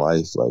 like in my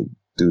life, like,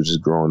 dude,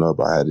 just growing up,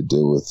 I had to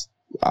deal with,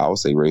 I would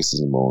say,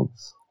 racism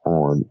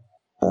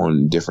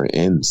on different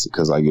ends,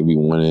 because like it'd be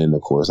one end,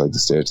 of course, like the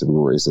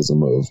stereotypical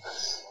racism of,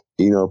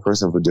 you know, a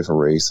person of a different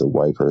race, a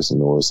white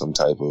person, or some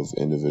type of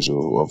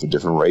individual of a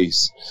different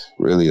race,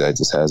 really, that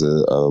just has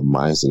a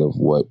mindset of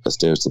what a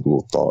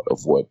stereotypical thought of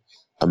what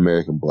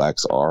American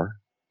Blacks are.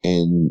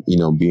 And, you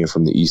know, being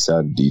from the east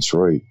side of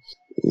Detroit,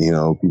 you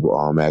know, people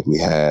automatically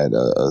had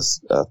a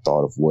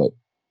thought of what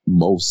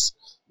most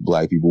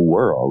Black people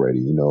were already,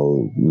 you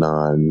know,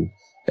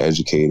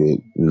 non-educated,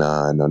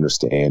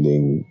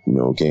 non-understanding, you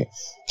know,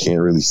 can't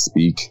really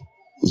speak,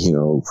 you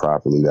know,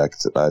 properly,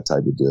 that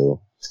type of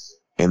deal.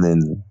 And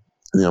then,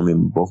 you know, I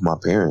mean, both my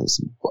parents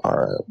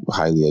are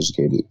highly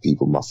educated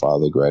people. My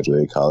father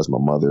graduated college. My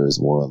mother is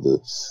one of the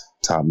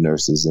top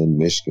nurses in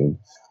Michigan,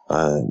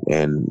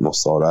 and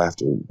most sought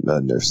after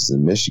nurses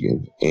in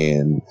Michigan.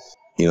 And,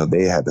 you know,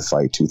 they had to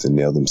fight tooth and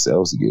nail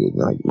themselves to get it.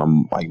 Like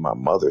my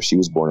mother, she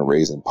was born and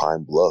raised in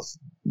Pine Bluff,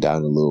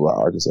 down in Little Rock,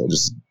 Arkansas.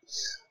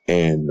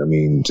 And I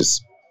mean,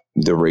 just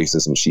the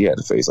racism she had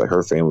to face. Like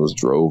her family was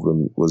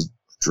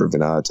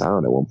driven out of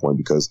town at one point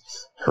because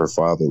her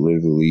father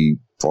literally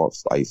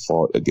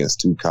fought against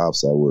two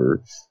cops that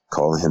were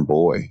calling him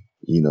boy,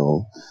 you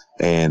know,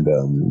 and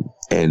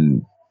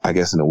I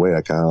guess in a way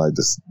I kind of like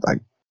this,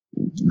 like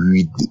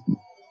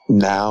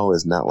now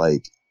it's not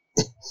like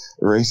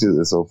racism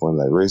is so funny.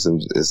 Like racism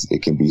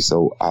it can be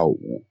so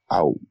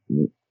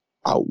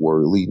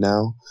outwardly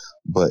now,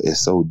 but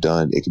it's so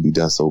done. It can be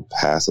done so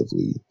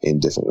passively in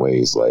different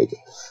ways. Like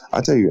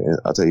I'll tell you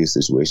a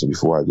situation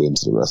before I get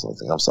into the wrestling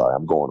thing. I'm sorry,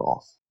 I'm going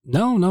off.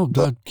 No,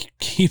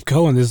 keep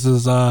going. This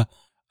is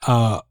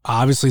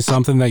obviously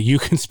something that you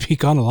can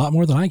speak on a lot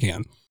more than I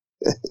can.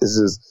 It's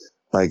just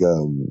like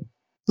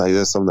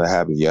there's something that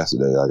happened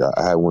yesterday. Like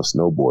I went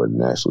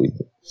snowboarding actually,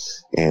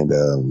 and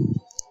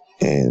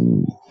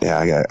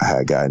yeah, I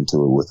had got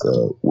into it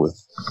with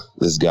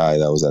this guy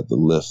that was at the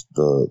lift.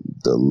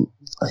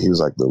 He was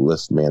like the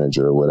lift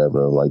manager or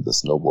whatever, like the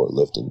snowboard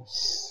lift, and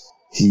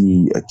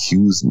he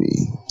accused me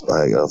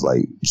of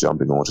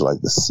jumping onto like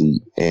the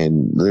seat.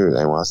 And literally,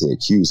 and when I say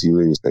accused, he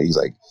literally said,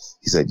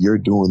 he said you're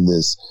doing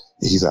this.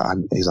 He's like, I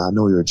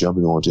know you're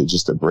jumping onto it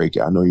just to break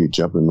it. I know you're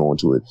jumping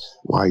onto it.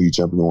 Why are you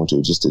jumping onto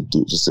it just to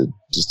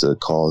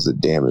cause the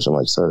damage? I'm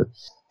like, sir,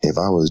 if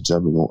I was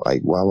jumping on,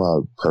 like, why would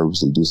I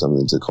purposely do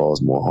something to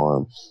cause more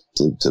harm,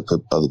 to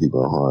put other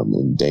people in harm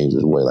in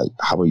dangerous way? Like,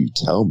 how about you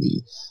tell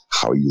me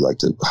how you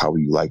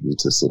like me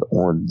to sit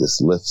on this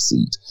lift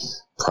seat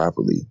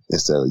properly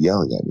instead of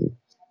yelling at me?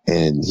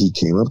 And he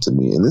came up to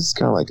me, and this is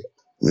kind of like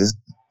this,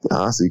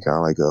 honestly, kind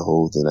of like a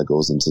whole thing that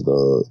goes into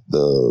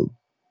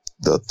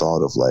the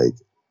thought of like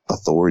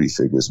authority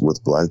figures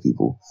with black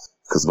people.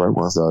 Because right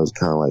once I was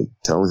kind of like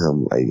telling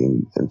him, like,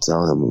 and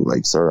telling him,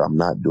 like, sir, I'm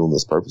not doing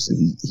this purposely.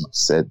 He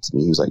said to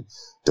me, he was like,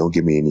 don't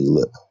give me any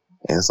lip.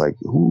 And it's like,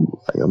 who?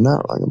 Like, I'm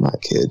not a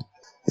kid.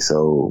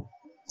 So,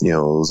 you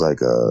know, it was like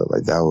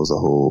that was a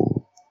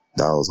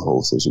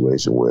whole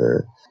situation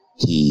where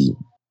he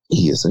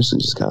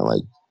essentially just kind of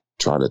like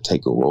tried to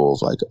take a role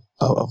of like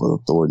of an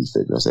authority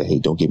figure and say, hey,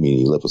 don't give me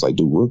any lip. It's like,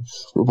 dude, we're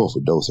both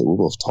adults here. We're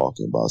both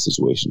talking about a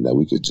situation that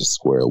we could just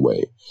square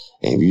away.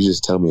 And if you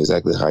just tell me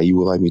exactly how you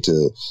would like me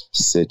to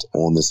sit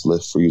on this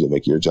lift for you to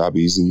make your job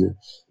easier,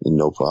 then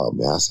no problem.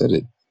 And I said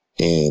it.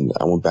 And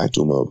I went back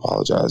to him and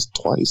apologized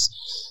twice.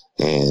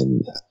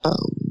 And, I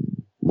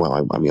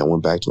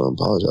went back to him and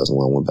apologized. And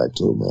when I went back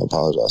to him and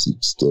apologized, he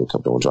still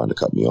kept on trying to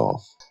cut me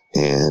off.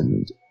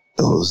 And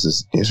it was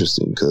just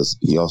interesting because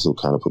he also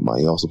put my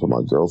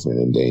girlfriend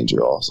in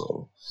danger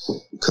also.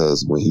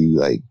 Because when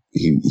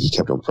he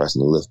kept on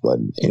pressing the lift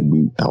button,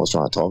 and I was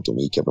trying to talk to him,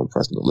 he kept on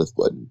pressing the lift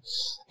button,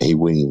 and he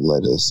wouldn't even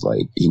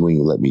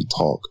let me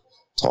talk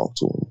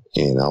to him.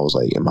 And I was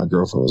like, and my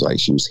girlfriend was like,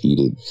 she was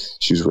heated,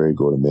 she was ready to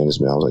go to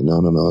management. I was like, no,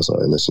 it's all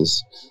right.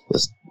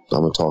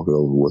 I'm gonna talk it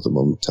over with him.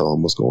 I'm gonna tell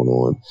him what's going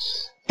on.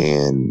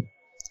 And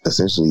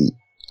essentially,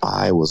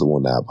 I was the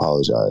one that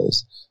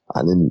apologized.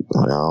 In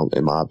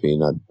my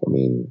opinion,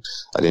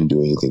 I didn't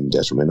do anything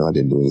detrimental. I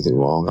didn't do anything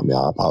wrong.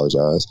 I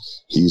apologize.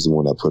 He's the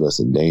one that put us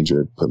in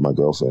danger, put my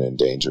girlfriend in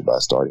danger by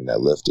starting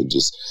that lift and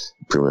just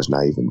pretty much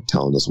not even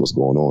telling us what's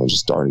going on,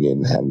 just starting it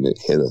and having it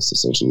hit us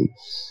essentially.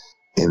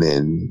 And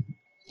then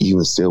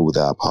even still with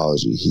that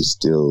apology, he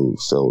still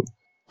felt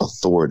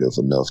authoritative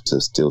enough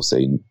to still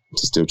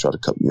try to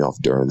cut me off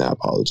during that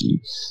apology.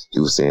 He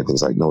was saying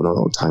things like, no,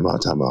 time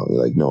out. And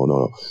like,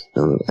 no.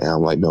 And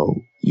I'm like, no,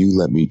 you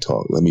let me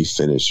talk. Let me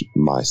finish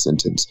my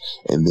sentence,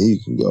 and then you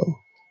can go.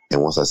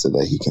 And once I said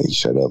that, he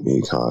shut up and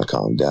he kind of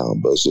calmed down.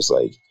 But it's just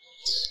like,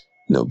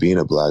 you know, being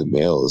a black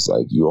male is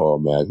like you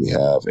automatically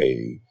have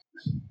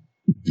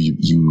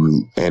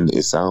and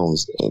it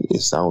sounds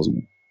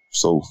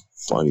so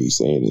funny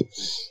saying it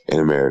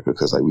in America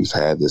because like we've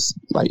had this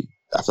like.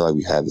 I feel like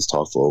we had this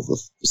talk for over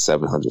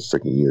 700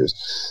 freaking years.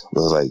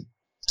 But it's like,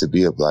 to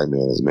be a black man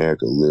in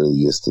America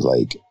literally is to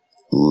like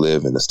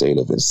live in a state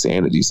of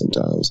insanity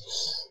sometimes.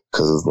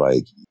 Cause it's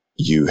like,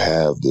 you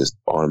have this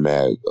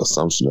automatic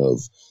assumption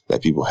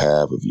that people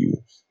have of you,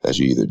 that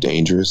you're either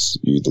dangerous,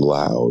 you're either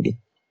loud,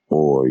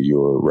 or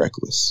you're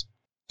reckless.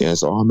 And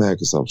it's an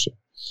automatic assumption.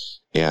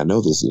 And I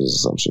know this is an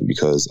assumption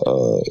because,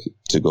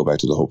 to go back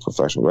to the whole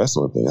professional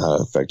wrestling thing, how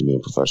it affected me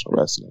in professional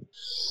wrestling.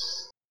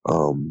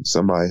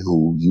 Somebody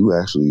who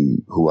I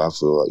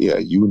feel like, yeah,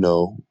 you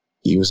know,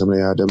 even some of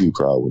the IW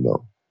crowd would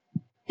know.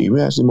 Even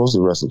actually most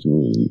of the wrestling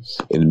community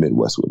in the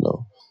Midwest would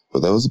know. But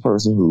there was a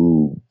person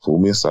who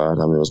pulled me aside.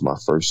 I mean, it was my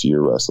first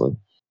year wrestling.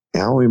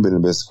 And I've only been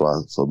in business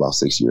for about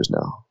 6 years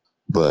now.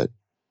 But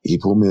he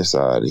pulled me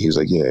aside and he was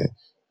like, yeah,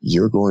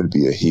 you're going to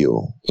be a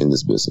heel in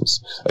this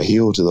business. A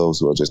heel, to those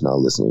who are just now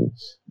listening,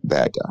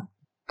 bad guy.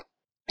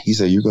 He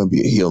said, you're going to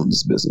be a heel in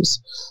this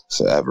business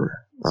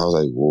forever. I was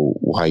like, well,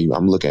 why you?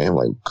 I'm looking at him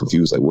like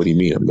confused. Like, what do you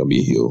mean I'm going to be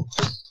a heel?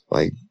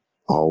 Like,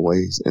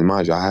 always. And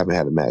mind you, I haven't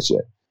had a match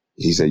yet.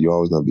 He said, you're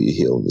always going to be a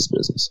heel in this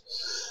business.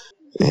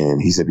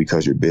 And he said,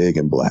 because you're big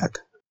and black.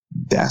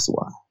 That's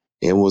why.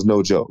 And it was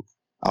no joke.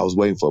 I was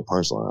waiting for a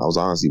punchline. I was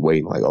honestly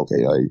waiting, like,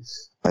 okay,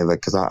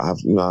 because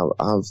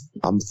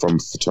I'm from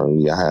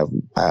fraternity. I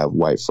have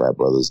white frat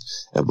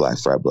brothers and black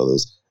frat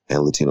brothers,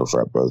 and Latino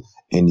frat brother.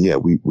 And yeah,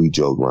 we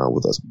joke around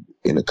with us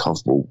in a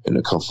comfortable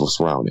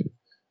surrounding.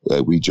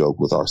 Like we joke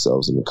with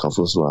ourselves in a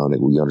comfortable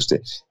surrounding. We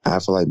understand. I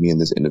feel like me and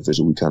this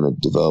individual, we kind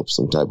of developed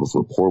some type of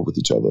rapport with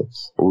each other,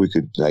 where we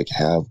could like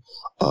have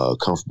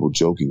comfortable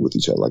joking with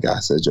each other. Like I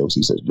said jokes,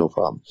 he said no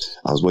problem.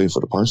 I was waiting for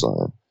the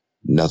punchline.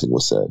 Nothing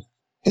was said,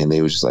 and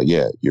they were just like,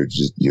 yeah,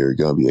 you're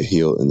gonna be a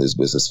heel in this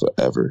business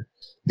forever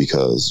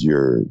because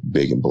you're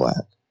big and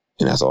black,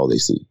 and that's all they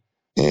see.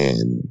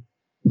 And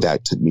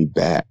that took me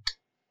back,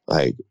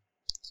 like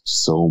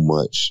so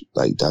much.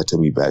 Like that took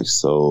me back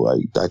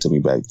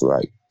through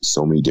like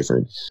so many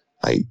different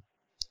like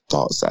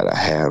thoughts that I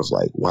have.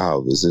 Like,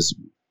 wow, is this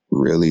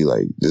really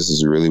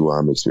what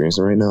I'm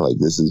experiencing right now? Like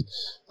this is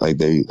like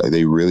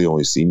they really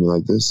only see me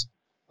like this.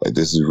 Like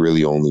this is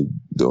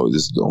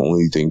the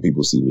only thing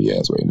people see me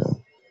as right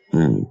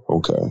now.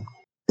 Okay.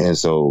 And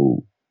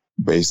so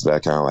basically, I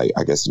kind of like,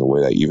 I guess in a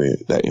way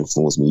that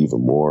influenced me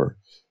even more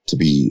to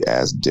be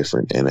as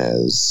different and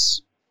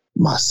as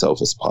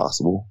myself as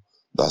possible.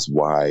 That's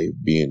why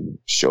being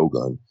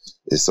Shogun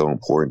is so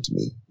important to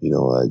me, you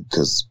know, like,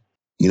 cause,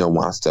 you know,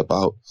 when I step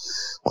out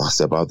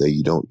there,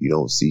 you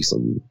don't see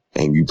some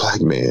angry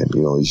black man,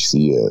 you know, you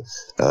see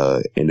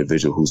a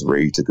individual who's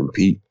ready to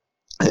compete,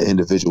 an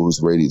individual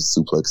who's ready to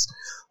suplex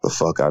the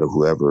fuck out of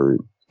whoever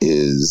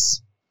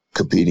is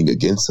competing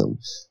against him,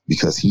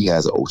 because he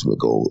has an ultimate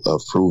goal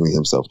of proving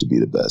himself to be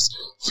the best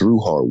through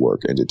hard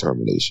work and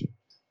determination.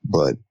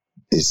 But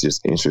it's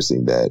just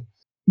interesting that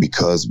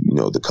because, you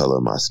know, the color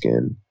of my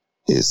skin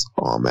is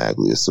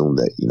automatically assumed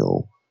that, you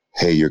know,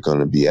 hey, you're going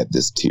to be at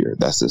this tier.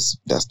 That's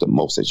the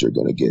most that you're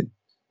going to get.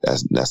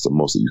 That's the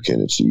most that you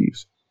can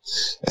achieve.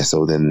 And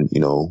so then,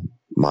 you know,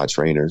 my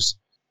trainer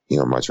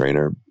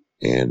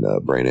and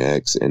Brain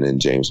X and then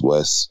James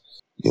West,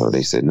 you know,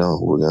 they said, no,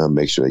 we're going to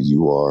make sure that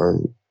you are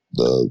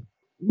the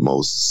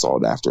most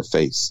sought after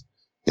face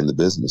in the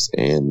business.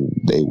 And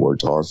they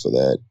worked hard for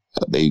that.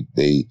 They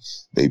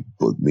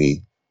booked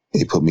me.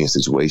 They put me in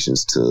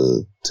situations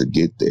to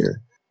get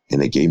there,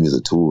 and they gave me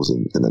the tools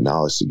and the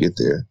knowledge to get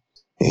there,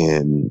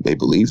 and they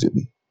believed in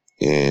me.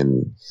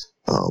 And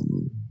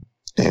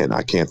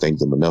I can't thank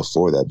them enough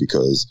for that,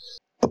 because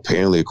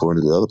apparently,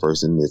 according to the other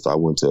person, if I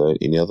went to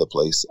any other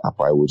place, I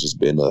probably would just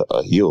been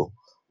a heel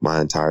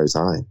my entire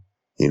time,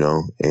 you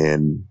know?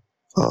 And,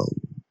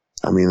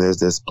 I mean,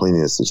 there's plenty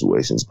of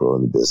situations, bro,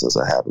 in the business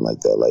that happen like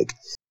that. Like,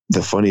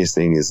 the funniest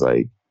thing is,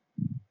 like,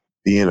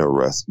 being a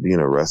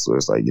wrestler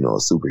is like, you know, a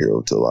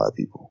superhero to a lot of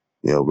people.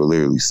 You know, we're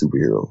literally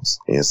superheroes.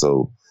 And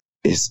so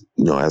it's,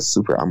 you know,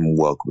 I'm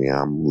welcoming,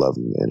 I'm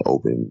loving and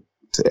open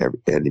to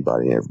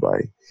anybody and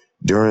everybody.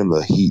 During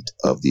the heat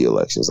of the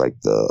elections, like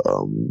the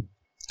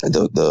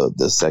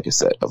second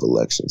set of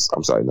elections,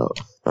 I'm sorry, no,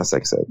 not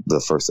second set, the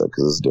first set,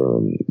 because it's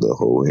during the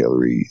whole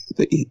Hillary,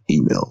 the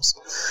emails.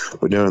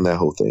 But during that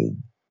whole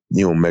thing,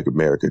 you know, Make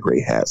America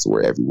Great hats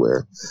were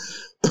everywhere.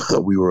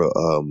 We were,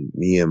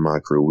 me and my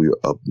crew, we were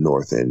up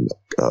north in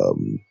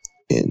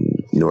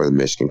northern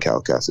Michigan,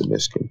 Kalkaska,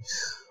 Michigan.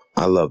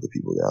 I love the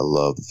people there. I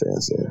love the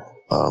fans there.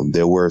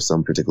 There were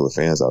some particular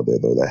fans out there,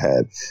 though, that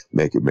had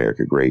Make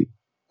America Great,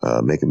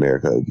 Make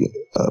America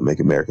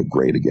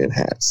Great Again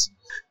hats.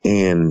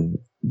 And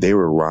they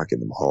were rocking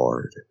them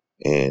hard.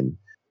 And,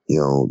 you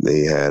know,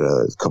 they had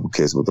a couple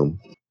kids with them.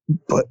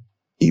 But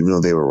even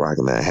though they were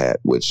rocking that hat,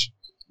 which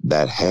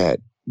that hat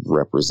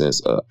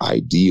represents an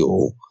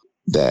ideal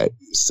that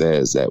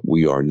says that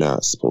we are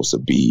not supposed to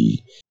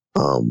be,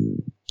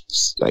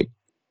 like,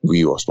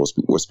 we're supposed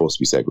to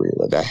be segregated.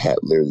 Like, that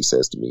hat literally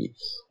says to me,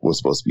 we're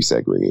supposed to be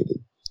segregated.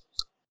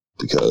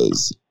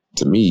 Because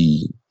to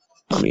me,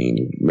 I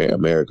mean,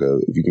 America,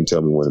 if you can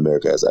tell me when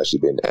America has actually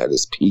been at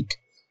its peak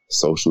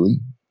socially,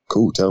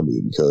 cool, tell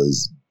me,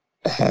 because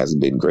it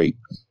hasn't been great.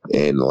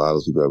 And a lot of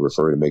those people that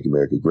refer to Make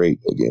America Great,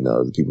 again,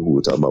 are the people who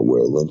were talking about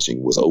where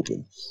lynching was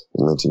open.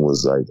 Lynching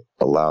was, like,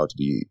 allowed to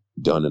be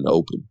done in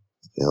open.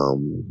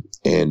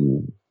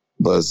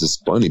 But it's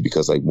just funny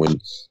because, like, when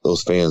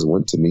those fans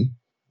went to me,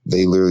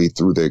 they literally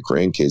threw their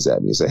grandkids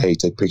at me and said, hey,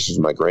 take pictures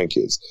of my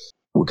grandkids.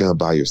 We're going to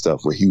buy your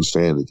stuff. We're a huge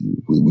fan of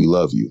you. We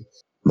love you.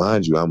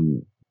 Mind you,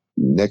 I'm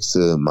next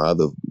to my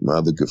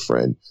other good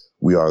friend.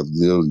 We are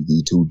literally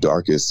the two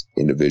darkest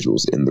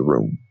individuals in the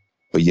room,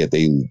 but yet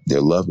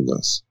they're loving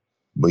us.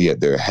 But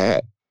yet their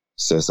hat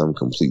says something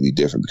completely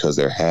different, because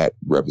their hat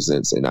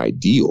represents an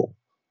ideal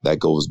that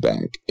goes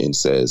back and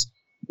says,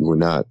 we're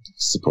not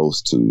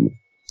supposed to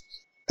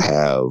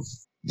have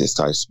this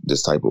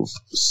type of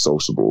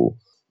sociable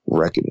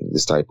reckoning,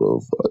 this type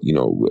of,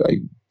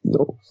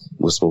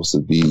 we're supposed to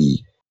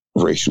be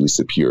racially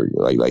superior.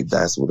 Like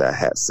that's what that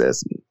hat says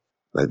to me.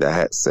 Like, that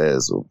hat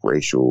says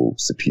racial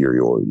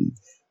superiority.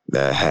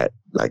 That hat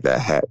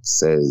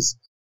says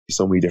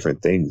so many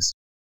different things.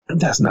 And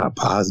that's not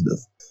positive.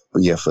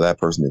 But yeah, for that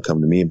person to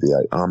come to me and be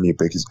like, I'm one of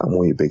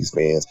your biggest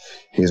fans.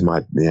 Here's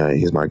my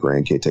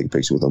grandkid, take a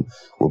picture with them.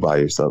 We'll buy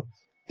your stuff.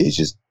 It's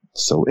just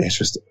so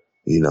interesting,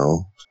 you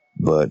know?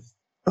 But,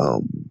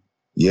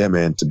 yeah,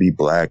 man, to be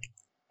black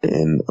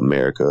in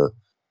America,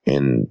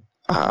 and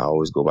I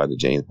always go by the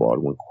James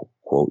Baldwin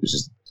quote, it's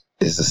just,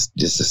 just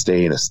to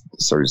stay in a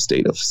certain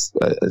state of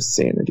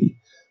sanity,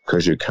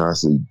 because you're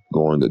constantly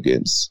going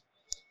against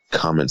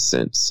common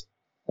sense,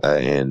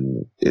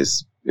 and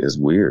it's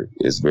weird.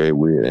 It's very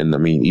weird. And I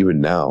mean,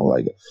 even now,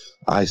 like,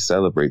 I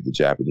celebrate the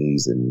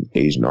Japanese and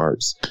Asian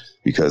arts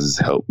because it's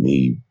helped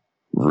me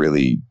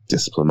really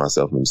discipline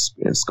myself and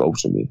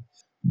sculpture me.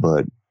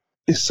 But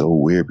it's so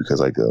weird because,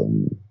 like,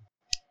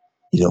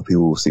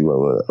 people will see,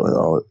 well,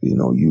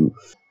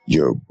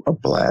 you're a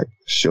black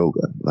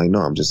shogun. Like,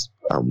 no,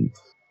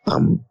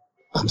 I'm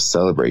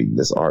celebrating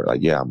this art.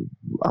 Like, yeah,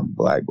 I'm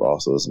black, but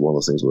also it's one of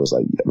those things where it's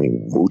like, I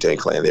mean, Wu-Tang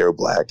Clan, they were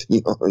black,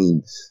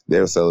 they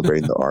were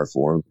celebrating the art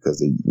form because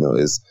they,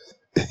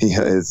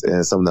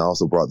 it's something that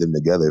also brought them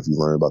together. If you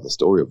learn about the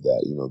story of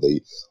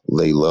that,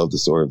 they love the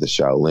story of the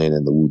Shaolin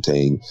and the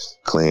Wu-Tang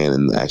Clan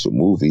in the actual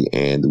movie,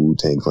 and the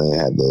Wu-Tang Clan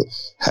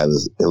had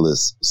this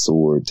illest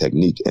sword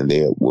technique, and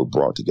they were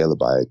brought together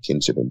by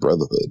kinship and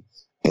brotherhood.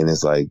 And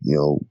it's like,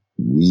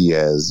 we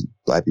as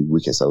black people,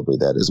 we can celebrate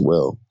that as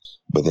well.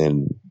 But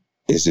then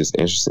it's just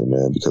interesting,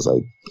 man, because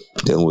like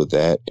dealing with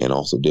that and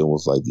also dealing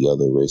with like the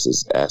other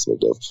racist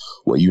aspect of,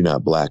 well, you're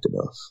not black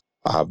enough.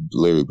 I've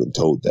literally been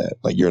told that,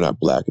 like, you're not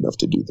black enough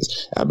to do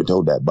this. I've been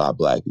told that by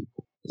black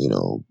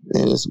people,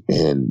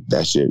 and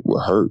that shit will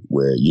hurt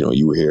where,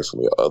 you would hear from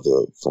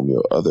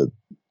your other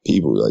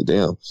people, like,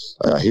 damn,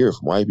 like, I hear it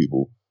from white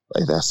people.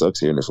 Like, that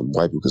sucks hearing it from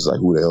white people because, like,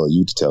 who the hell are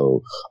you to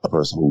tell a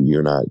person who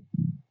you're not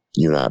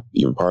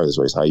even part of this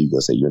race? How are you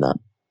going to say you're not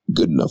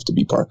good enough to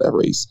be part of that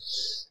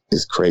race?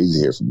 It's crazy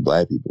to hear from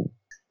black people,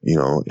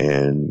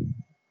 and,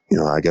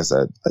 I guess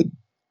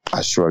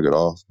I shrug it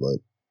off, but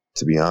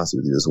to be honest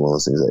with you, it's one of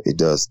those things that it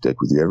does stick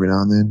with you every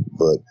now and then,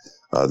 but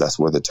that's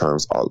where the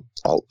terms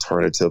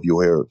alternative, you'll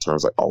hear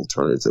terms like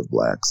alternative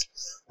blacks.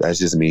 That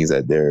just means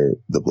that they're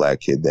the black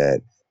kid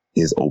that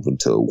is open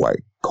to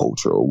white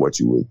culture, or what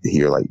you would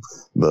hear, like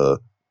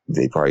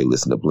they probably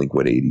listen to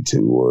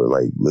Blink-182 or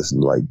like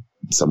listen to like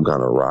some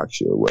kind of rock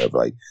shit or whatever.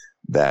 Like,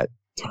 that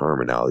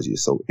terminology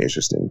is so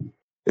interesting.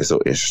 It's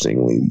so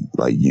interestingly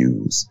like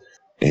used,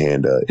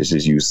 and it's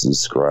just used to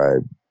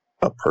describe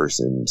a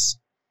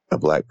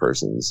black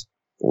person's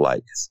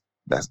likes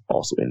that's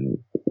also in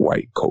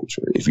white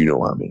culture, if you know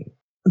what I mean.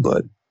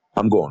 But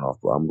I'm going off,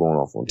 bro. I'm going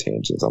off on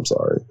tangents. I'm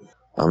sorry.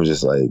 I'm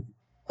just like,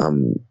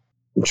 I'm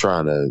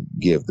trying to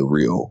give the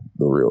real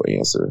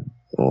answer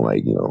on,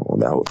 like, on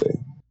that whole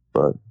thing.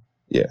 But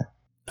yeah,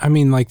 I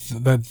mean, like,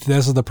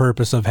 this is the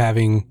purpose of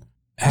having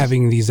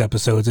these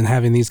episodes and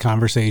having these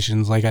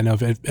conversations. Like, I know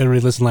if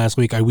everybody listened last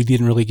week, we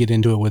didn't really get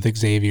into it with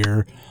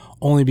Xavier,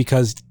 only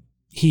because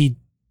he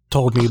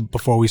told me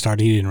before we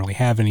started he didn't really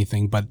have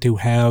anything. But to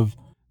have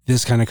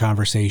this kind of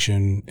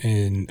conversation,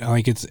 and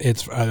like,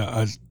 it's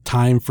a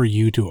time for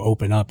you to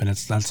open up, and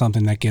it's not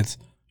something that gets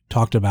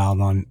talked about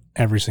on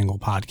every single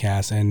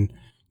podcast. And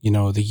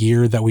the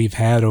year that we've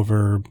had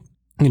over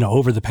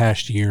the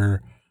past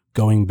year,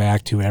 going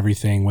back to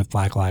everything with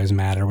Black Lives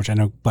Matter, which I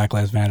know Black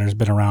Lives Matter has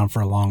been around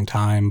for a long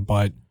time,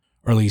 but,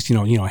 or at least,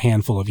 a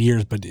handful of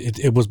years, but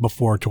it was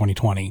before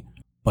 2020.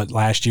 But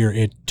last year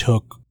it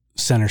took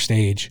center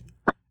stage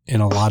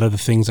in a lot of the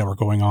things that were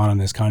going on in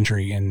this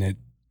country. And it's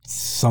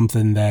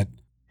something that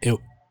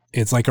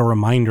it's like a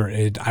reminder.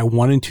 I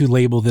wanted to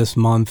label this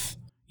month,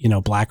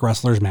 Black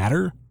Wrestlers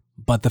Matter,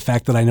 but the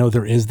fact that I know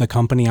there is the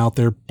company out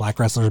there, Black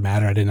Wrestlers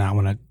Matter, I did not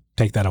want to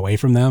take that away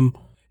from them.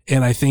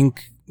 And I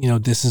think,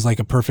 this is like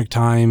a perfect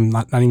time,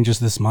 not even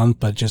just this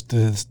month, but just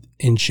this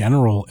in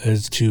general,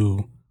 is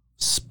to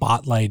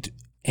spotlight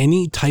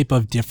any type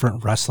of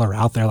different wrestler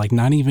out there. Like,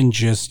 not even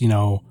just,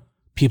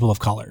 people of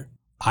color.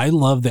 I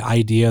love the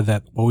idea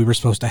that what we were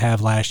supposed to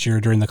have last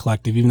year during the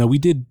collective, even though we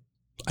did,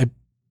 I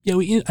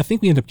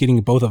think we ended up getting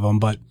both of them,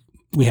 but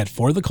we had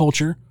For the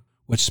Culture,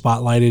 which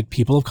spotlighted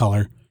people of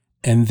color.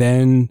 And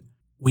then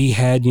we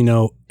had,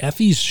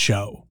 Effie's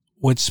show,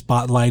 which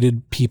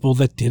spotlighted people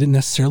that didn't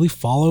necessarily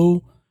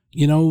follow,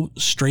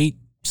 straight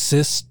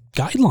cis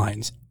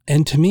guidelines.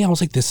 And to me, I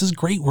was like, this is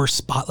great. We're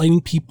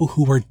spotlighting people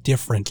who are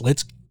different.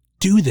 Let's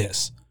do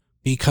this,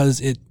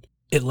 because it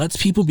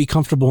lets people be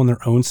comfortable in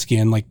their own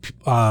skin, like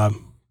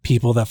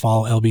people that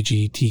follow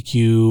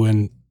LGBTQ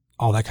and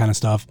all that kind of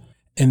stuff.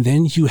 And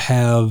then you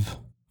have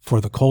For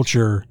the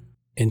Culture.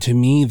 And to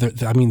me,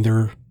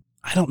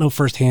 I don't know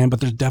firsthand, but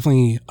there's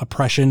definitely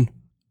oppression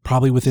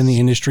probably within the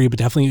industry, but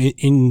definitely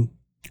in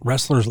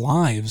wrestlers'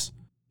 lives.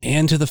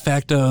 And to the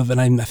fact of,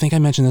 and I think I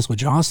mentioned this with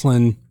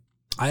Jocelyn,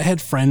 I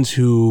had friends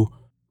who,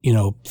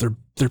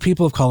 they're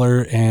people of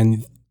color,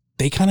 and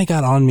they kind of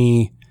got on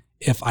me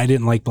if I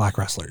didn't like black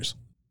wrestlers.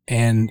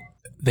 And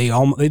they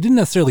didn't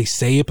necessarily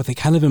say it, but they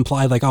kind of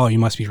implied like, oh, you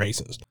must be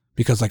racist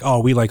because like, oh,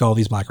 we like all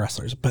these black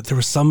wrestlers. But there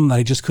was some that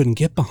I just couldn't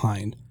get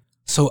behind.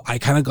 So I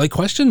kind of like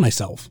questioned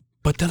myself.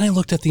 But then I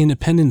looked at the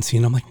independent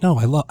scene. I'm like, no,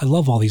 I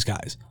love all these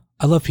guys.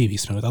 I love PB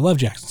Smooth. I love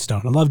Jackson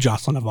Stone. I love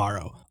Jocelyn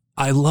Navarro.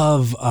 I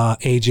love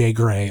AJ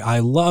Gray. I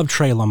love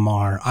Trey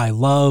Lamar. I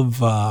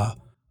love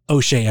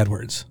O'Shea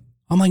Edwards.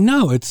 I'm like,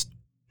 no, it's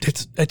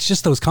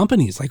just those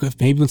companies. Like, if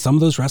maybe when some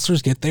of those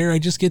wrestlers get there, I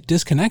just get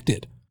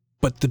disconnected.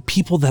 But the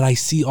people that I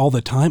see all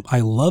the time, I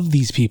love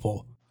these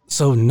people.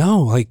 So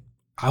no, like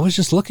I was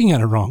just looking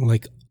at it wrong.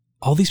 Like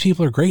all these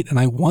people are great and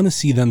I want to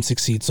see them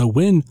succeed. So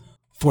when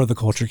For the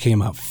Culture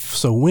came up,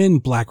 so when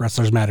Black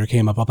Wrestlers Matter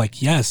came up, I'm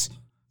like, yes,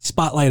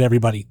 spotlight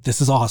everybody.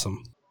 This is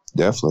awesome.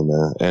 Definitely,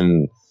 man.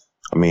 And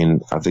I mean,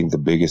 I think the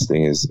biggest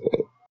thing is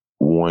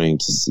wanting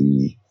to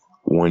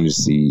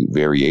see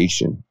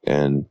variation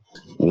and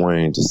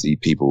wanting to see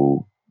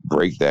people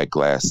break that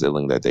glass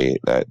ceiling that they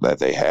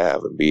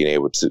have, and being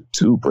able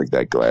to break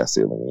that glass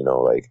ceiling. You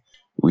know, like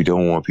we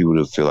don't want people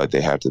to feel like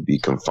they have to be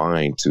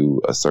confined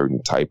to a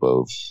certain type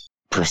of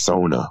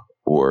persona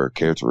or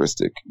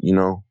characteristic. You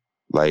know,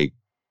 like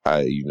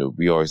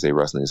we always say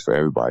wrestling is for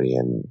everybody,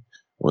 and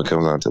when it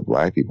comes down to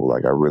Black people,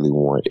 like I really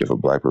want, if a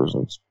Black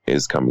person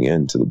is coming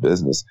into the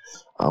business,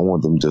 I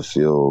want them to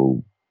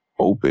feel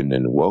open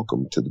and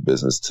welcome to the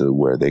business, to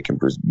where they can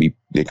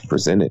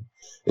present it.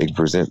 They can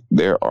present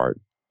their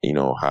art, you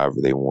know, however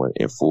they want,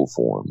 in full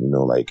form, you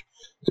know, like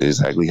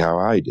exactly how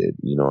I did.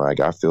 You know, like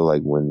I feel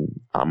like when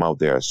I'm out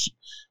there,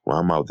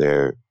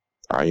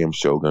 I am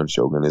Shogun.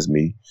 Shogun is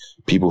me.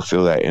 People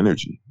feel that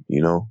energy,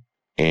 you know,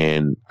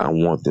 and I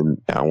want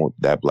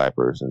that Black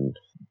person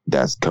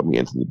that's coming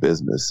into the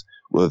business,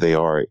 whether they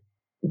are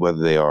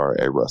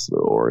a wrestler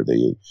or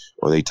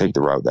they take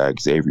the route that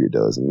Xavier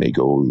does and they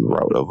go the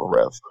route of a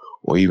ref,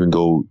 or even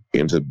go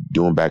into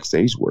doing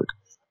backstage work.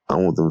 I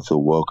want them to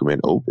feel welcome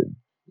and open,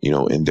 you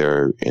know, in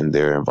their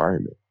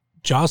environment.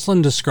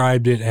 Jocelyn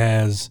described it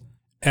as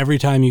every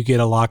time you get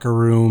a locker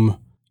room,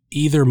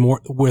 either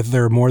more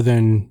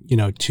than, you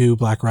know, 2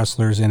 Black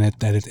wrestlers in it,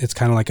 that it's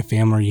kind of like a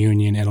family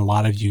reunion and a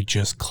lot of you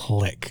just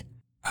click.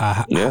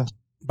 Yeah.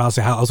 I was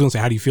going to say,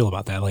 how do you feel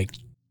about that? Like,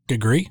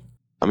 agree?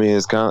 I mean,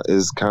 it's kind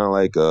of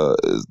like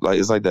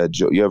it's like that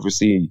joke. You ever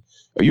see?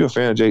 Are you a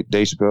fan of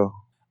Dave Chappelle?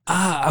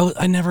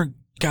 I never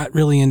got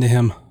really into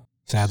him,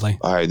 sadly.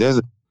 All right,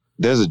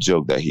 there's a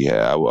joke that he had.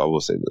 I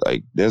will say,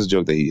 like, there's a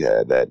joke that he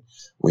had that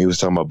when he was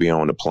talking about being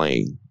on the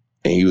plane,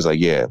 and he was like,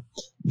 yeah,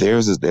 there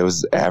was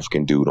this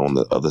African dude on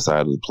the other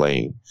side of the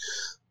plane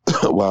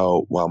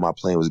while my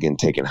plane was getting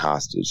taken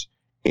hostage,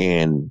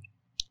 and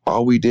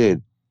all we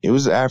did, it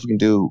was an African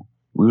dude.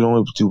 We were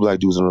only 2 Black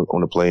dudes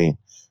on the plane.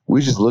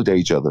 We just looked at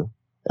each other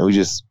and we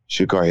just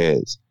shook our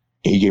heads.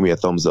 And he gave me a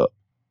thumbs up.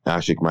 And I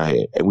shook my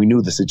head. And we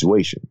knew the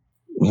situation.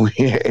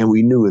 And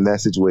we knew in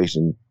that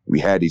situation, we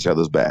had each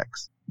other's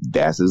backs.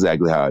 That's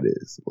exactly how it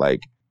is.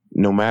 Like,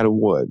 no matter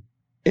what,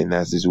 in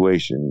that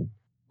situation,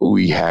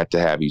 we had to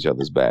have each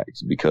other's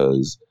backs.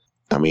 Because,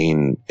 I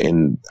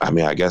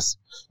guess,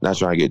 not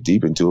trying to get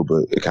deep into it,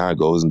 but it kind of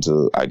goes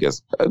into, I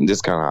guess,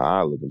 this kind of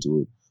how I look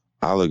into it.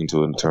 I look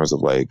into it in terms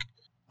of, like,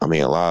 I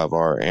mean, a lot of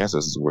our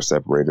ancestors were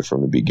separated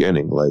from the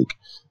beginning. Like,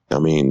 I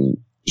mean,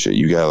 shit,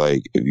 you got,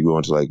 like, if you go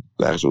into, like,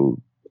 the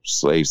actual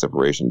slave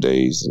separation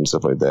days and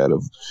stuff like that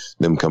of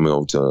them coming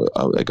over to,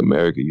 like,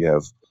 America, you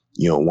have,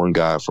 you know, one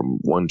guy from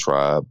one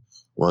tribe,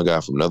 one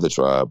guy from another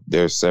tribe.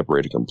 They're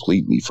separated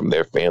completely from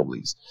their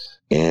families.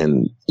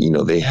 And, you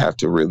know, they have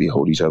to really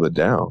hold each other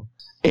down.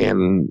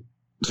 And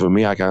for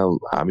me, I look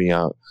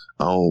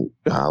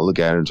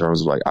at it in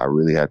terms of, like, I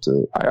really had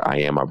to, I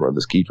am my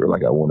brother's keeper.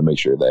 Like, I want to make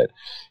sure that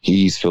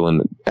he's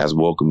feeling as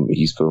welcome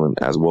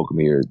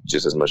here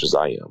just as much as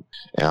I am.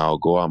 And I'll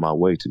go out my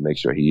way to make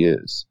sure he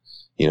is,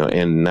 you know,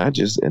 and not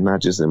just in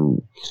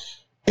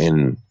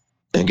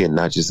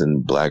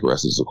Black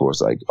wrestlers, of course,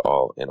 like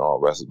all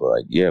wrestlers, but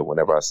like, yeah,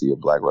 whenever I see a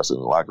Black wrestler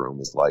in the locker room,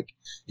 it's like,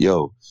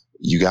 yo,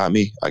 you got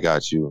me, I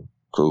got you.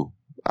 Cool.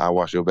 I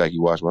watch your back,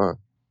 you watch mine.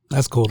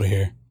 That's cool to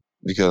hear.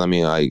 Because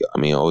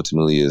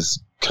ultimately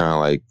it's kind of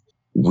like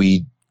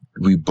we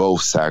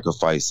both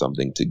sacrificed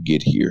something to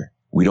get here.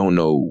 We don't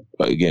know,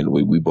 again,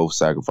 we both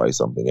sacrificed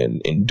something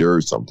and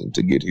endured something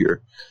to get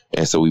here.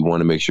 And so we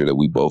want to make sure that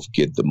we both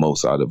get the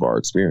most out of our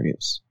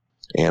experience.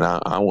 And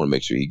I want to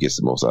make sure he gets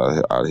the most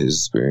out of his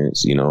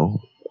experience, you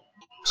know?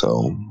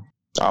 So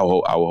I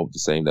will hope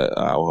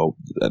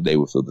that they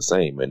would feel the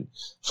same. And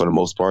for the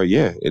most part,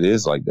 yeah, it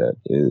is like that.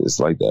 It's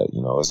like that,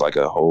 you know, it's like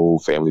a whole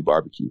family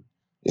barbecue.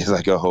 It's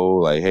like a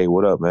whole, like, hey,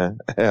 what up, man?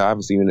 I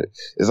haven't seen it.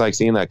 It's like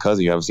seeing that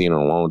cousin you haven't seen in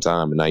a long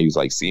time, and now you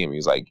like see him.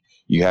 He's like,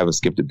 you haven't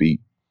skipped a beat.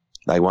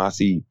 Like when I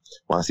see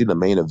the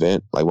main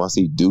event, like when I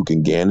see Duke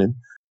and Gannon.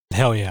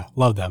 Hell yeah,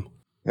 love them.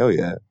 Hell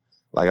yeah,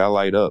 like I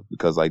light up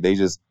because like they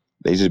just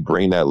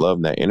bring that love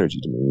and that energy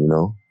to me, you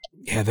know.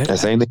 Yeah, and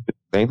same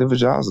thing for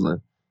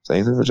Jocelyn.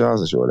 Same thing for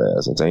Jocelyn short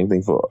ass, and same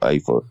thing for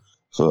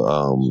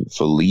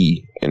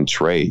Lee and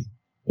Trey,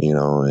 you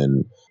know,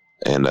 and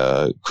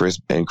Chris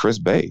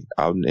Bay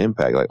out in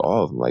Impact, like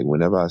all of them. Like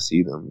whenever I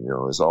see them, you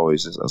know, it's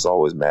always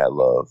mad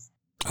love.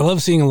 I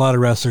love seeing a lot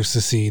of wrestlers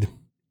succeed,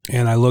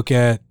 and I look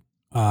at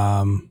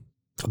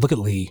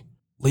Lee.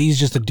 Lee's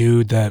just a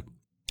dude that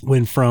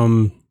went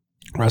from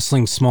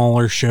wrestling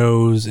smaller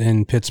shows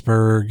in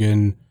Pittsburgh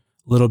and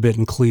a little bit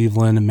in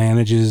Cleveland and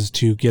manages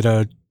to get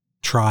a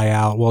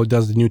tryout. Well, he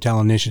does the New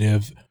Talent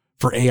Initiative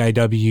for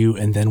AIW,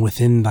 and then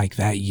within like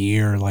that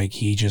year, like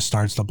he just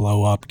starts to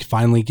blow up.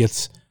 Finally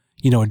gets,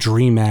 you know, a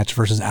dream match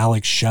versus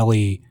Alex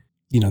Shelley,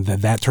 you know,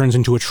 that turns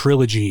into a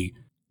trilogy.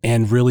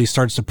 and really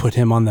starts to put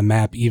him on the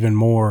map even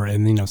more.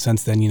 And, you know,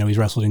 since then, you know, he's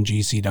wrestled in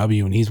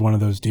GCW, and he's one of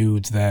those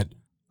dudes that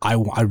I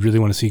really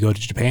want to see go to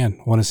Japan.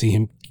 I want to see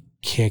him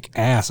kick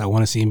ass. I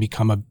want to see him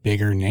become a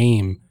bigger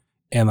name,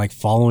 and like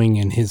following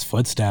in his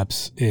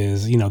footsteps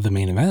is, you know, the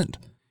Main Event.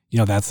 You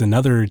know, that's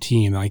another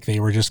team. Like they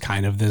were just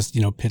kind of this,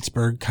 you know,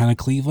 Pittsburgh kind of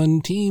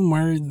Cleveland team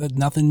where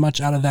nothing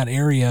much out of that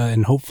area.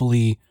 And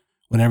hopefully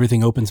when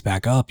everything opens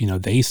back up, you know,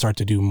 they start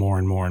to do more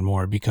and more and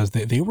more, because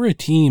they were a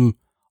team.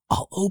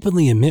 I'll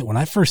openly admit, when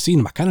I first seen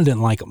them, I kind of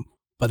didn't like them,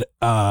 but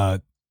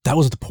that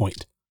was the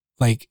point.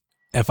 Like,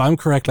 if I'm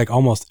correct, like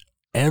almost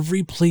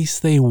every place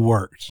they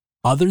worked,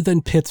 other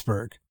than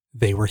Pittsburgh,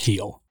 they were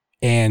heel.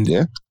 And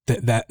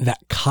that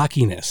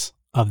cockiness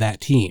of that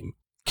team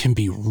can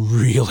be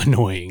real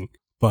annoying.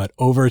 But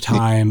over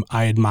time,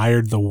 I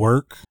admired the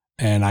work,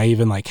 and I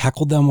even like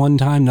heckled them one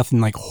time. Nothing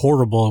like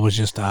horrible. It was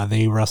just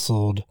they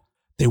wrestled.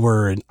 They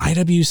were in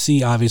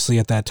IWC, obviously,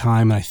 at that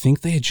time, and I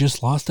think they had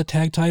just lost the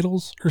tag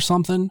titles or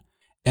something.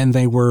 And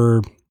they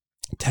were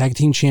tag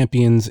team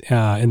champions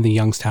in the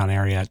Youngstown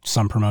area,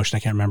 some promotion.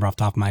 I can't remember off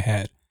the top of my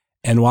head.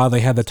 And while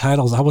they had the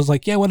titles, I was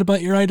like, yeah, what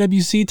about your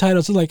IWC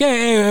titles? They're like,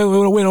 hey,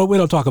 we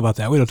don't talk about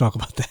that. We don't talk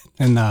about that.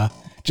 And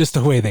just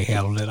the way they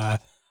handled it,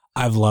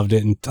 I've loved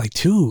it. And like,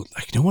 too,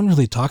 like no one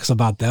really talks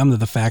about them, to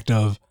the fact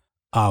of,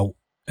 and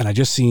I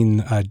just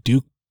seen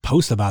Duke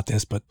post about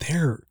this, but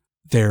their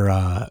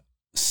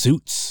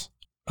suits,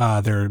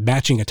 their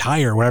matching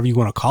attire, whatever you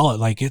want to call it,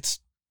 like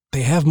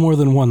they have more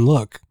than one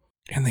look,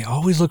 and they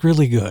always look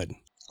really good.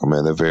 Oh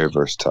man, they're very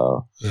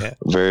versatile. Yeah,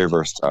 very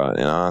versatile,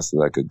 and honestly,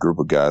 like a group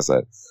of guys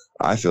that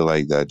I feel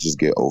like that just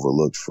get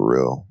overlooked for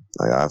real.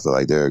 Like I feel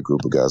like they're a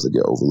group of guys that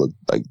get overlooked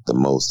like the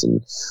most,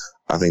 and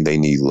I think they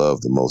need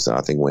love the most. And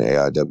I think when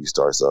AIW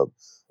starts up,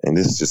 and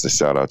this is just a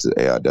shout out to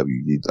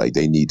AIW, like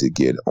they need to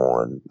get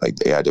on, like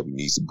the AIW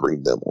needs to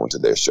bring them onto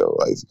their show,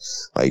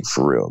 like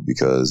for real.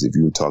 Because if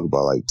you talk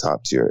about like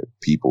top tier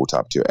people,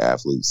 top tier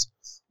athletes,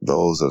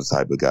 those are the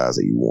type of guys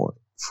that you want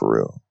for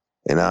real.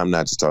 And I'm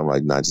not just talking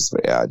like not just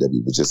for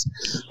AIW, but just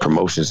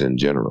promotions in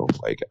general.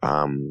 Like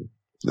the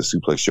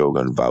Suplex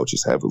Shogun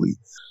vouches heavily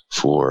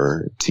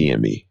for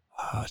TME.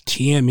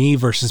 TME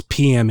versus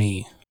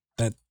PME.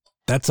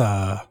 That's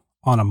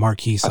on a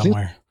marquee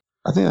somewhere.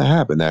 I think that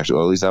happened, actually,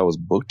 or at least that was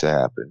booked to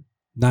happen.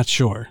 Not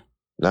sure.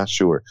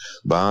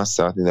 But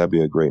honestly, I think that'd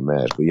be a great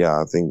match. But yeah,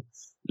 I think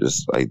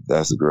just like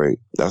that's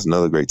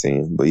another great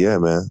team. But yeah,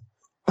 man,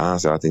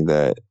 honestly, I think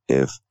that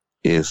if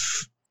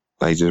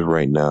like just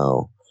right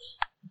now,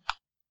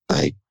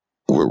 like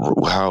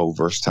how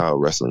versatile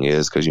wrestling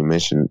is, because you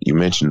mentioned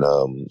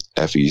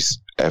Effie's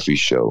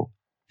show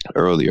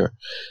earlier.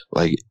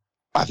 Like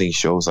I think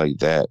shows like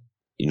that,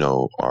 you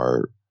know,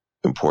 are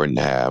important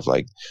to have.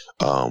 Like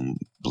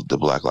the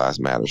Black Lives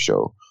Matter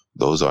show,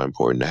 those are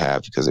important to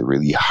have because it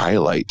really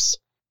highlights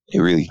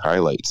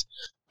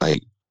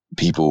like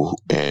people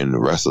and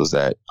wrestlers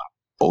that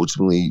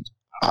ultimately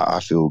I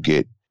feel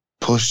get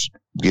pushed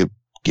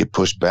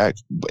back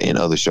in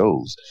other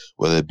shows,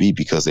 whether it be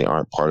because they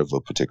aren't part of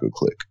a particular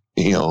clique,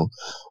 you know.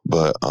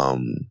 But I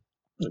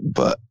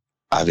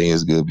think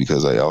it's good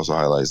because it also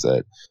highlights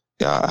that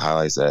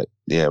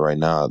right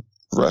now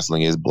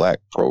wrestling is black,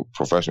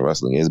 professional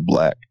wrestling is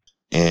black,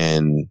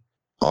 and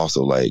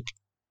also like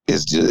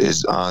it's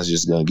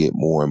just gonna get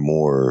more and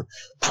more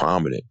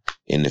prominent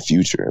in the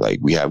future. Like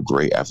we have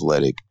great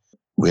athletic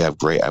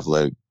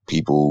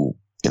people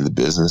in the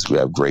business. We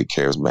have great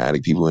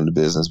charismatic people in the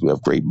business. We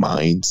have great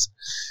minds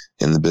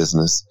in the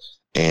business,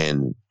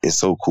 and it's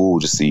so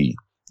cool to see.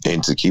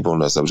 And to keep on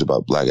that subject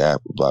about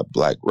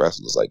black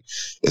wrestlers, like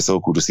it's so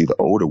cool to see the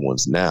older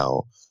ones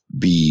now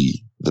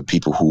be the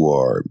people who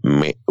are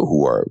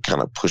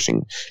kind of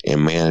pushing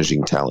and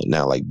managing talent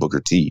now. Like Booker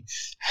T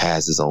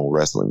has his own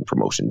wrestling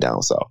promotion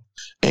down south,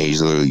 and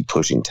he's literally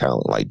pushing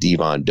talent. Like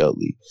Devon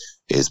Dudley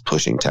is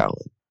pushing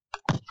talent.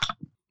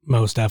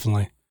 Most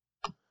definitely.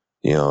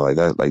 You know, like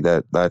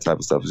that type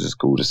of stuff is just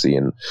cool to see.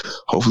 And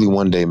hopefully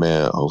one day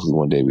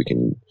we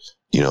can,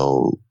 you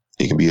know,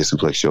 it can be a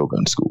Suplex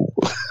Shogun school.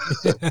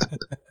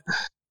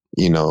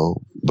 You know,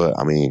 but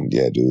I mean,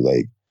 yeah, dude,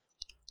 like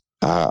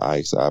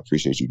I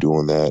appreciate you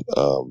doing that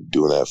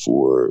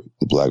for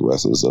the black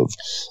wrestlers of,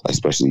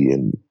 especially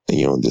in,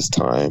 you know, in this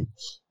time.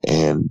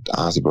 And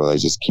honestly, bro, I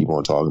just keep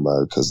on talking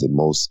about it because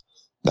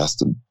that's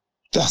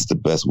the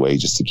best way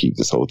just to keep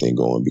this whole thing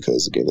going,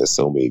 because again, there's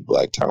so many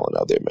black talent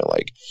out there, man.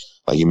 Like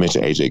you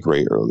mentioned AJ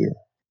Gray earlier.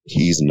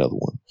 He's another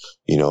one.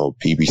 You know,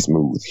 PB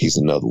Smooth, he's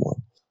another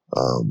one.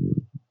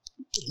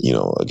 You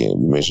know, again,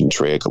 we mentioned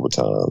Trey a couple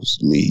times,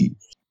 Lee,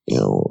 you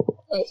know,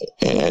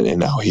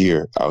 and out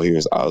here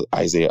is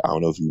Isaiah. I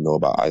don't know if you know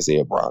about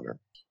Isaiah Bronner.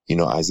 You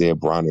know, Isaiah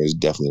Bronner is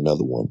definitely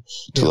another one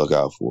to look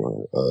out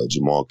for.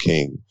 Jamal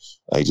King,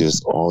 like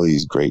just all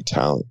these great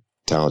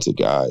talented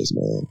guys,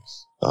 man,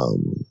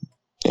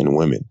 and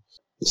women.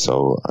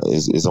 So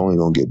it's only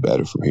gonna get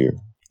better from here.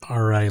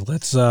 All right,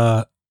 let's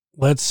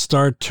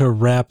start to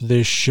wrap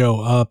this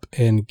show up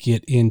and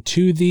get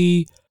into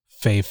the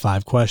Fave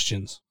 5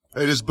 questions.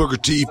 Hey, this is Booker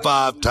T,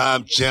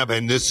 5-time champ,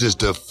 and this is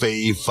the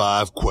Fave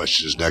 5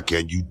 questions. Now,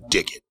 can you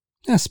dig it?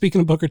 Yeah, speaking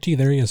of Booker T,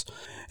 there he is.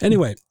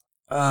 Anyway,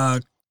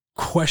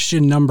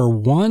 question number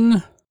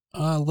 1.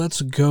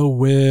 Let's go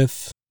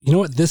with, you know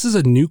what? This is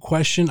a new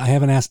question I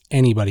haven't asked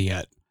anybody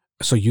yet.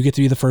 So you get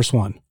to be the first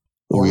one.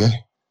 Oh, yeah.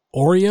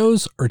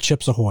 Oreos or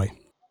Chips Ahoy?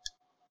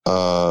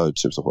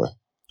 Chips Ahoy.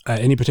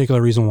 Any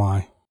particular reason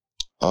why?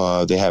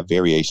 They have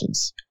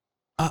variations.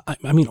 I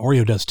mean,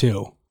 Oreo does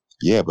too.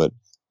 Yeah, but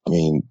I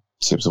mean,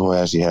 Chips Ahoy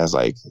actually has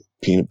like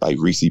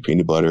Reese's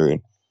peanut butter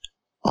and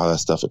all that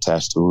stuff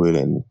attached to it,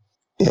 and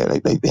yeah,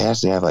 they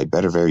actually have like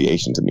better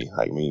variation to me.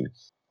 Like, I mean,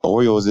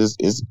 Oreos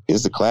is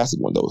the classic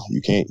one though.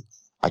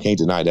 I can't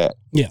deny that.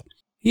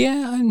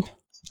 Yeah, and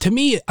to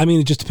me, I mean,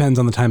 it just depends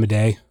on the time of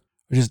day.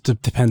 It just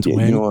depends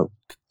when. You know what?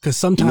 Because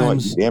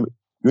sometimes, damn it,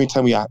 you ain't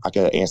tell me I got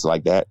an answer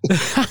like that.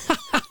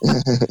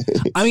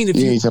 I mean, if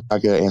you ain't tell me I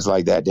got an answer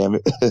like that, damn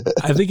it.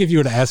 I think if you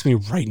were to ask me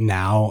right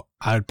now,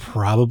 I'd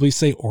probably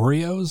say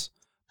Oreos,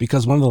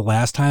 because one of the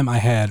last time I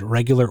had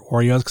regular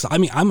Oreos, because I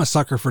mean, I'm a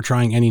sucker for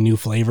trying any new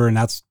flavor, and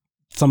that's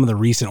some of the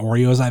recent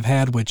Oreos I've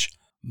had, which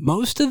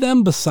most of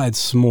them besides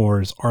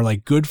s'mores are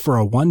like good for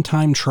a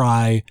one-time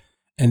try,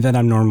 and then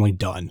I'm normally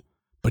done.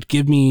 But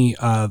give me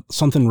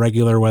something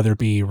regular, whether it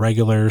be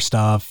regular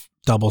stuff,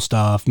 double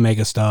stuff,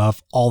 mega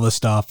stuff, all the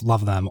stuff,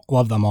 love them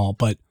all.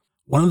 But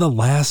one of the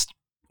last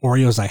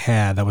Oreos I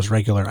had that was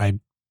regular, I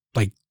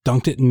like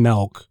dunked it in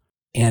milk,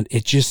 and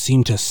it just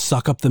seemed to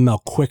suck up the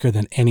milk quicker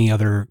than any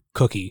other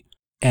cookie.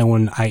 And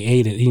when I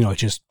ate it, it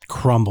just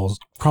crumbled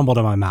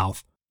in my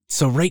mouth.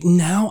 So right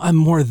now I'm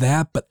more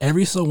that, but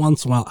every so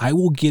once in a while I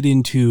will get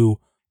into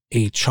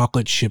a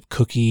chocolate chip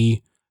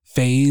cookie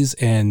phase,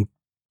 and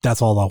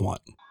that's all I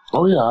want.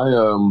 Oh yeah,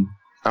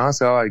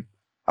 honestly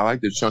I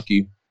like the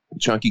chunky,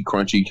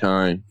 crunchy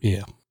kind.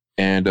 Yeah.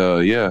 And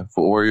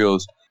for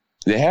Oreos,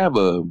 they have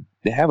a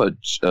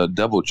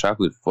double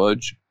chocolate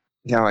fudge,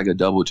 kind of like a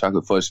double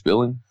chocolate fudge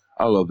filling.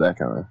 I love that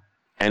kind.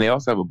 And they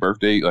also have a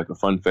birthday, like a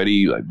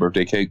funfetti, like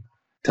birthday cake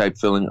type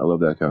filling. I love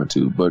that kind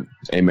too. But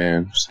hey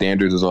man,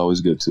 standards is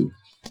always good too.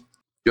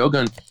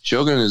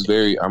 Shogun is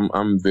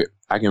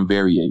I can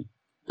variate.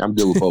 I'm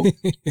good with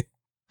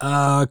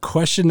both.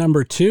 Question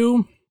number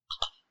 2.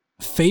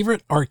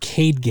 Favorite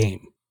arcade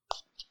game?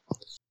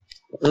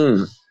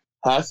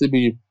 Has to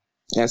be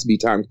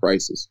Time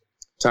Crisis.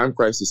 Time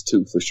Crisis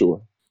 2 for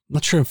sure.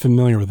 Not sure I'm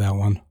familiar with that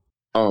one.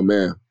 Oh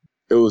man,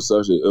 it was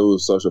such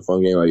a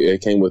fun game. Like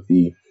it came with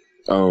the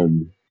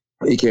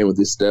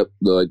step,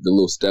 the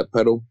little step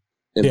pedal,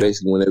 and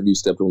basically whenever you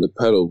stepped on the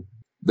pedal,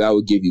 that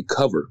would give you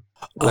cover.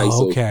 Like,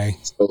 okay.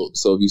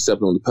 So if you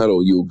stepped on the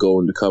pedal, you would go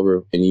into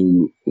cover,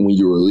 and when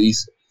you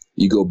release,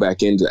 you go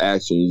back into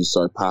action. You just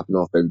start popping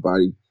off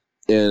everybody.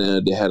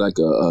 And they had like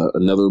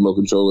another remote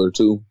controller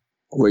too,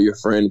 where your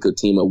friend could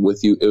team up with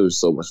you. It was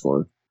so much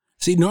fun.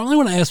 See, normally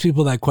when I ask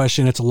people that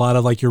question, it's a lot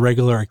of like your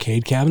regular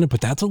arcade cabinet,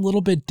 but that's a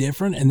little bit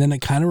different. And then it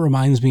kind of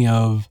reminds me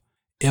of,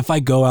 if I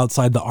go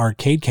outside the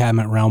arcade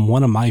cabinet realm,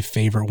 one of my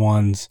favorite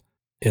ones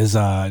is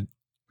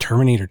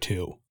Terminator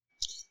 2.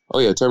 Oh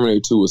yeah,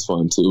 Terminator 2 was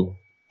fun too.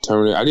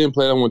 I didn't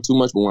play that one too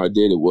much, but when I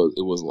did, it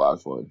was a lot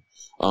of fun.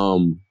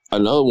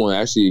 Another one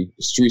actually,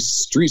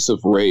 Streets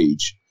of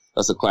Rage.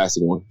 That's a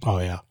classic one. Oh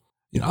yeah.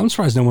 I'm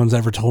surprised no one's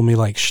ever told me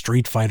like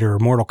Street Fighter or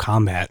Mortal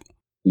Kombat.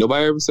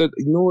 Nobody ever said,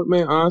 you know what,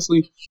 man,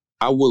 honestly,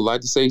 I would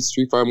like to say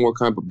Street Fighter,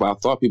 Mortal Kombat, but I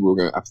thought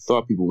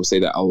people would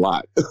say that a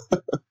lot.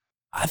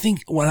 I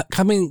think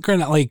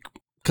granted, like,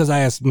 because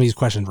I asked these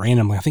questions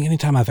randomly, I think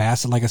anytime I've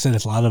asked it, like I said,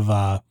 it's a lot of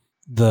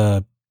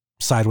the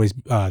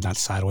not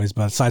sideways,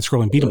 but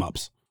side-scrolling beat 'em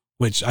ups.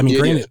 Which, I mean,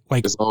 granted,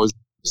 like, it's always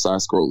side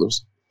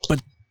scrollers.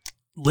 But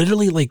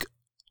literally, like,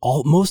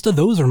 most of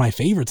those are my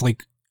favorites.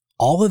 Like,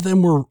 all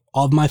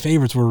of my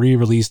favorites were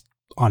re-released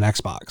on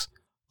Xbox.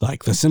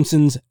 Like The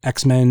Simpsons,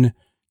 X-Men,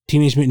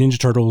 Teenage Mutant Ninja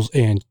Turtles,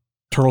 and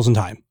Turtles in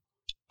Time.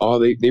 Oh,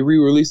 they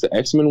re-released the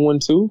X-Men one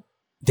too?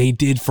 They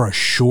did for a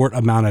short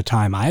amount of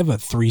time. I have a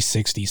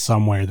 360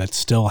 somewhere that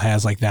still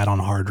has like that on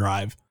a hard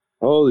drive.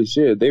 Holy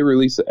shit, they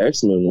released the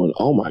X-Men one.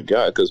 Oh my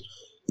god, because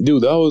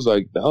dude, that was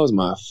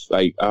my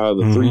out of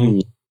the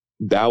three.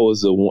 That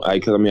was the one.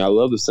 Because I mean, I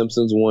love the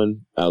Simpsons one.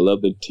 I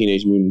love the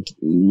Teenage Mutant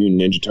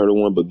Ninja Turtle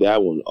one. But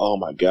that one, oh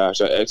my gosh,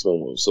 that X-Men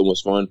one was so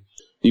much fun.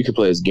 You could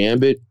play as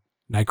Gambit,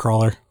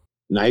 Nightcrawler.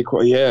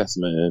 Yes,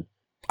 man.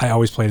 I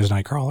always played as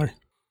Nightcrawler.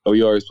 Oh,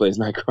 you always play as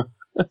Nightcrawler.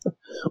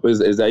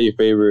 Is that your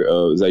favorite?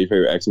 Is that your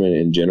favorite X-Men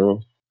in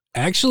general?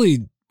 Actually,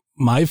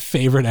 my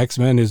favorite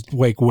X-Men is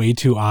like way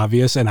too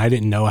obvious, and I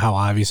didn't know how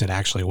obvious it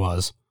actually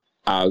was.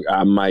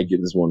 I might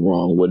get this one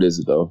wrong. What is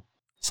it though?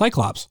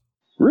 Cyclops.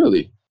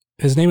 Really?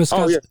 His name is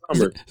Scott. Oh yeah,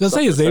 Summers. His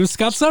name is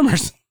Scott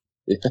Summers.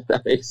 Yeah,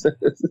 that makes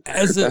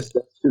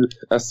sense.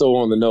 That's so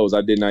on the nose.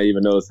 I did not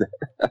even notice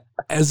that.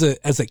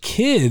 As a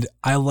kid,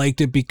 I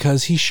liked it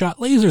because he shot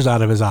lasers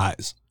out of his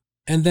eyes,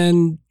 and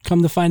then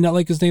come to find out,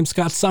 like, his name's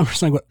Scott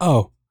Summers. And I went,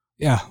 oh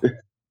yeah,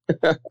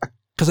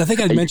 because I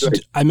think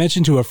I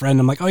mentioned to a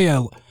friend, I'm like, oh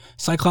yeah,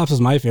 Cyclops is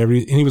my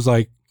favorite, and he was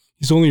like,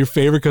 he's only your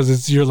favorite because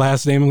it's your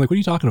last name. I'm like, what are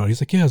you talking about? He's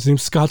like, yeah, his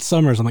name's Scott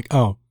Summers. I'm like,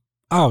 oh,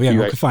 Oh yeah,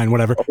 okay, fine,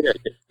 whatever. Oh, yeah.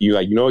 You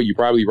like, you're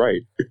probably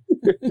right.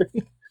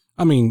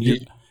 I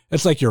mean,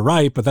 it's like you're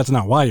right, but that's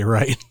not why you're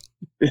right.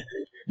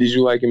 Did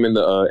you like him in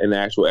the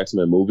actual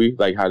X-Men movie?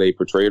 Like how they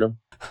portrayed him?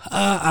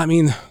 I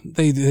mean,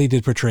 they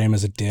did portray him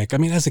as a dick. I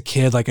mean, as a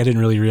kid, like I didn't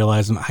really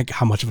realize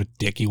how much of a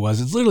dick he was.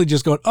 It's literally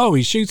just going, oh,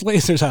 he shoots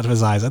lasers out of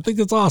his eyes. I think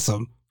that's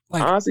awesome.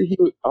 Like, honestly, he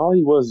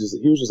was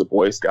just a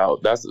Boy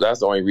Scout. That's the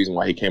only reason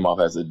why he came off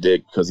as a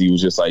dick, because he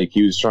was just like,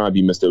 he was trying to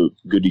be Mr.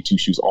 Goody Two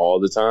Shoes all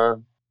the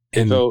time.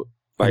 And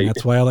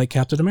that's why I like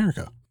Captain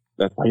America.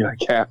 That's why you like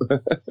Cap.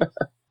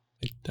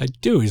 I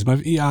do.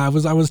 I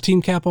was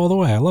Team Cap all the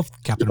way. I love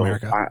Captain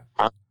America.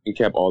 I'm Team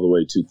Cap all the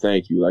way too.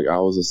 Thank you. Like I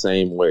was the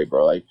same way,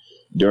 bro. Like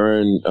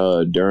during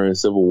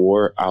Civil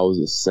War, I was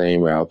the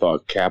same way. I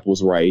thought Cap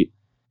was right,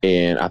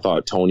 and I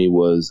thought Tony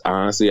was.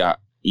 Honestly, I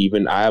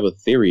have a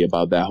theory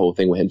about that whole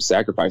thing with him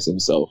sacrificing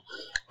himself.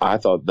 I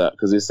thought that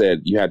because it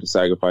said you had to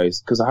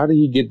sacrifice. Because how do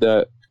you get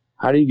the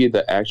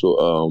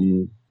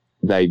actual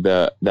like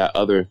that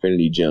other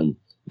Infinity Gem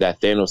that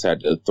Thanos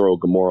had to throw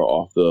Gamora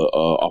off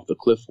the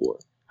cliff for?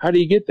 How do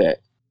you get that?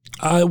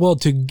 Well,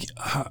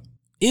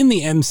 in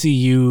the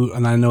MCU,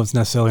 and I know it's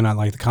necessarily not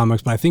like the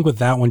comics, but I think with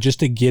that one,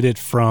 just to get it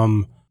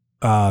from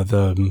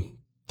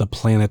the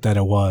planet that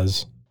it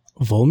was,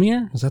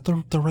 Volmir, is that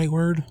the right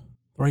word?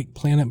 The right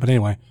planet? But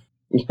anyway,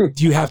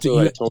 you have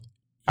to.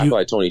 I feel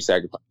like Tony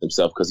sacrificed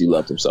himself because he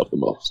loved himself the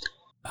most.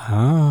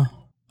 I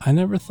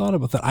never thought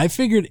about that. I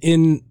figured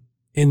in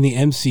the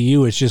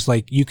MCU, it's just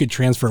like you could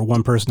transfer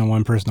one person to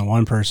one person to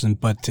one person,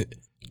 but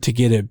to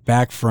get it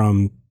back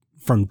from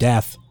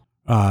death,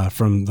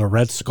 from the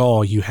Red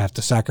Skull, you have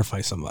to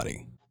sacrifice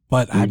somebody.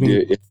 But I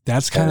mean,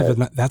 that's kind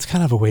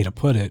of a way to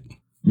put it.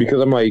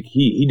 Because I'm like,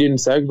 he didn't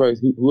sacrifice.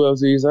 Who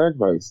else did he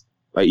sacrifice?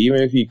 Like,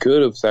 even if he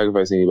could have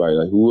sacrificed anybody,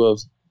 like who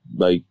else?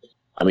 Like,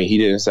 I mean, he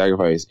didn't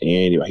sacrifice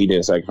anybody. He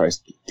didn't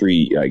sacrifice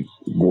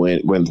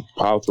Gwyneth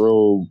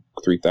Paltrow,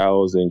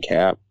 3000,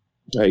 Cap.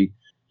 Like,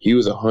 he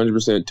was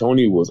 100%.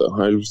 Tony was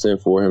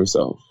 100% for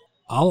himself.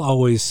 I'll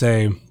always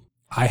say,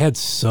 I had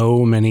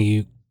so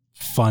many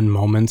fun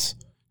moments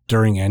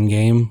during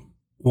Endgame.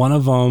 One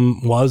of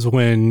them was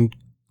when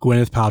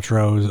Gwyneth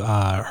Paltrow's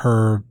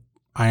her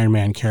Iron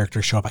Man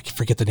character show up. I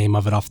forget the name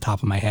of it off the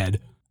top of my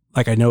head.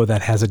 Like, I know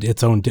that has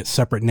its own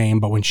separate name,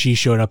 but when she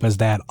showed up as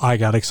that, I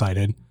got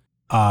excited.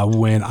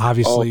 When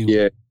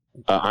obviously,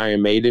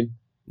 Iron Maiden.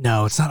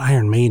 No, it's not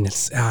Iron Maiden.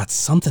 It's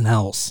something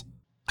else.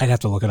 I'd have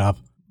to look it up.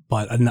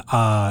 But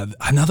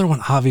another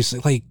one, obviously,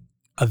 like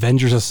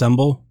Avengers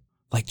Assemble,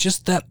 like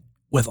just that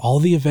with all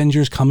the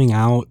Avengers coming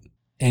out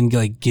and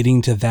like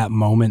getting to that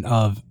moment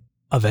of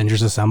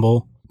Avengers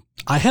Assemble,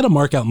 I had a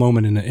mark out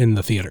moment in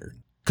the theater,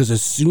 because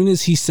as soon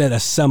as he said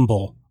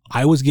assemble,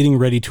 I was getting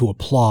ready to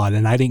applaud,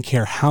 and I didn't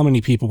care how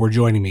many people were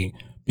joining me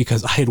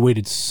because I had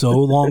waited so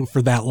long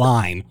for that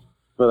line.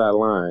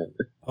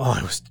 Oh,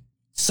 it was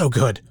so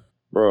good,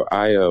 bro.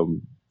 I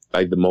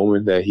like the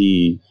moment that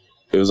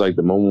it was like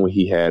the moment when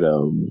he had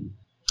when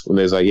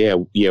there's like, yeah,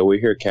 we're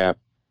here, Cap,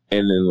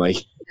 and then like,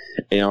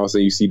 and all of a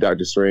sudden you see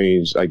Doctor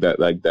Strange, like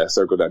that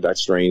circle that Doctor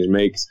Strange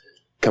makes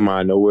come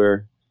out of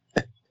nowhere.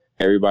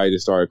 Everybody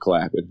just started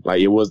clapping. Like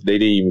they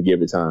didn't even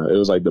give it time. It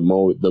was like the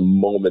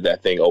moment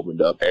that thing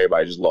opened up,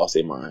 everybody just lost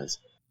their minds.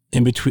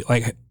 In between,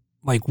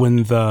 like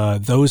when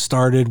those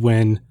started,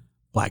 when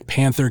Black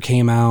Panther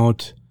came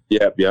out.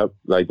 Yep.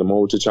 Like the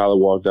moment T'Challa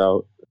walked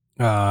out.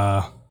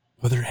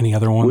 Were there any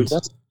other ones?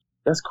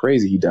 That's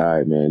crazy. He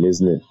died, man,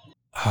 isn't it?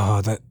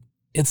 Oh,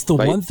 it's the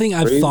one thing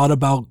I've thought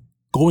about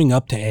going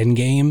up to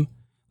Endgame,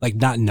 like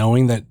not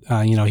knowing that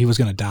he was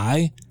gonna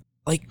die.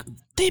 Like,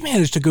 they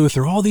managed to go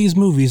through all these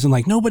movies and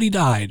like nobody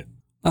died.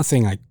 Not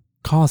saying I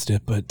caused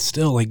it, but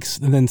still, like,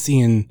 and then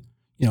seeing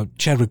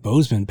Chadwick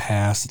Boseman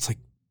pass, it's like,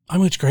 I'm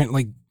much grant,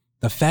 like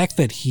the fact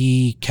that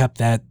he kept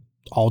that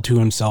all to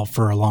himself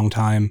for a long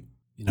time.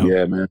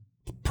 Yeah, man.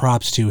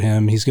 Props to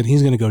him. He's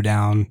gonna go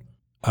down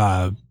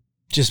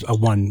just a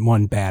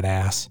one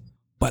badass.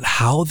 But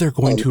how they're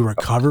going to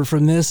recover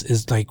from this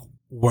is like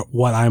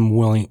what I'm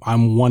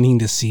wanting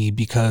to see,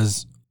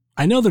 because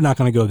I know they're not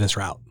going to go this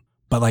route.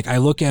 But like, I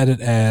look at it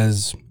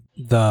as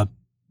the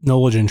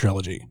Nolan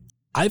trilogy.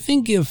 I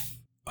think if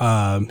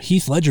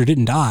Heath Ledger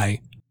didn't die,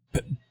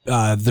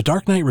 The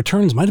Dark Knight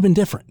Returns might have been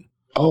different.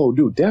 Oh,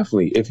 dude,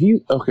 definitely. If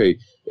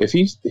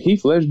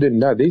Heath Ledger didn't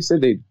die, they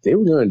said they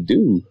were going to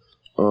do.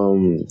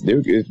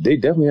 They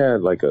definitely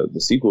had like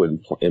the sequel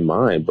in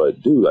mind.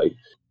 But dude, like,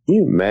 can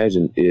you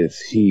imagine if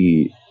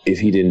he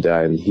didn't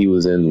die and he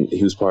was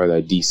part of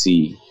that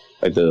DC,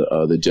 like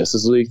the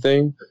Justice League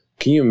thing?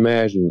 Can you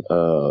imagine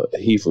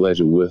Heath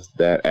Ledger with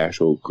that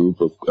actual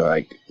group of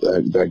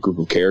that group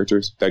of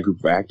characters, that group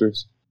of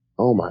actors?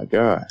 Oh my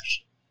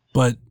gosh!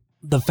 But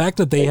the fact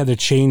that they had to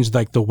change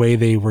like the way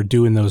they were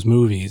doing those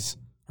movies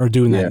or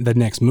doing the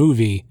next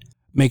movie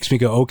makes me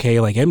go, okay,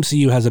 like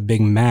MCU has a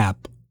big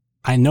map.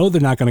 I know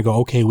they're not going to go,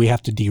 okay, we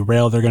have to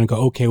derail. They're going to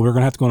go, okay, we're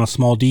going to have to go on a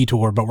small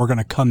detour, but we're going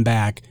to come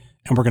back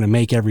and we're going to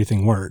make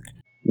everything work.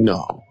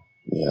 No.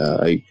 Yeah.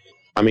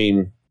 I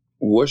mean,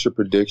 what's your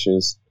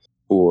predictions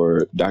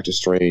for Doctor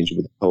Strange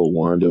with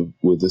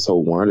this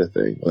whole Wanda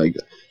thing? Like,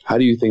 how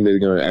do you think they're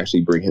going to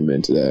actually bring him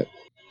into that?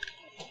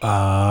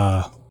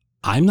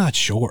 I'm not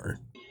sure.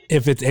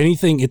 If it's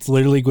anything, it's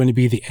literally going to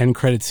be the end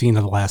credit scene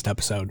of the last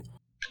episode.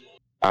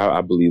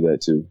 I believe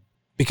that too.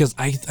 Because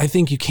I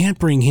think you can't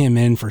bring him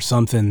in for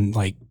something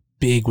like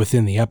big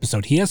within the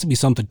episode. He has to be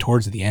something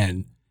towards the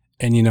end.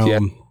 And, you know,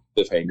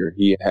 cliffhanger.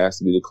 He has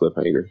to be the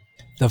cliffhanger.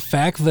 The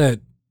fact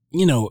that,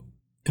 you know,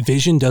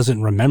 Vision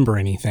doesn't remember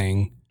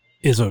anything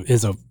is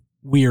a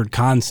weird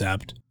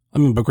concept. I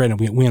mean, but granted,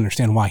 we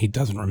understand why he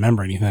doesn't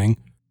remember anything.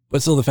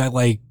 But still, the fact,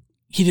 like,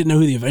 he didn't know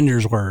who the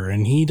Avengers were,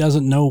 and he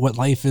doesn't know what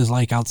life is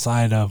like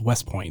outside of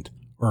West Point,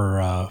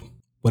 or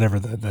whatever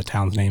the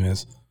town's name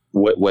is.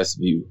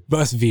 Westview.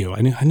 Westview.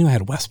 I knew I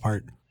had West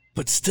part,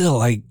 but still,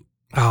 like,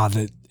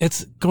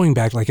 it's going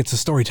back, like, it's a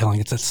storytelling.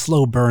 It's a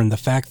slow burn. The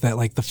fact that,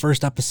 like, the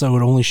first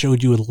episode only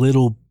showed you a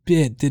little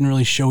bit, didn't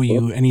really show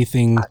you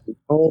anything.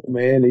 Oh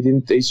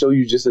man, they show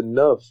you just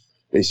enough.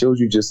 They showed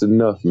you just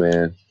enough,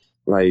 man.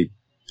 Like,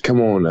 come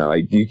on now.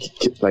 Like, you,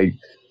 like,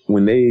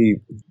 when they,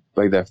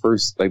 like, that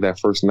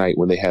first night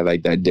when they had,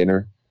 like, that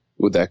dinner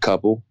with that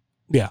couple.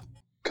 Yeah.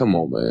 Come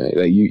on, man.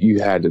 Like,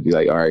 you had to be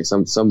like, all right,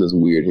 something's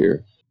weird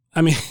here.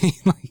 I mean,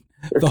 like,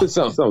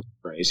 something's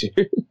strange.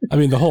 I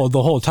mean, the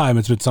whole time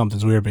it's been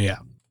something's weird, but yeah.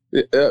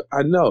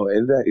 I know,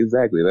 and that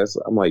exactly.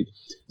 I'm like,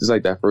 just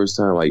like that first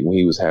time, like when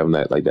he was having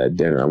that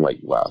dinner. I'm like,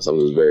 wow,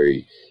 something was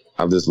very.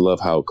 I just love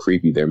how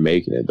creepy they're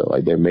making it, though.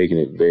 Like, they're making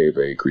it very,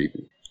 very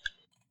creepy.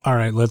 All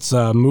right, let's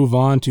move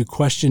on to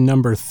question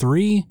number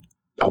 3.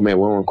 Oh man,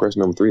 we're on question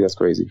number 3. That's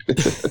crazy.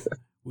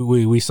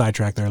 we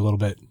sidetracked there a little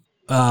bit.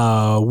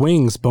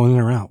 Wings, bone in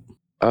or out?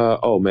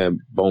 Oh man,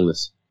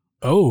 boneless.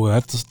 Oh,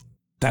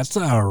 that's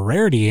a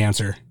rarity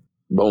answer.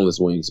 Boneless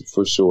wings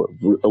for sure.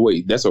 Oh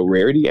wait, that's a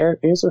rarity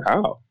answer?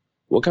 How?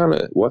 What kind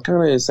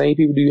of insane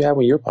people do you have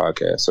on your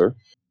podcast, sir?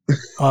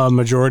 A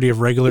majority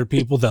of regular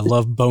people that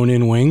love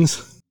bone-in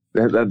wings.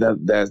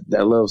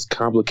 That loves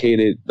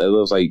complicated. That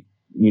loves, like,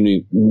 you know,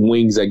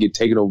 wings that get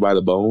taken over by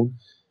the bone.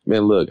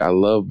 Man, look, I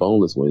love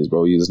boneless wings,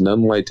 bro. There's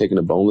nothing like taking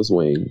a boneless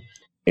wing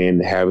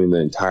and having the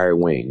entire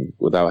wing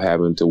without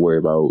having to worry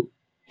about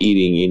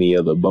eating any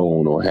other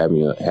bone or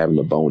having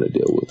a bone to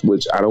deal with,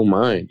 which I don't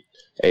mind.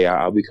 Hey,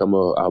 I'll become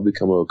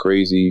a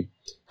crazy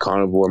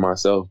carnivore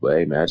myself, but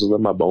hey, man, I just love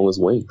my boneless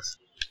wings.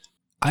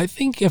 I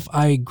think if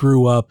I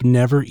grew up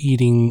never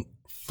eating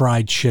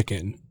fried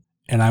chicken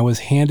and I was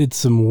handed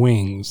some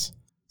wings,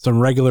 some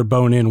regular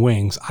bone-in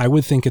wings, I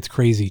would think it's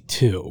crazy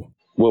too.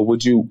 Well,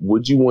 would you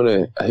want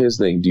to? Here's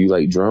the thing: do you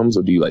like drums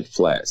or do you like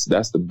flats?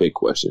 That's the big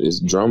question: is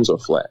drums or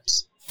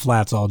flats?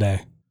 Flats all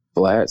day.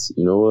 Flats.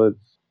 You know what?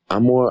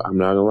 I'm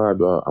not gonna lie,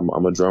 bro.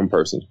 I'm a drum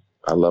person.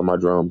 I love my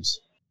drums.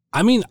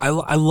 I mean, I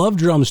love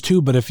drums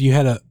too, but if you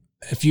had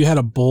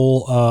a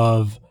bowl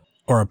of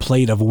or a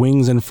plate of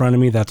wings in front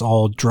of me that's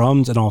all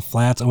drums and all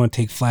flats, I want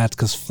to take flats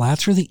because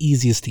flats are the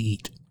easiest to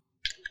eat.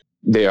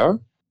 They are?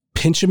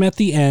 Pinch them at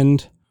the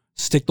end,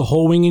 stick the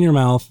whole wing in your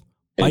mouth,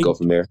 and go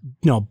from there.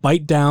 No,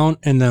 bite down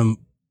and then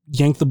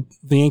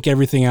yank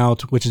everything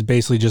out, which is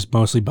basically just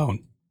mostly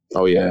bone.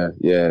 Oh yeah,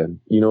 yeah.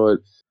 You know what?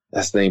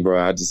 That's the thing, bro.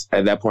 At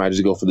that point I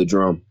just go for the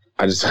drum.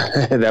 At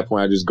that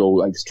point I just go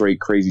like straight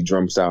crazy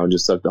drum style and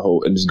just suck the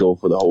whole and just go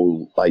for the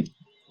whole like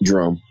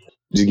drum.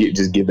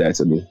 Just give that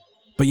to me.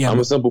 But yeah, I'm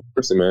a simple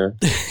person,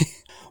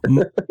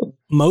 man.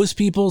 Most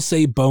people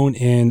say bone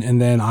in,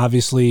 and then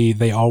obviously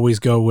they always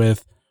go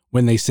with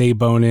when they say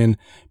bone in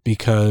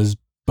because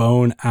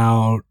bone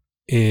out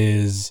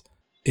is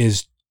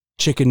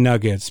chicken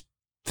nuggets.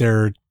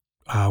 They're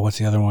what's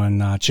the other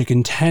one?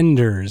 Chicken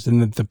tenders.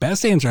 And the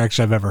best answer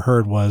actually I've ever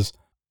heard was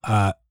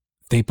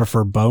they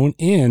prefer bone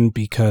in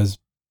because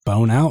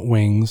bone out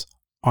wings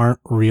aren't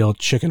real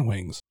chicken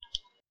wings.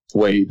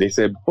 Wait, they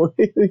said bone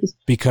in?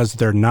 Because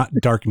they're not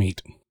dark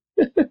meat.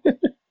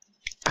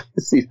 I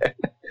see that.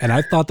 And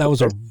I thought that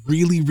was a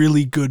really,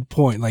 really good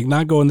point. Like,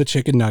 not going the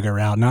chicken nugget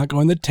route, not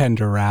going the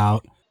tender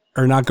route,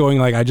 or not going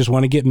like, I just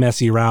want to get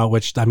messy route,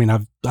 which, I mean,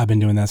 I've been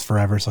doing this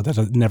forever, so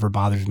that never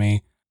bothers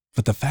me.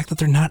 But the fact that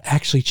they're not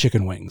actually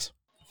chicken wings,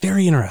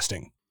 very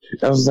interesting.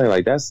 I was saying,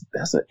 like, that's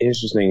an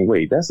interesting,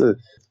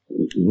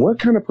 what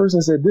kind of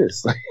person said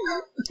this?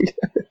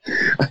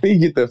 I need to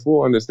get the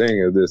full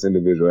understanding of this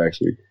individual,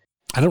 actually.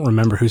 I don't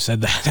remember who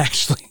said that,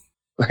 actually.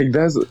 Like,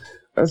 that's a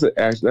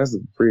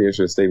pretty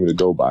interesting statement to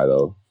go by,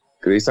 though,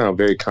 because they sound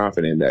very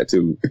confident in that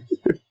too.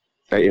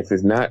 Like, if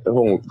it's not,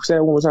 say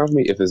that one more time for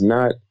me. If it's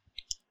not,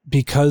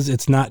 because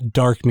it's not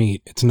dark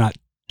meat, it's not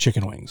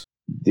chicken wings.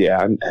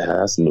 Yeah,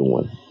 that's a new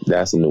one.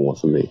 That's a new one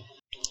for me.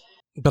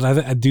 But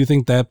I do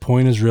think that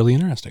point is really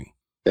interesting.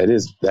 That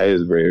is very,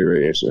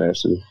 very interesting.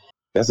 Actually,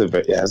 that's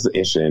an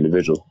interesting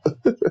individual.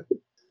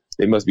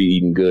 They must be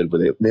eating good,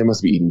 but they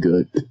must be eating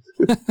good.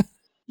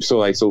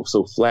 So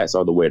flats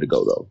are the way to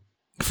go, though.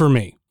 For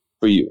me.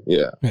 For you,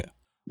 yeah.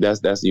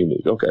 That's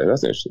unique. Okay,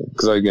 that's interesting.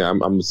 Because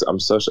again, I'm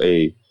such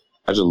a,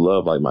 I just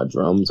love like my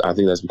drums. I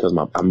think that's because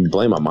I'm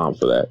blame my mom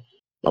for that.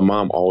 My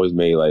mom always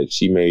made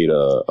she made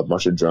a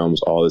bunch of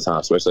drums all the time,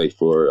 especially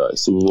for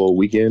Super Bowl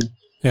weekend.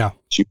 Yeah.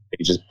 She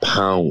made just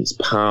pounds.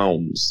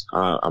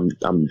 I'm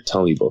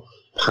telling you, bro,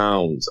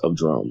 pounds of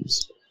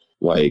drums.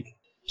 Like,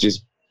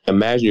 just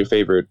imagine your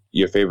favorite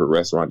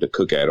restaurant to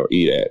cook at or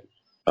eat at.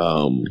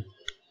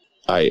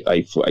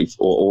 I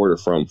order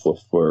from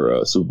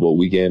for Super Bowl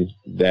weekend.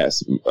 That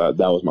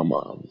was my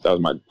mom. That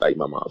was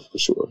my mom for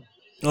sure.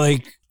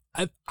 Like,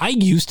 I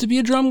used to be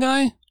a drum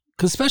guy,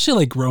 because especially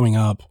like growing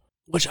up,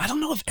 which I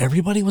don't know if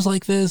everybody was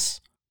like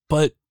this,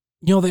 but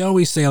you know, they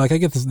always say, like, I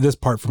get this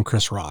part from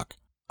Chris Rock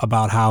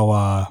about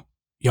how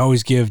you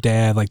always give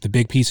dad like the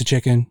big piece of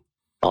chicken.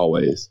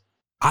 Always.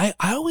 I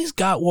always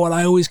got what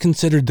I always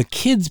considered the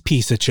kid's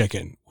piece of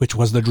chicken, which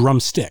was the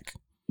drumstick.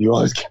 You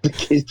always get the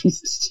kid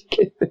piece of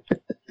chicken.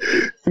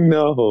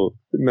 No,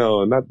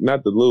 not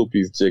the little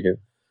piece of chicken.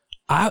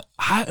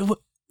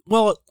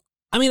 Well,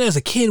 I mean, as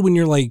a kid, when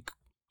you're like,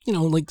 you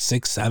know, like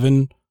 6,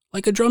 7,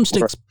 like a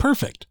drumstick's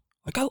perfect.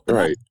 Like,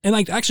 right. And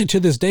like, actually to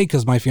this day,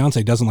 because my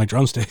fiance doesn't like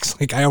drumsticks,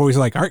 like I always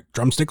like, all right,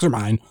 drumsticks are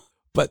mine.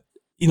 But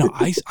you know,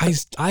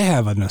 I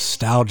have a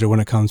nostalgia when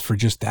it comes for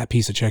just that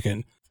piece of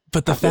chicken.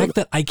 But the fact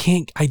that I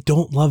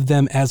don't love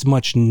them as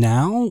much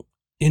now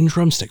in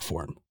drumstick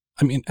form.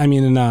 I mean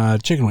in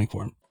chicken wing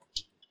form.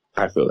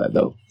 I feel that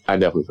though. I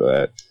definitely feel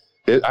that.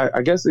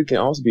 I guess it can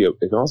also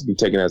be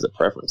taken as a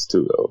preference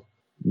too, though.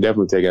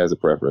 Definitely take it as a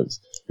preference,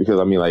 because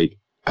I mean, like,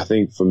 I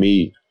think for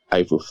me,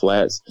 for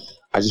flats,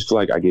 I just feel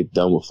like I get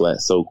done with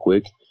flats so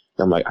quick.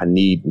 I'm like, I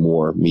need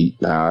more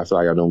meat now. I feel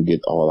like I don't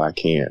get all I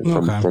can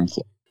from flats.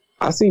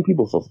 I've seen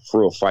people for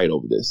real fight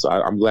over this, so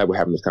I'm glad we're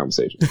having this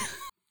conversation.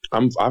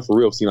 I for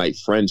real seen like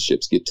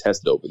friendships get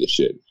tested over this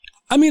shit.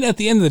 I mean, at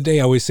the end of the day,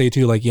 I always say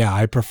too, like, yeah,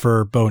 I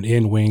prefer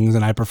bone-in wings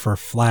and I prefer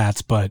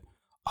flats, but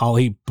I'll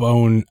eat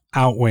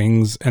bone-out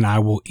wings and I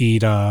will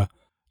eat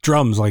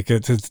drums. Like,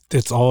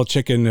 it's all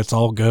chicken. It's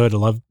all good.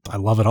 I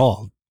love it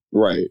all.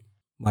 Right.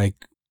 Like,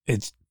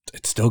 it's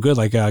still good.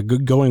 Like,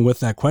 good going with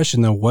that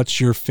question though. What's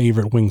your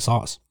favorite wing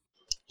sauce?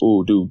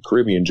 Oh, dude,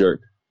 Caribbean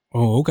jerk.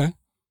 Oh, okay.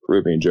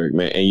 Caribbean jerk,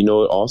 man. And you know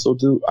what? Also,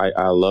 dude,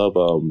 I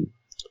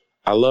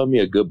love me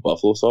a good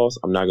buffalo sauce.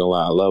 I'm not gonna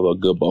lie, I love a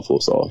good buffalo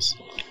sauce.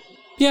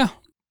 Yeah,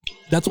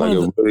 that's like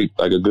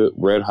a good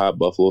red hot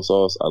buffalo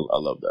sauce. I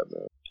love that,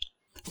 man.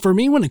 For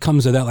me, when it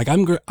comes to that, like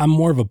I'm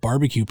more of a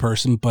barbecue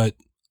person, but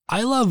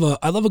I love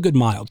a good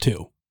mild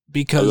too,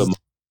 because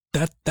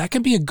that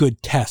can be a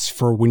good test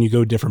for when you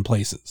go different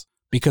places.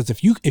 Because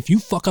if you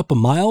fuck up a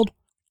mild,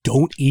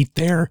 don't eat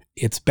there.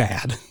 It's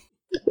bad.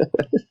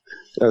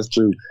 That's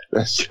true.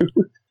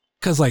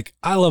 Because, like,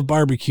 I love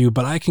barbecue,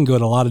 but I can go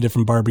to a lot of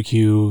different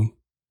barbecue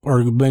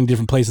or many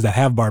different places that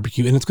have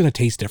barbecue, and it's going to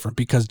taste different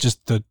because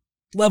just the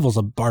levels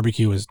of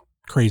barbecue is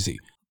crazy.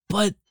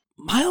 But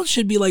mild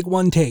should be like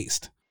one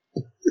taste.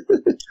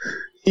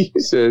 She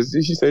says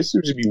it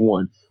should be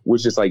one,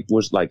 which is like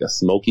a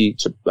smoky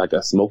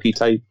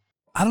type.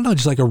 I don't know,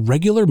 just like a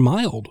regular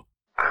mild.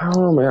 I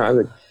don't know,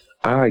 man.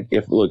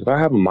 If I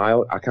have a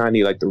mild, I kind of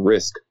need like the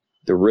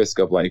risk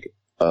of like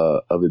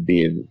of it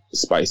being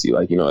spicy,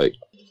 like, you know, like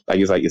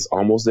it's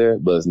almost there,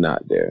 but it's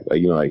not there. Like,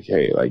 you know, like,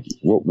 hey, like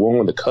we're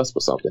on the cusp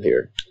of something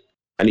here.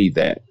 I need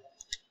that.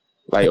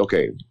 Like,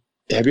 okay,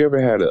 have you ever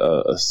had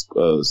a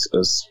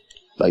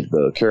like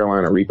the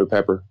Carolina Reaper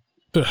pepper?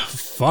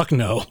 Fuck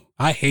no,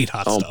 I hate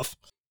hot stuff.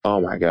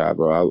 Oh my god,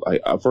 bro!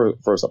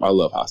 First off, I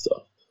love hot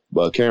stuff,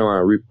 but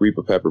Carolina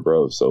Reaper pepper,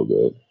 bro, is so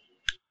good.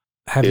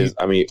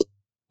 I mean,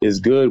 it's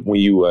good when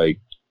you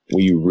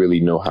really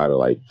know how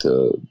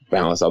to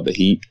balance out the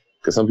heat,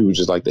 because some people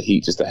just like the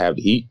heat just to have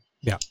the heat.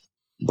 Yeah.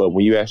 But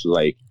when you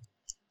actually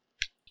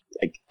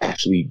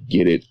actually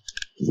get it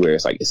where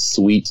it's like it's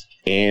sweet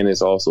and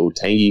it's also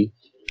tangy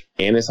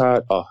and it's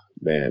hot, oh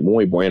man,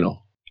 muy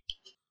bueno.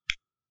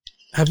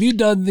 Have you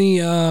done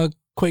the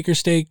Quaker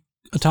Steak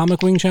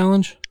Atomic Wing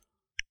Challenge?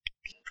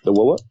 The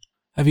what?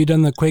 Have you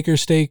done the Quaker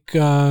Steak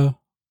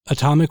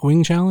Atomic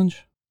Wing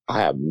Challenge?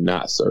 I have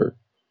not, sir.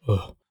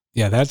 Ugh.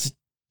 Yeah, that's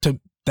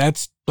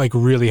like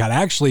really hot.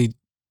 Actually,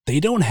 they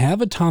don't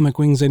have atomic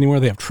wings anymore.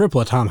 They have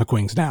triple atomic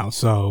wings now.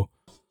 So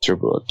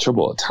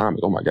triple atomic.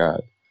 Oh my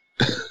god.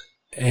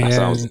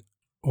 And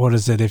what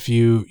is it? If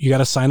you got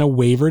to sign a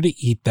waiver to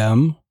eat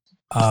them.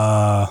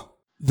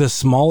 The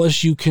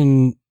smallest you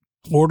can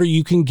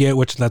get,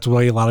 which that's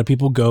why a lot of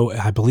people go,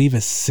 I believe,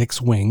 is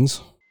 6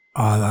 wings.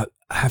 I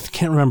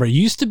can't remember. It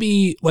used to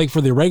be like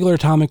for the regular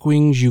atomic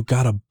wings, you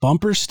got a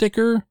bumper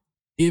sticker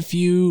if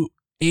you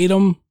ate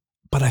them.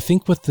 But I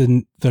think with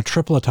the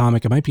triple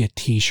atomic, it might be a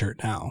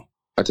T-shirt now.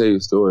 I'll tell you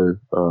a story.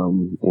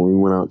 When we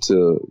went out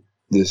to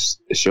this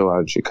show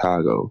out in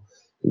Chicago,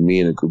 me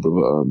and a group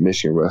of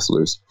Michigan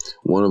wrestlers,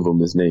 one of them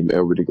is named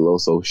Edward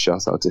DeGlosso.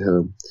 Shouts out to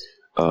him.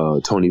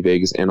 Tony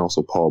Vegas and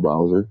also Paul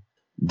Bowser.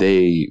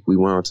 We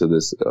went out to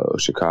this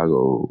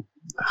Chicago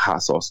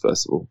hot sauce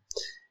festival,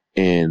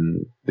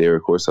 and they were,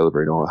 of course,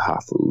 celebrating all the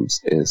hot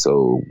foods. And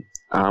so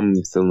I'm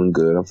feeling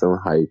good. I'm feeling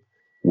hype.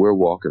 We're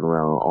walking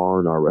around all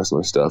in our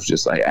wrestling stuff,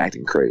 just like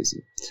acting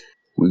crazy.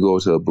 We go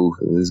to a booth,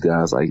 and this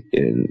guy's like,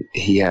 and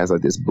he has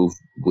like this booth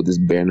with this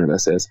banner that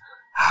says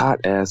 "hot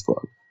as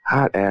fuck,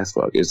 hot as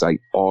fuck." It's like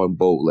all in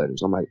bold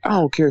letters. I'm like, I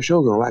don't care.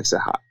 Shogun likes it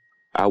hot.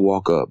 I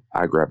walk up,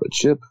 I grab a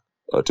chip,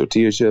 a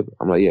tortilla chip.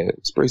 I'm like, yeah,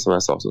 spray some of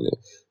that sauce in there.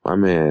 My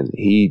man,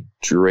 he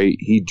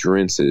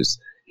drenches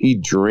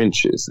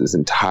this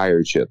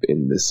entire chip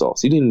in this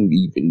sauce. He didn't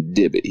even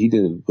dip it. He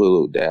didn't put a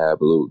little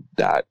dab, a little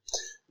dot.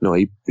 No,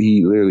 he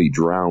literally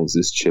drowns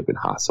this chip in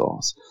hot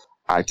sauce.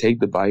 I take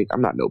the bite.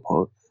 I'm not no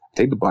punk. I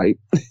take the bite,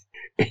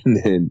 and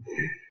then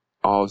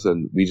all of a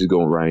sudden we just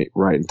go right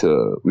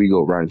into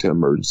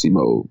emergency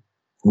mode.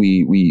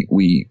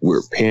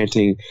 We're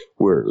panting,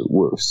 we're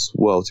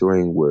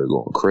sweltering, we're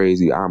going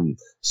crazy.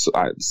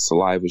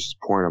 Saliva is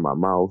just pouring out my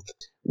mouth.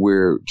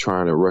 We're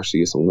trying to rush to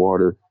get some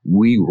water.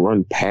 We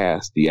run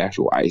past the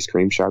actual ice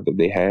cream shop that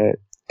they had,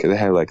 because they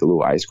had like a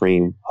little ice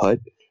cream hut.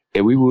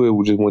 And we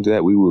just went to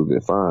that, we would have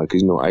been fine,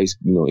 because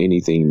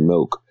anything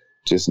milk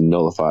just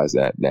nullifies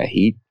that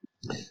heat.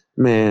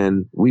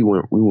 Man, we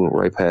went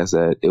right past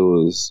that. It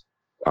was,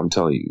 I'm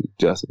telling you,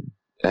 Justin,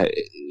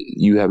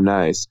 you have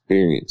not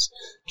experienced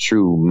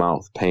true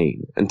mouth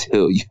pain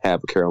until you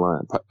have a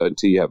Carolina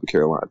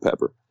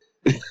pepper,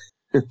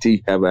 until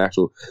you have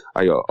actual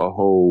a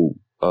whole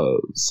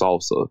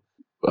salsa,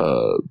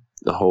 the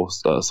whole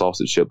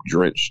salsa chip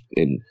drenched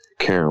in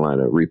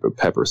Carolina Reaper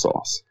pepper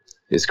sauce.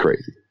 It's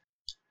crazy.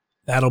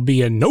 That'll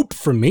be a nope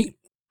from me.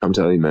 I'm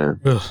telling you, man.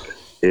 Ugh.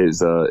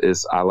 It's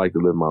I like to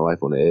live my life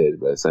on the edge,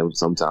 but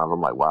sometimes I'm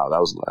like, wow, that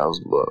was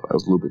a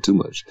little bit too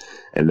much,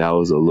 and that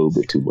was a little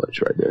bit too much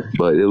right there.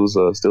 But it was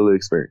still an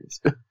experience.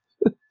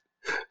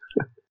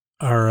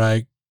 All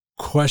right,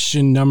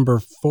 question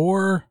number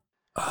 4.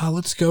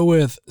 Let's go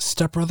with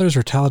Step Brothers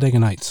or Talladega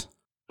Nights.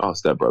 Oh,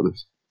 Step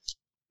Brothers.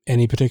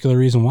 Any particular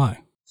reason why?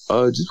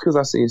 Just because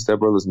I've seen Step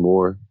Brothers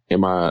more in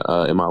my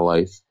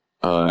life.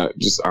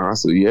 Just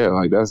honestly, yeah,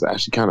 like that's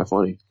actually kind of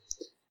funny.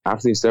 I've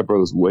seen Step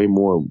Brothers way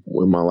more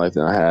in my life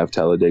than I have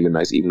Talladega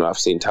Nights, even though I've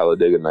seen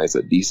Talladega Nights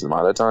a decent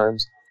amount of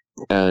times.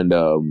 And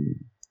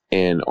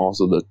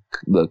also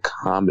the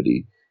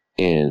comedy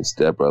in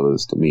Step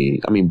Brothers, to me,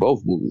 I mean,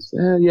 both movies.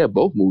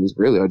 Both movies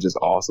really are just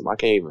awesome. I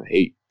can't even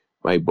hate.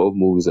 Like, both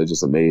movies are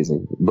just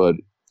amazing. But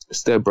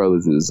Step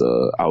Brothers is,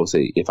 I would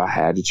say, if I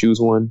had to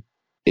choose one,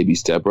 it'd be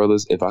Step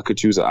Brothers. If I could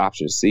choose an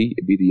option C,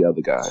 it'd be The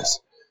Other Guys.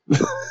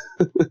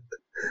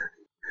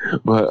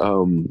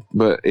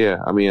 But yeah,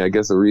 I mean, I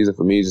guess the reason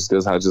for me is just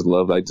because I just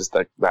love like just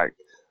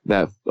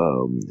that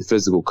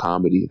physical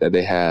comedy that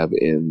they have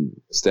in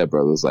Step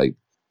Brothers. Like,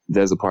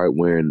 there's a part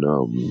when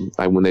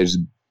when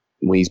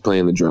he's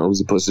playing the drums,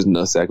 he puts his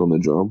nutsack on the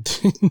drum.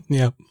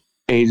 Yeah,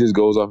 and he just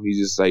goes off. He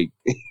just like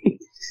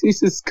he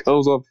just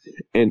goes off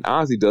and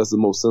honestly does the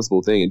most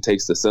sensible thing and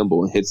takes the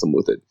cymbal and hits him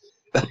with it.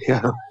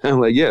 Yeah, I'm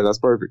like, yeah, that's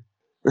perfect.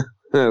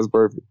 That's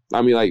perfect.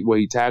 I mean, like, when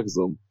he tackles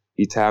him,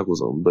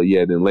 but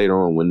yeah, then later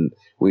on when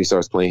he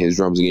starts playing his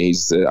drums again, he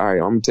just said, all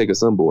right, I'm gonna take a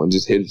cymbal and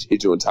just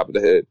hit you on top of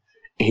the head.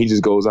 And he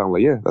just goes out, I'm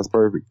like, yeah, that's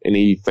perfect. And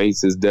he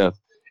faints his death,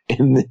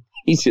 and then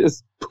he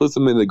just puts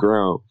him in the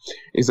ground.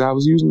 He said, I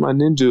was using my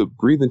ninja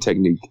breathing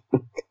technique.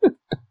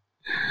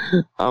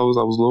 I was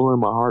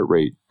lowering my heart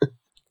rate.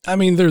 I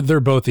mean, they're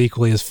both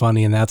equally as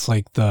funny, and that's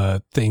like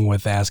the thing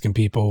with asking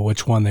people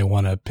which one they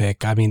want to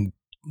pick. I mean,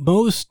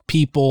 most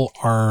people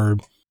are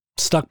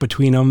stuck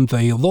between them.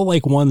 They'll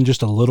like one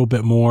just a little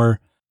bit more.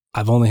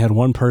 I've only had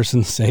one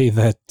person say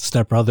that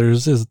Step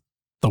Brothers is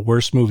the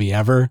worst movie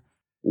ever.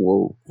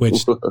 Whoa.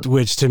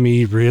 Which to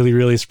me really,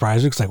 really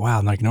surprised me. It's like,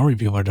 wow, like normally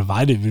people are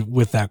divided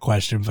with that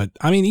question. But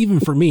I mean, even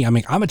for me, I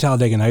mean, I'm a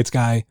Talladega Nights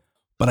guy,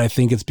 but I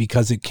think it's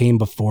because it came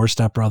before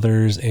Step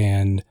Brothers,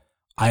 and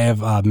I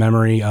have a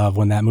memory of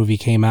when that movie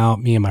came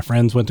out. Me and my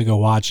friends went to go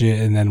watch it,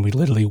 and then we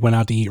literally went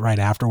out to eat right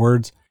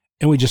afterwards,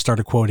 and we just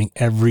started quoting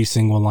every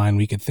single line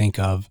we could think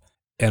of.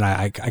 And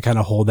I kind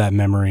of hold that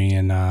memory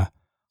in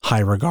high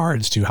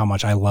regards to how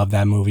much I love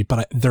that movie.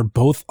 But they're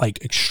both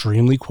like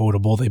extremely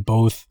quotable. They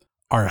both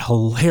are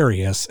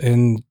hilarious.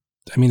 And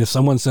I mean, if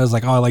someone says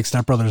like, oh, I like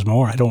Step Brothers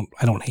more, I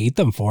don't hate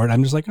them for it.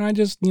 I'm just like,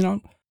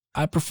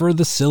 I prefer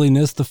the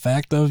silliness, the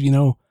fact of,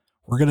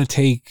 we're going to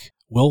take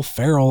Will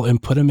Ferrell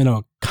and put him in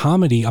a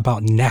comedy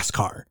about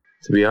NASCAR.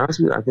 To be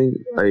honest with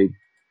you,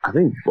 I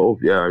think both.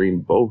 Yeah, I mean,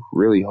 both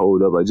really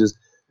hold up. Like, just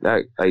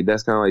that, like,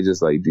 that's kind of like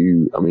just like, do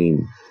you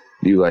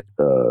like,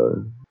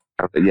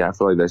 yeah, I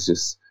feel like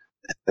that's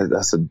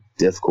a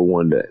difficult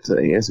one to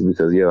answer,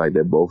 because yeah, like,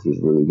 they're both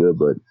just really good.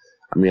 But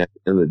I mean, at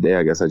the end of the day,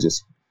 I guess I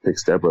just pick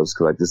Step Brothers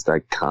because like this,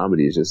 like,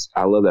 comedy is just,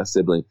 I love that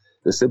sibling.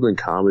 The sibling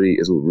comedy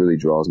is what really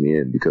draws me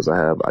in, because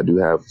I do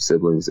have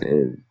siblings,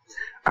 and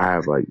I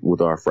have, like,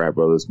 with our frat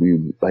brothers,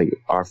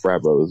 our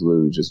frat brothers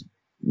literally just,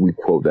 we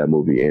quote that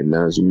movie. And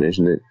now as you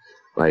mentioned it,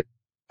 like,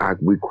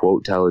 we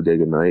quote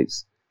Talladega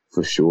Nights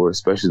for sure,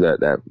 especially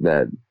that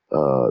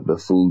the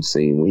food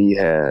scene when he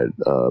had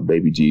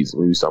Baby Jesus,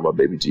 when he was talking about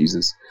Baby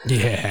Jesus.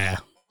 Yeah.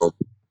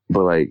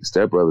 But like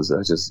Step Brothers,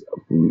 I just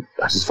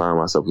find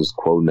myself just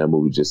quoting that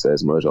movie just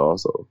as much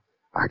also.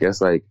 I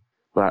guess like,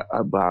 but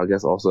I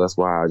guess also that's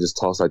why I just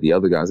toss like The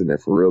Other Guys in there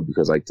for real,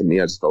 because like to me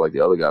I just felt like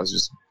The Other Guys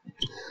just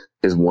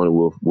is one of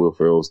Will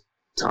Ferrell's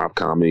top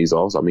comedies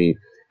also. I mean,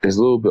 it's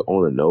a little bit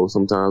on the nose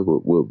sometimes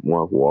with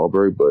Mark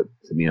Wahlberg, but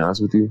to be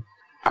honest with you,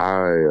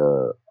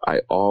 all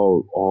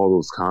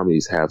those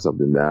comedies have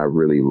something that I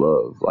really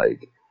love.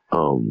 Like,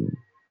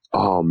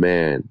 oh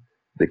man,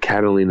 the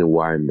Catalina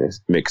wine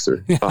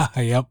mixer.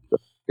 Yep.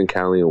 The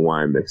Catalina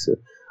wine mixer.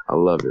 I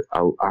love it.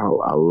 I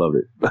love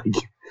it. Like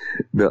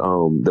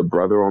the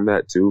brother on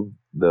that too.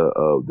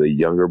 The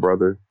younger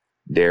brother,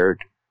 Derek.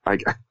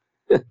 Like,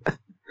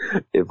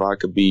 if I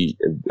could be,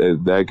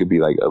 if that could be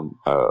like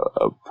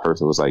a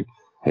person was like,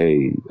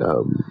 hey,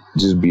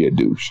 just be a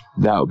douche.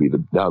 That would be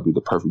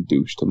the perfect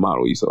douche to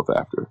model yourself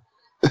after.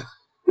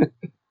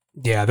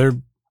 Yeah, they're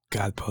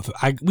both.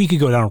 We could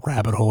go down a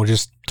rabbit hole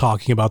just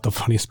talking about the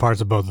funniest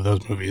parts of both of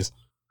those movies.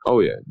 Oh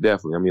yeah,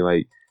 definitely. I mean,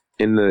 like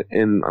in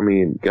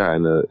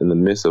the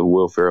midst of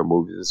Will Ferrell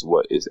movies,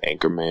 is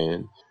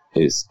Anchorman,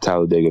 it's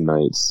Talladega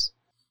Nights,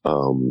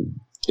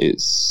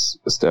 it's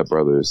Step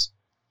Brothers,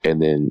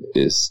 and then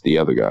it's the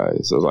other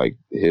guys. So like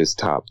his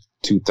top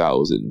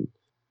 2000,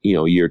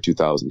 year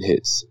 2000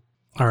 hits.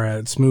 All right,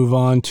 let's move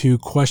on to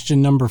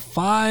question number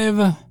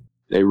 5.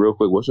 Hey, real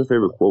quick, what's your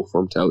favorite quote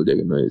from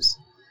Talladega Nights?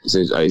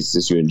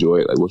 Since you enjoy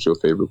it, like, what's your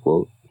favorite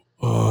quote?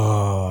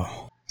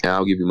 And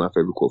I'll give you my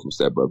favorite quote from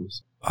Step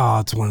Brothers.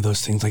 It's one of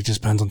those things, like,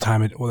 just depends on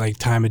time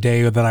of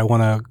day that I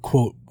want to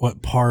quote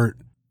what part.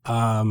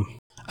 I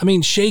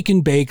mean, shake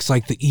and bake's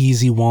like the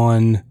easy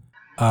one.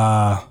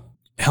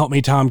 Help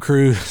me, Tom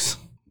Cruise.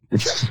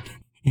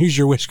 Use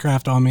your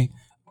witchcraft on me.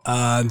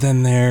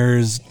 Then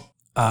there's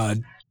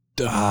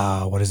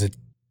what is it?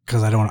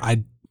 Because I don't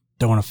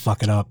want to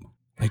fuck it up.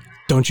 Like,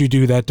 don't you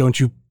do that? Don't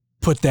you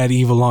put that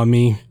evil on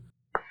me?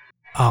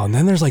 Oh, and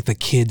then there's like the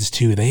kids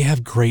too. They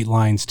have great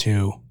lines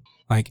too.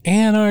 Like,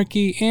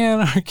 anarchy,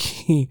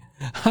 anarchy.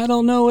 I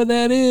don't know what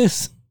that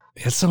is.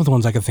 It's some of the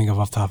ones I can think of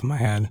off the top of my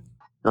head.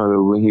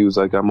 When he was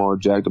like, I'm all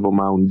jacked up on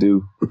Mountain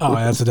Dew. Oh,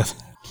 that's a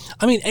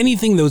I mean,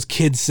 anything those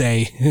kids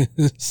say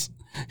is,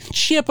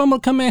 Chip, I'm going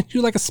to come at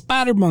you like a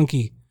spider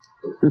monkey.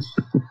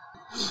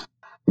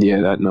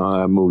 Yeah, that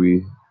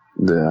movie,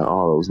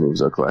 all those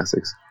movies are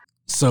classics.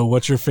 So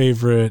what's your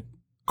favorite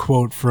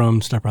quote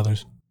from Step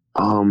Brothers?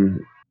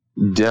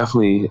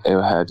 Definitely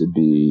it had to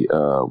be,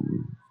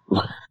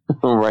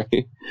 right?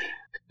 It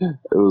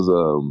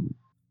was,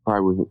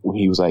 probably when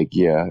he was like,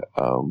 yeah,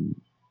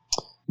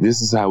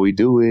 this is how we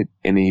do it.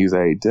 And then he was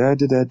like, da,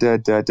 da, da, da,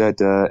 da, da,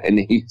 da. And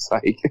then he's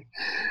like,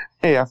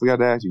 hey, I forgot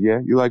to ask you, yeah,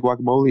 you like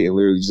guacamole? And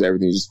literally just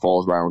everything just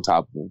falls right on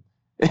top of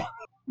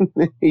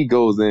him. He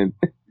goes in,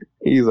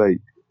 he's like,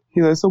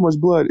 so much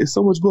blood. It's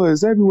so much blood.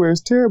 It's everywhere. It's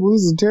terrible.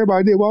 This is a terrible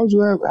idea. Why would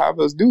you have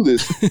us do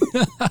this?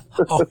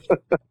 Oh.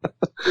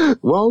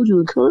 Why would you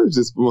encourage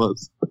this from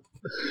us?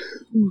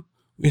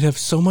 We'd have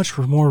so much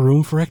more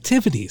room for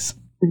activities.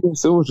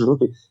 So much room.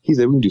 He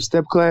said, we can do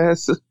step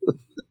class.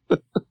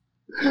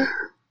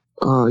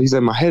 He said,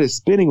 my head is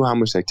spinning with how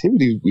much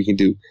activity we can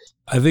do.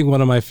 I think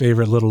one of my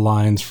favorite little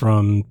lines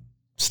from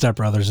Step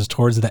Brothers is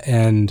towards the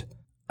end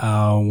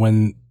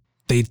when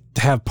they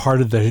have part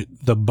of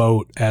the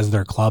boat as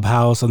their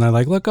clubhouse, and they're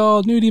like, look,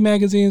 all nudie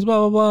magazines,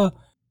 blah, blah, blah.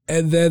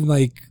 And then,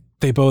 like,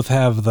 they both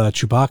have the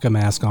Chewbacca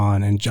mask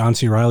on, and John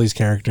C. Reilly's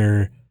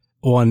character,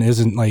 one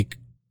isn't, like,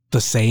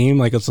 the same.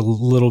 Like, it's a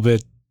little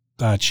bit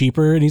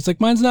cheaper. And he's like,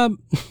 mine's not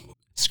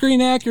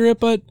screen accurate,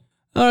 but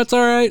it's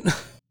all right.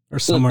 Or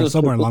somewhere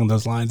along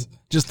those lines.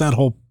 Just that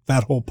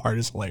whole part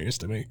is hilarious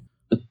to me.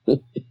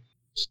 It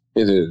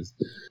is.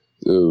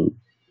 Dude.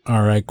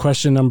 All right,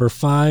 question number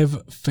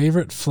 5.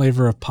 Favorite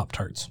flavor of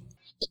Pop-Tarts?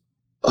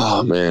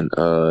 Oh, man.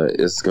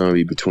 It's going to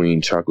be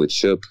between chocolate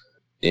chip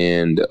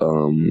and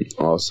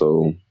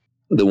also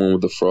the one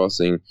with the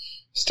frosting,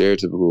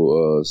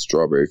 stereotypical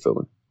strawberry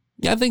filling.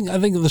 Yeah, I think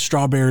the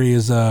strawberry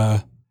is,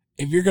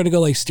 if you're going to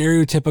go like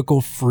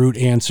stereotypical fruit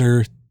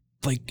answer,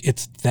 like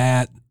it's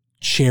that,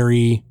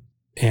 cherry,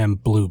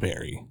 and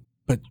blueberry.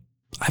 But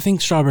I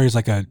think strawberry is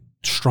like a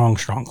strong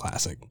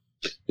classic.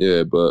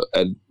 Yeah, but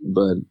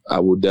I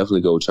would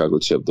definitely go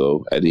chocolate chip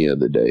though at the end of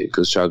the day,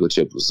 because chocolate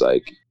chip was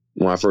like,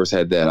 when I first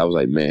had that, I was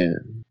like,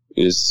 man,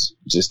 it's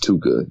just too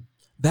good.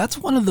 That's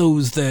one of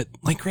those that,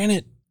 like,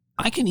 granted,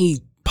 I can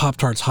eat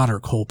Pop-Tarts hot or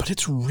cold, but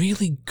it's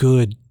really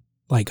good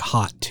like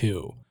hot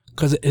too,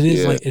 because it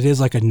is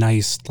like a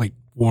nice like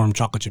warm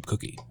chocolate chip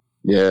cookie.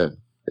 Yeah,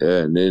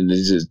 and then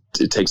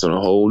it takes on a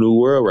whole new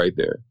world right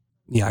there.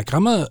 Yeah, like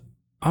I'm a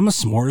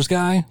s'mores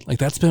guy. Like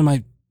that's been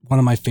one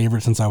of my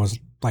favorites since I was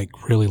like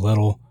really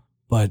little.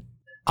 But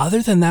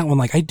other than that one,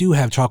 like I do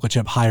have chocolate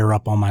chip higher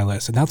up on my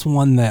list, and that's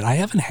one that I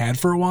haven't had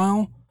for a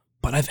while,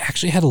 but I've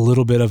actually had a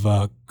little bit of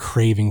a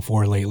craving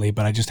for lately,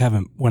 but I just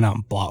haven't went out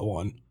and bought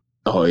one.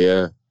 Oh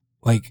yeah.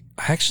 Like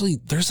actually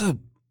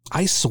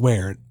I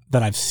swear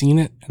that I've seen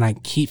it and I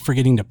keep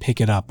forgetting to pick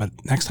it up, but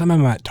next time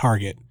I'm at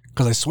Target,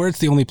 because I swear it's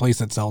the only place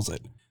that sells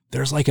it,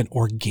 there's like an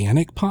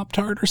organic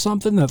Pop-Tart or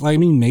something that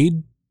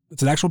made,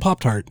 it's an actual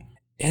Pop-Tart,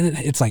 and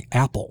it's like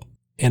apple.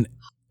 And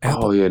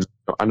apple. Oh yeah,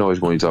 I know which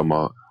one you're talking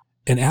about.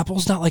 And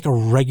apple's not like a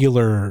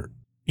regular,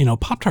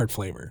 Pop-Tart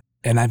flavor.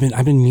 And I've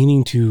been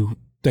meaning to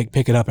like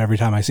pick it up every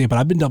time I see it, but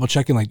I've been double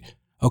checking, like,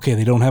 okay,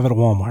 they don't have it at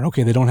Walmart.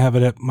 Okay, they don't have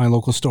it at my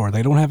local store.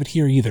 They don't have it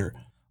here either.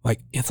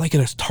 Like, it's like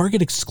a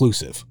Target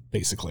exclusive,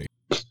 basically.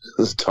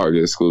 It's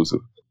Target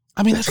exclusive.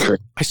 I mean, That's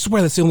crazy. I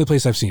swear that's the only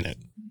place I've seen it.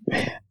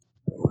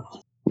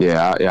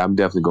 Yeah, I'm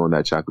definitely going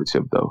that chocolate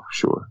chip though,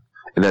 sure.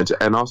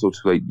 And also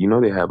like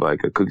they have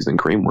like a cookies and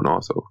cream one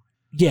also.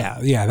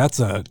 Yeah, that's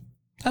an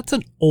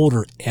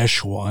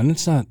older-ish one.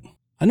 It's not.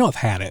 I know I've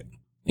had it.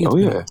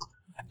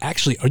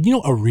 Actually, a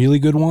really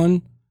good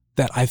one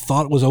that I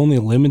thought was only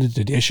a limited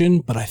edition,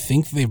 but I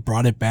think they've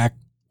brought it back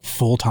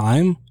full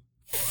time.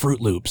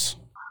 Fruit Loops.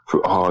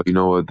 Oh, you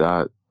know what?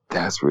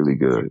 That's really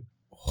good.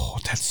 Oh,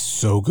 that's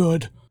so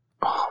good.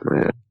 Oh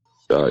man.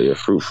 Yeah,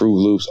 Fruit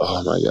Loops.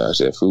 Oh my gosh,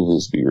 yeah, Fruit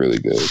Loops be really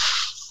good.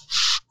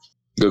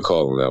 Good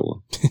call on that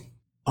one.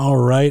 All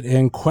right,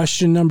 and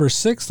question number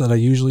 6 that I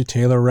usually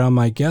tailor around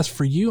my guest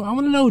for you. I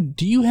want to know,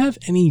 do you have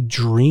any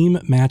dream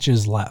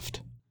matches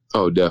left?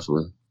 Oh,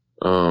 definitely.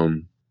 I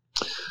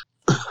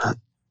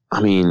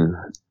mean,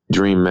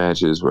 dream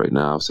matches right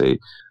now. Say, of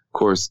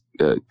course,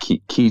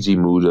 Keiji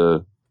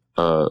Muto.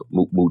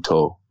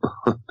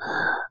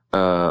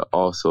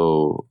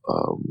 Also,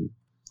 oh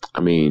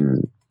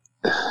man,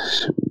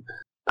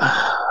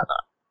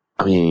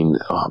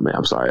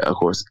 I'm sorry. Of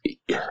course,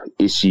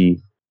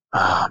 Ishii.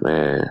 Oh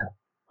man,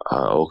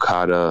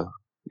 Okada.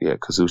 Yeah,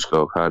 Kazuchika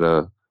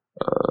Okada.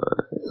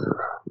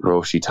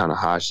 Hiroshi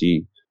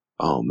Tanahashi.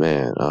 Oh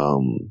man.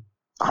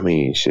 I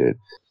mean, shit.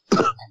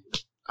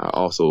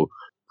 Also,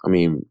 I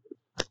mean,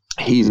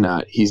 he's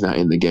not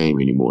in the game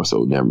anymore,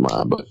 so never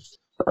mind. But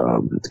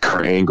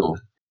Kurt Angle,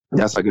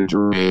 that's like a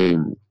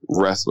dream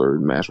wrestler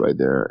match right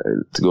there,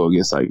 and to go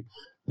against like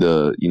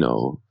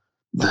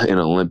an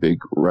Olympic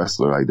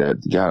wrestler like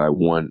that, the guy that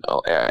won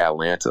at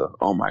Atlanta.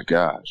 Oh my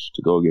gosh,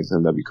 to go against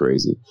him, that'd be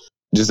crazy.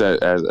 Just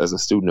as a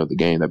student of the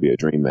game, that'd be a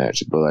dream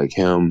match. But like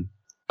him,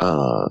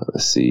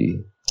 let's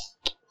see.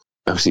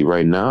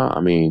 Right now,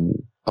 I mean,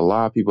 a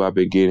lot of people I've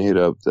been getting hit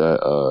up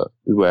that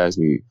people ask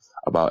me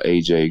about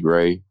AJ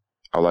Gray.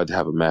 I'd like to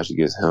have a match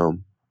against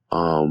him.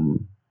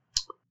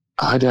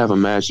 I'd like to have a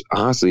match,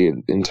 honestly,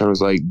 in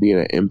terms of like being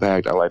an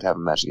Impact. I'd like to have a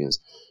match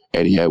against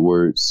Eddie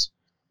Edwards.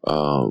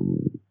 I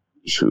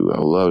would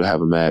love to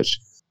have a match,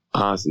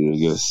 honestly,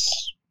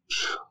 against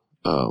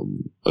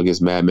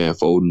Madman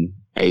Fulton,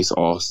 Ace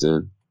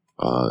Austin,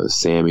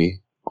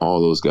 Sammy,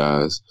 all those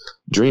guys.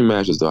 Dream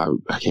matches, though,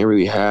 I can't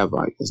really have,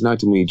 like, there's not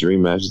too many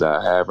dream matches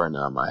that I have right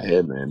now in my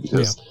head, man,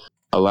 because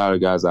a lot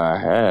of guys I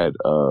had,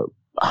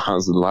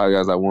 honestly, a lot of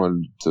guys I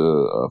wanted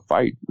to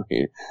fight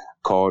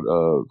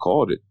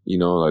called it,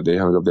 like they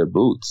hung up their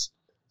boots.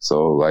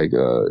 So, like,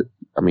 I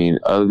mean,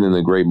 other than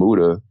the Great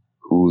Muta,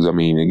 who's, I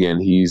mean, again,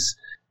 he's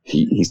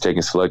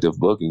taking selective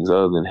bookings.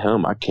 Other than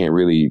him, I can't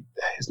really,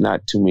 there's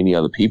not too many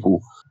other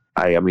people.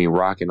 I mean,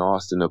 Rock and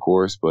Austin, of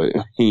course, but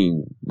I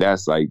mean,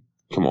 that's like,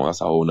 come on,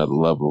 that's a whole nother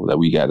level that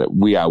we got to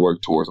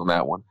work towards on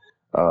that one.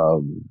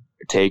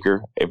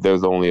 Taker, if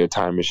there's only a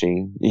time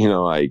machine,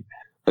 like,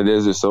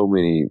 there's just so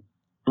many.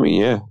 I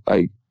mean, yeah,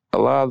 like a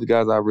lot of the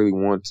guys I really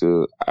want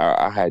to,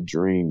 I had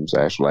dreams,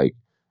 actually, like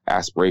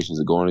aspirations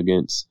of going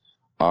against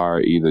are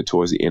either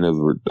towards the end of,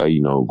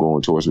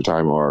 going towards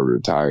retirement or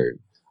retired.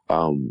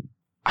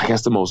 I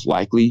guess the most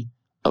likely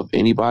of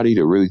anybody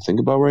to really think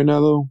about right now,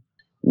 though,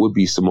 would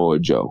be Samoa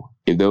Joe.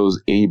 If there was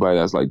anybody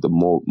that's like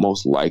the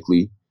most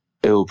likely,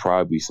 it would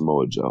probably be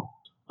Samoa Joe.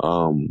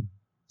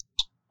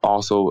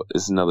 Also,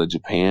 it's another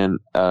Japan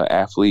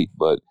athlete,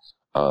 but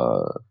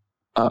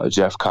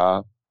Jeff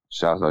Cobb.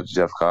 Shouts out to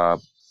Jeff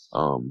Cobb.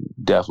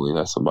 Definitely,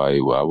 that's somebody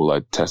who I would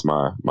like to test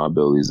my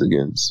abilities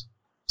against.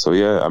 So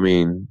yeah, I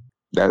mean,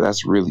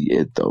 that's really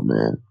it, though,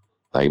 man.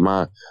 Like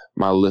my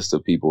list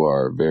of people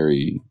are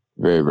very,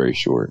 very, very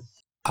short.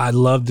 I'd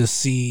love to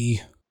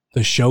see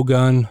the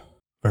Shogun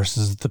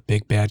versus the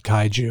Big Bad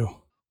Kaiju.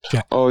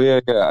 Jack. Oh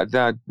yeah. I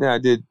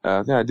did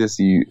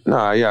see you.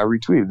 I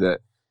retweeted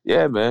that.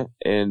 Yeah, man.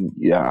 And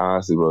yeah,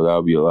 honestly, bro, that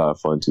would be a lot of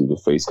fun too to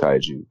face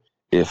Kaiju.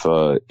 If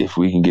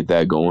we can get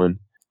that going,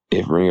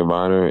 if Ring of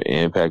Honor and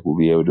Impact will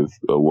be able to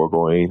work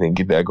on anything,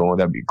 get that going,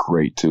 that'd be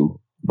great too.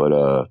 But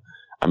I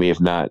mean, if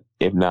not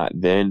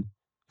then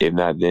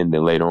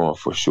later on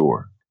for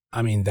sure.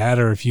 I mean, that,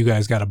 or if you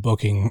guys got a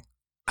booking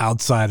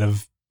outside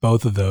of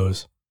both of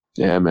those.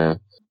 Yeah, man.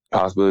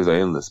 Possibilities are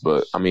endless,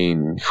 but I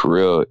mean, for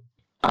real,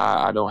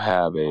 I don't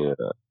have a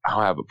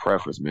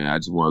preference, man. I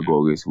just want to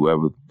go against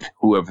whoever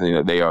think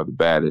that they are the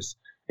baddest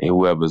and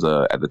whoever's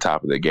at the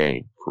top of the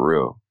game, for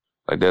real.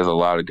 Like, there's a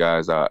lot of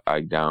guys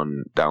I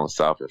down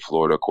south in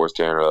Florida, of course,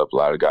 tearing it up. A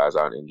lot of guys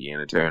out in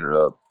Indiana tearing it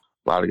up.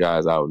 A lot of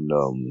guys out in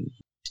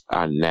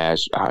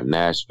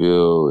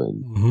Nashville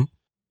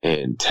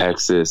and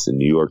Texas and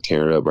New York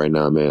tearing it up right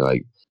now, man.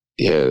 Like,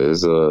 yeah,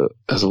 there's a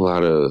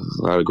lot of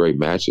great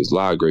matches, a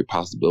lot of great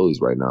possibilities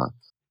right now.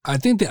 I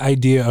think the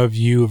idea of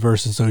you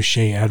versus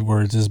O'Shea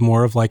Edwards is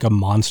more of like a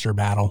monster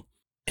battle.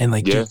 And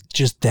like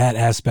just that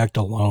aspect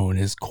alone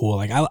is cool.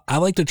 Like I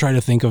like to try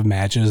to think of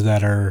matches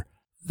that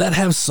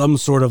have some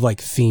sort of like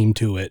theme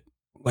to it.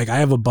 Like I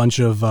have a bunch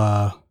of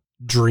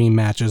dream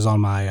matches on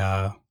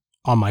my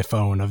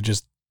phone of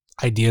just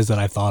ideas that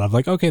I thought of,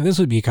 like, okay, this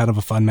would be kind of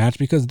a fun match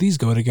because these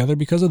go together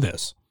because of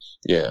this.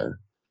 Yeah.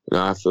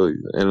 No, I feel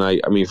you. And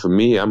like, I mean, for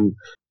me, I'm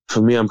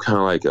kind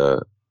of like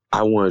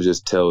I want to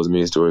just tell as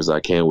many stories as I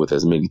can with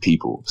as many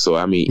people. So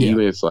I mean,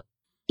 even if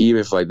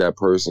that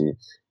person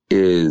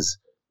is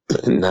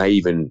not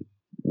even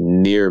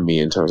near me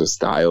in terms of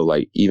style,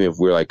 like even if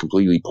we're like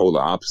completely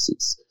polar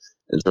opposites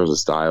in terms of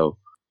style,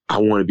 I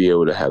want to be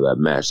able to have that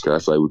match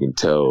because I feel like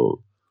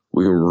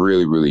we can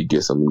really, really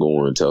get something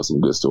going and tell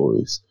some good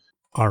stories.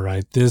 All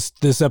right.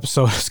 This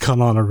episode has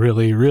gone on a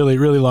really, really,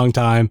 really long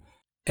time.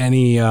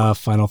 Any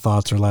final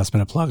thoughts or last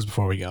minute plugs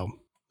before we go?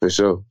 For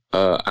sure.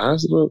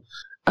 Honestly,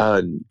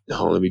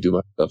 let me do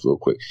my stuff real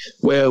quick.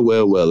 Well,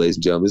 ladies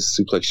and gentlemen, this is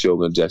Suplex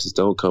Shogun Jackson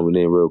Stone coming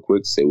in real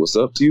quick to say what's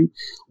up to you. I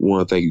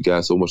want to thank you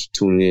guys so much for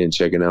tuning in,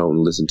 checking out, and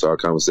listening to our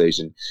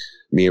conversation.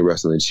 Me and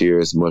Wrestling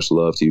Cheers. Much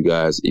love to you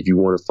guys. If you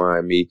want to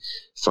find me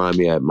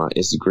at my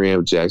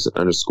Instagram,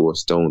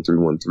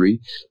 Jackson_Stone313.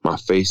 My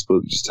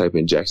Facebook, just type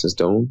in Jackson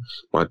Stone.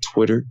 My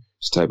Twitter,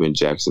 just type in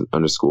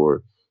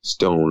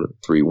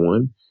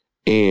Jackson_Stone31.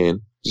 And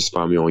just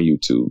find me on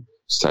YouTube.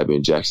 Just type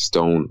in Jackson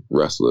Stone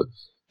Wrestler.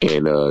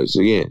 And so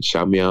again,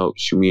 shout me out,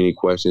 shoot me any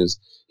questions,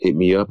 hit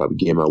me up. I'll be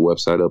getting my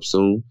website up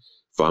soon.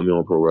 Find me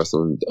on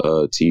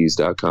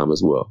ProWrestlingTees.com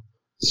as well.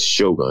 This is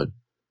Shogun.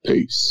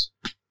 Peace.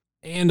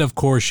 And of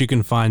course, you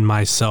can find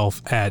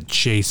myself at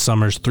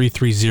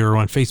JSummers330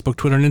 on Facebook,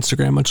 Twitter, and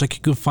Instagram, much like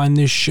you can find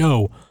this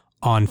show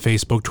on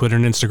Facebook, Twitter,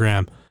 and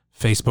Instagram.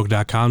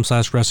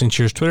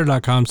 Facebook.com/WrestlingCheers,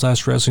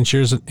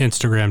 Twitter.com/WrestlingCheers, and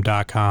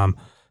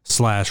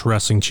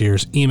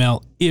Instagram.com/WrestlingCheers.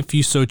 Email, if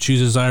you so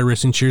choose,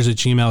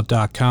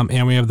 WrestlingCheers@gmail.com.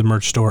 And we have the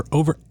merch store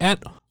over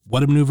at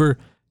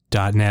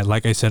whatamaneuver.net.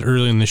 Like I said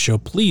earlier in the show,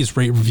 please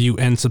rate, review,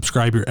 and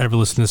subscribe your ever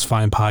listen to this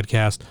fine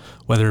podcast,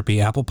 whether it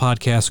be Apple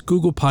Podcasts,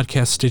 Google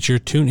Podcasts, Stitcher,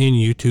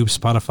 TuneIn, YouTube,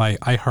 Spotify,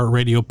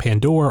 iHeartRadio,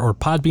 Pandora, or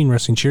Podbean,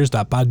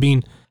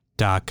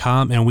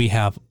 WrestlingCheers.podbean.com. And we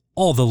have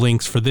all the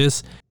links for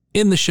this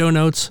in the show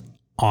notes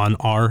on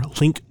our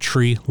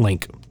Linktree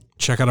link.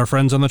 Check out our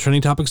friends on the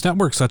Trending Topics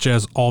Network, such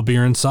as All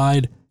Beer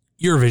Inside,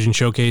 Eurovision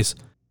Showcase,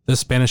 The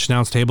Spanish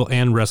Announce Table,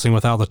 and Wrestling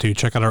with Altitude.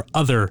 Check out our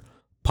other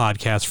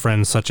podcast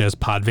friends, such as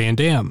Pod Van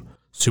Dam,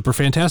 Super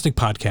Fantastic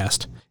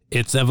Podcast,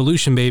 It's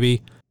Evolution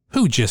Baby,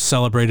 who just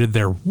celebrated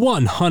their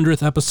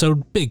 100th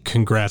episode. Big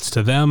congrats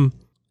to them.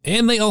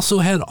 And they also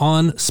had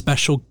on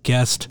special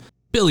guest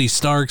Billy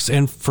Starks,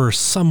 and for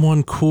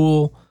someone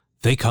cool,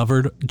 they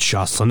covered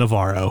Jocelyn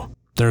Navarro.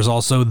 There's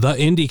also The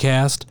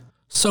IndieCast,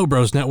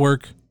 Sobros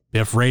Network,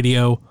 Biff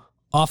Radio,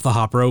 Off the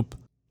Hop Rope,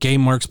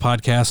 Game Marks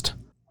Podcast,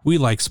 We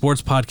Like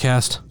Sports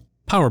Podcast,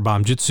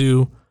 Powerbomb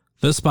Jitsu,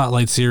 The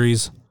Spotlight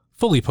Series,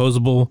 Fully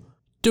Posable,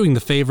 Doing the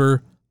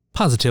Favor,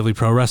 Positively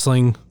Pro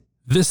Wrestling,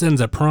 This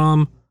Ends at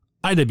Prom,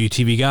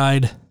 IWTV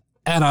Guide,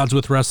 At Odds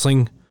with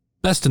Wrestling,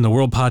 Best in the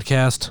World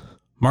Podcast,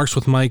 Marks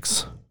with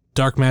Mikes,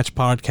 Dark Match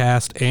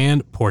Podcast,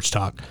 and Porch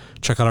Talk.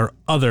 Check out our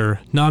other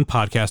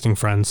non-podcasting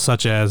friends,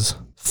 such as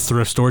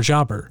Thrift Store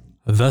Jobber,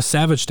 The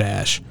Savage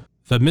Dash,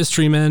 The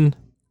Mystery Men,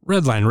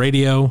 Redline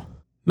Radio,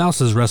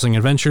 Mouse's Wrestling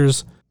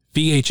Adventures,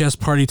 VHS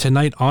Party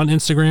Tonight on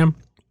Instagram,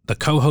 The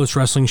Co-Host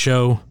Wrestling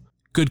Show,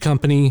 Good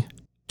Company,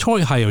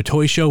 Toy Hi-Yo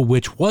Toy Show,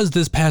 which was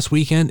this past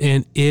weekend,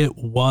 and it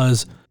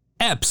was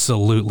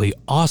absolutely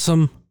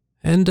awesome.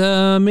 And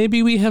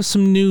maybe we have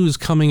some news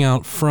coming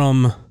out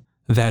from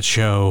that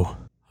show.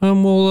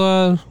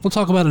 We'll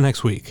talk about it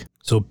next week.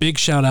 So big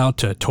shout out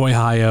to Toy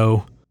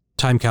Hi-Yo,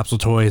 Time Capsule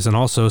Toys, and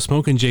also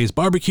Smokin' Jay's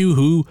Barbecue,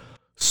 who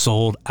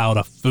sold out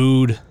of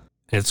food.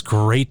 It's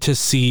great to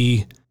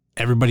see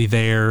everybody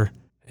there.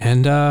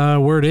 And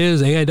word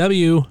is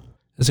AIW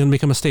is going to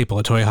become a staple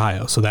at Toy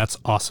Hi-Yo, so that's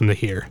awesome to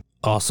hear.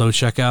 Also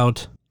check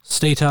out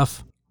Stay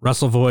Tough,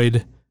 Wrestle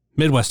Void,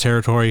 Midwest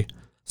Territory,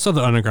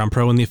 Southern Underground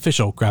Pro, and the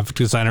official graphic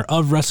designer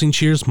of Wrestling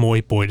Cheers,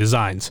 Moy Boy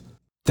Designs.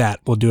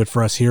 That will do it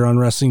for us here on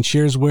Wrestling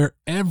Cheers, where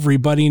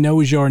everybody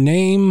knows your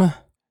name,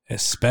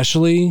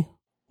 especially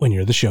when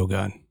you're the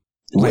Shogun.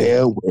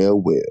 Well.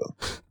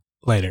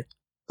 Later.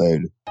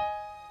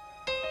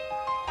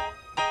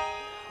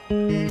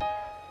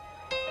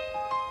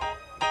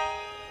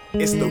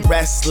 It's the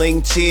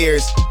Wrestling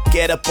Cheers.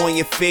 Get up on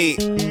your feet,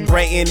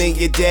 brightening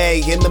your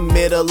day in the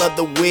middle of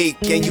the week.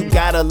 And you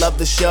gotta love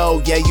the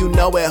show. Yeah, you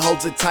know it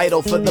holds a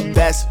title for the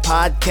best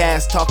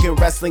podcast talking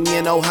wrestling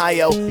in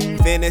Ohio.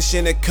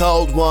 Finishing a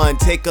cold one,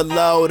 take a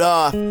load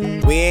off.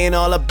 We ain't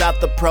all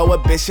about the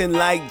prohibition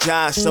like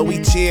Josh, so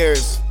we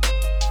cheers.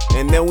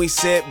 And then we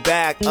sit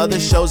back. Other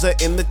shows are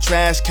in the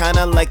trash,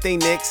 kinda like they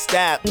Nick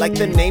Stapp. Like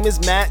the name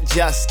is Matt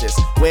Justice,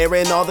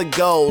 wearing all the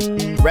gold.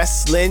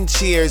 Wrestling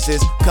Cheers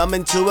is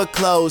coming to a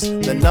close.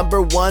 The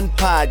 #1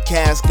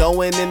 podcast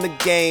going in the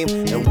game.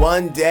 And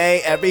one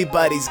day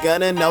everybody's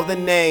gonna know the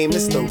name.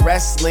 It's the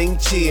Wrestling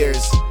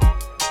Cheers.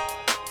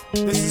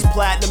 This is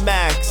Platinum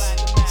Max,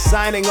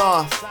 signing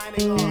off.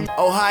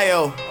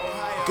 Ohio,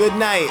 good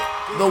night.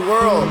 The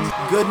world,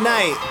 good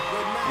night.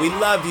 We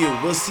love you.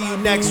 We'll see you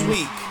next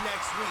week.